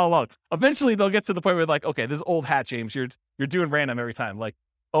people can follow along. Eventually they'll get to the point where like, okay, this is old hat, James, you're doing random every time. Like,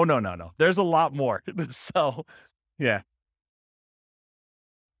 oh, no. There's a lot more. So, yeah.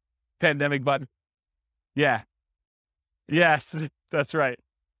 Pandemic button. Yeah. Yes, that's right.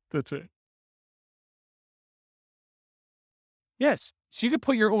 That's right. Yes. So you could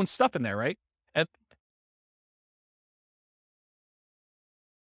put your own stuff in there, right? And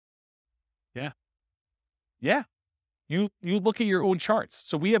yeah. Yeah. You look at your own charts.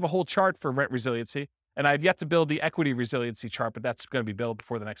 So we have a whole chart for rent resiliency, and I've yet to build the equity resiliency chart, but that's going to be built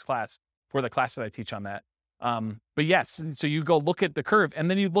before the next class, for the class that I teach on that. But yes, so you go look at the curve, and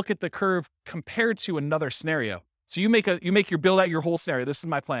then you look at the curve compared to another scenario. So you build out your whole scenario. This is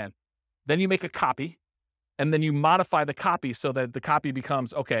my plan. Then you make a copy, and then you modify the copy so that the copy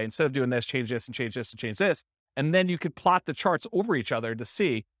becomes, okay, instead of doing this, change this and change this and change this. And then you could plot the charts over each other to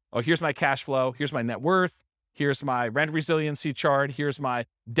see, oh, here's my cash flow. Here's my net worth. Here's my rent resiliency chart. Here's my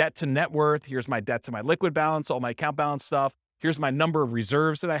debt to net worth. Here's my debt to my liquid balance, all my account balance stuff. Here's my number of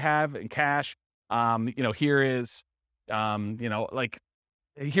reserves that I have in cash. Here is,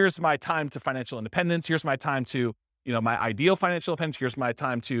 here's my time to financial independence. Here's my time to, my ideal financial independence. Here's my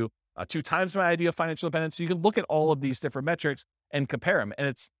time to 2 times my ideal financial independence. So you can look at all of these different metrics and compare them.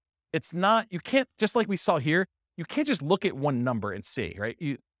 And it's not, you can't, just like we saw here, you can't just look at one number and see, right?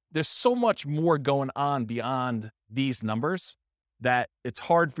 There's so much more going on beyond these numbers that it's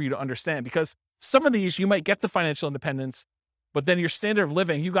hard for you to understand, because some of these you might get to financial independence, but then your standard of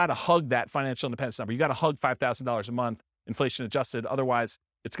living, you got to hug that financial independence number. You got to hug $5,000 a month, inflation adjusted. Otherwise,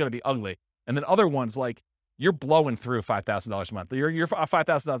 it's going to be ugly. And then other ones, like you're blowing through $5,000 a month. You're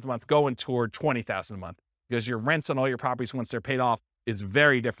 $5,000 a month going toward $20,000 a month, because your rents on all your properties once they're paid off is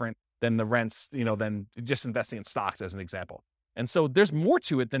very different than the rents, than just investing in stocks as an example. And so there's more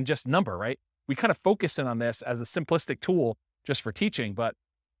to it than just number, right? We kind of focus in on this as a simplistic tool just for teaching, but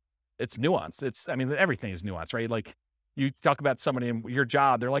it's nuanced. Everything is nuanced, right? Like you talk about somebody in your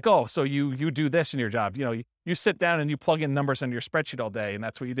job, they're like, oh, so you do this in your job. You sit down and you plug in numbers on your spreadsheet all day and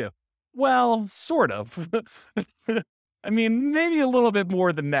that's what you do. Well, sort of. Maybe a little bit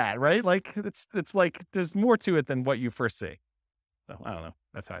more than that, right? Like it's like there's more to it than what you first see. So I don't know.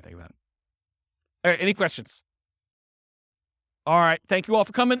 That's how I think about it. All right. Any questions? All right. Thank you all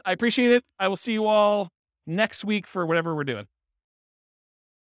for coming. I appreciate it. I will see you all next week for whatever we're doing.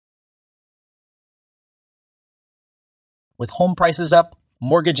 With home prices up,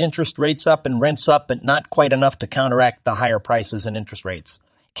 mortgage interest rates up, and rents up, but not quite enough to counteract the higher prices and interest rates,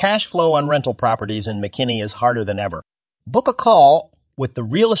 cash flow on rental properties in McKinney is harder than ever. Book a call with the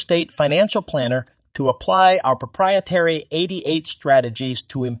Real Estate Financial Planner to apply our proprietary 88 strategies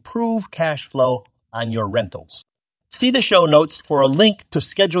to improve cash flow on your rentals. See the show notes for a link to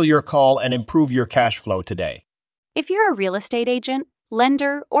schedule your call and improve your cash flow today. If you're a real estate agent,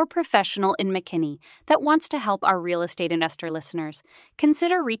 lender, or professional in McKinney that wants to help our real estate investor listeners,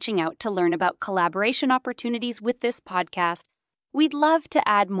 consider reaching out to learn about collaboration opportunities with this podcast. We'd love to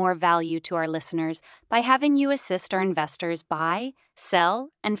add more value to our listeners by having you assist our investors buy,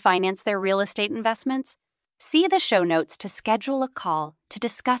 sell, and finance their real estate investments. See the show notes to schedule a call to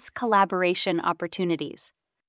discuss collaboration opportunities.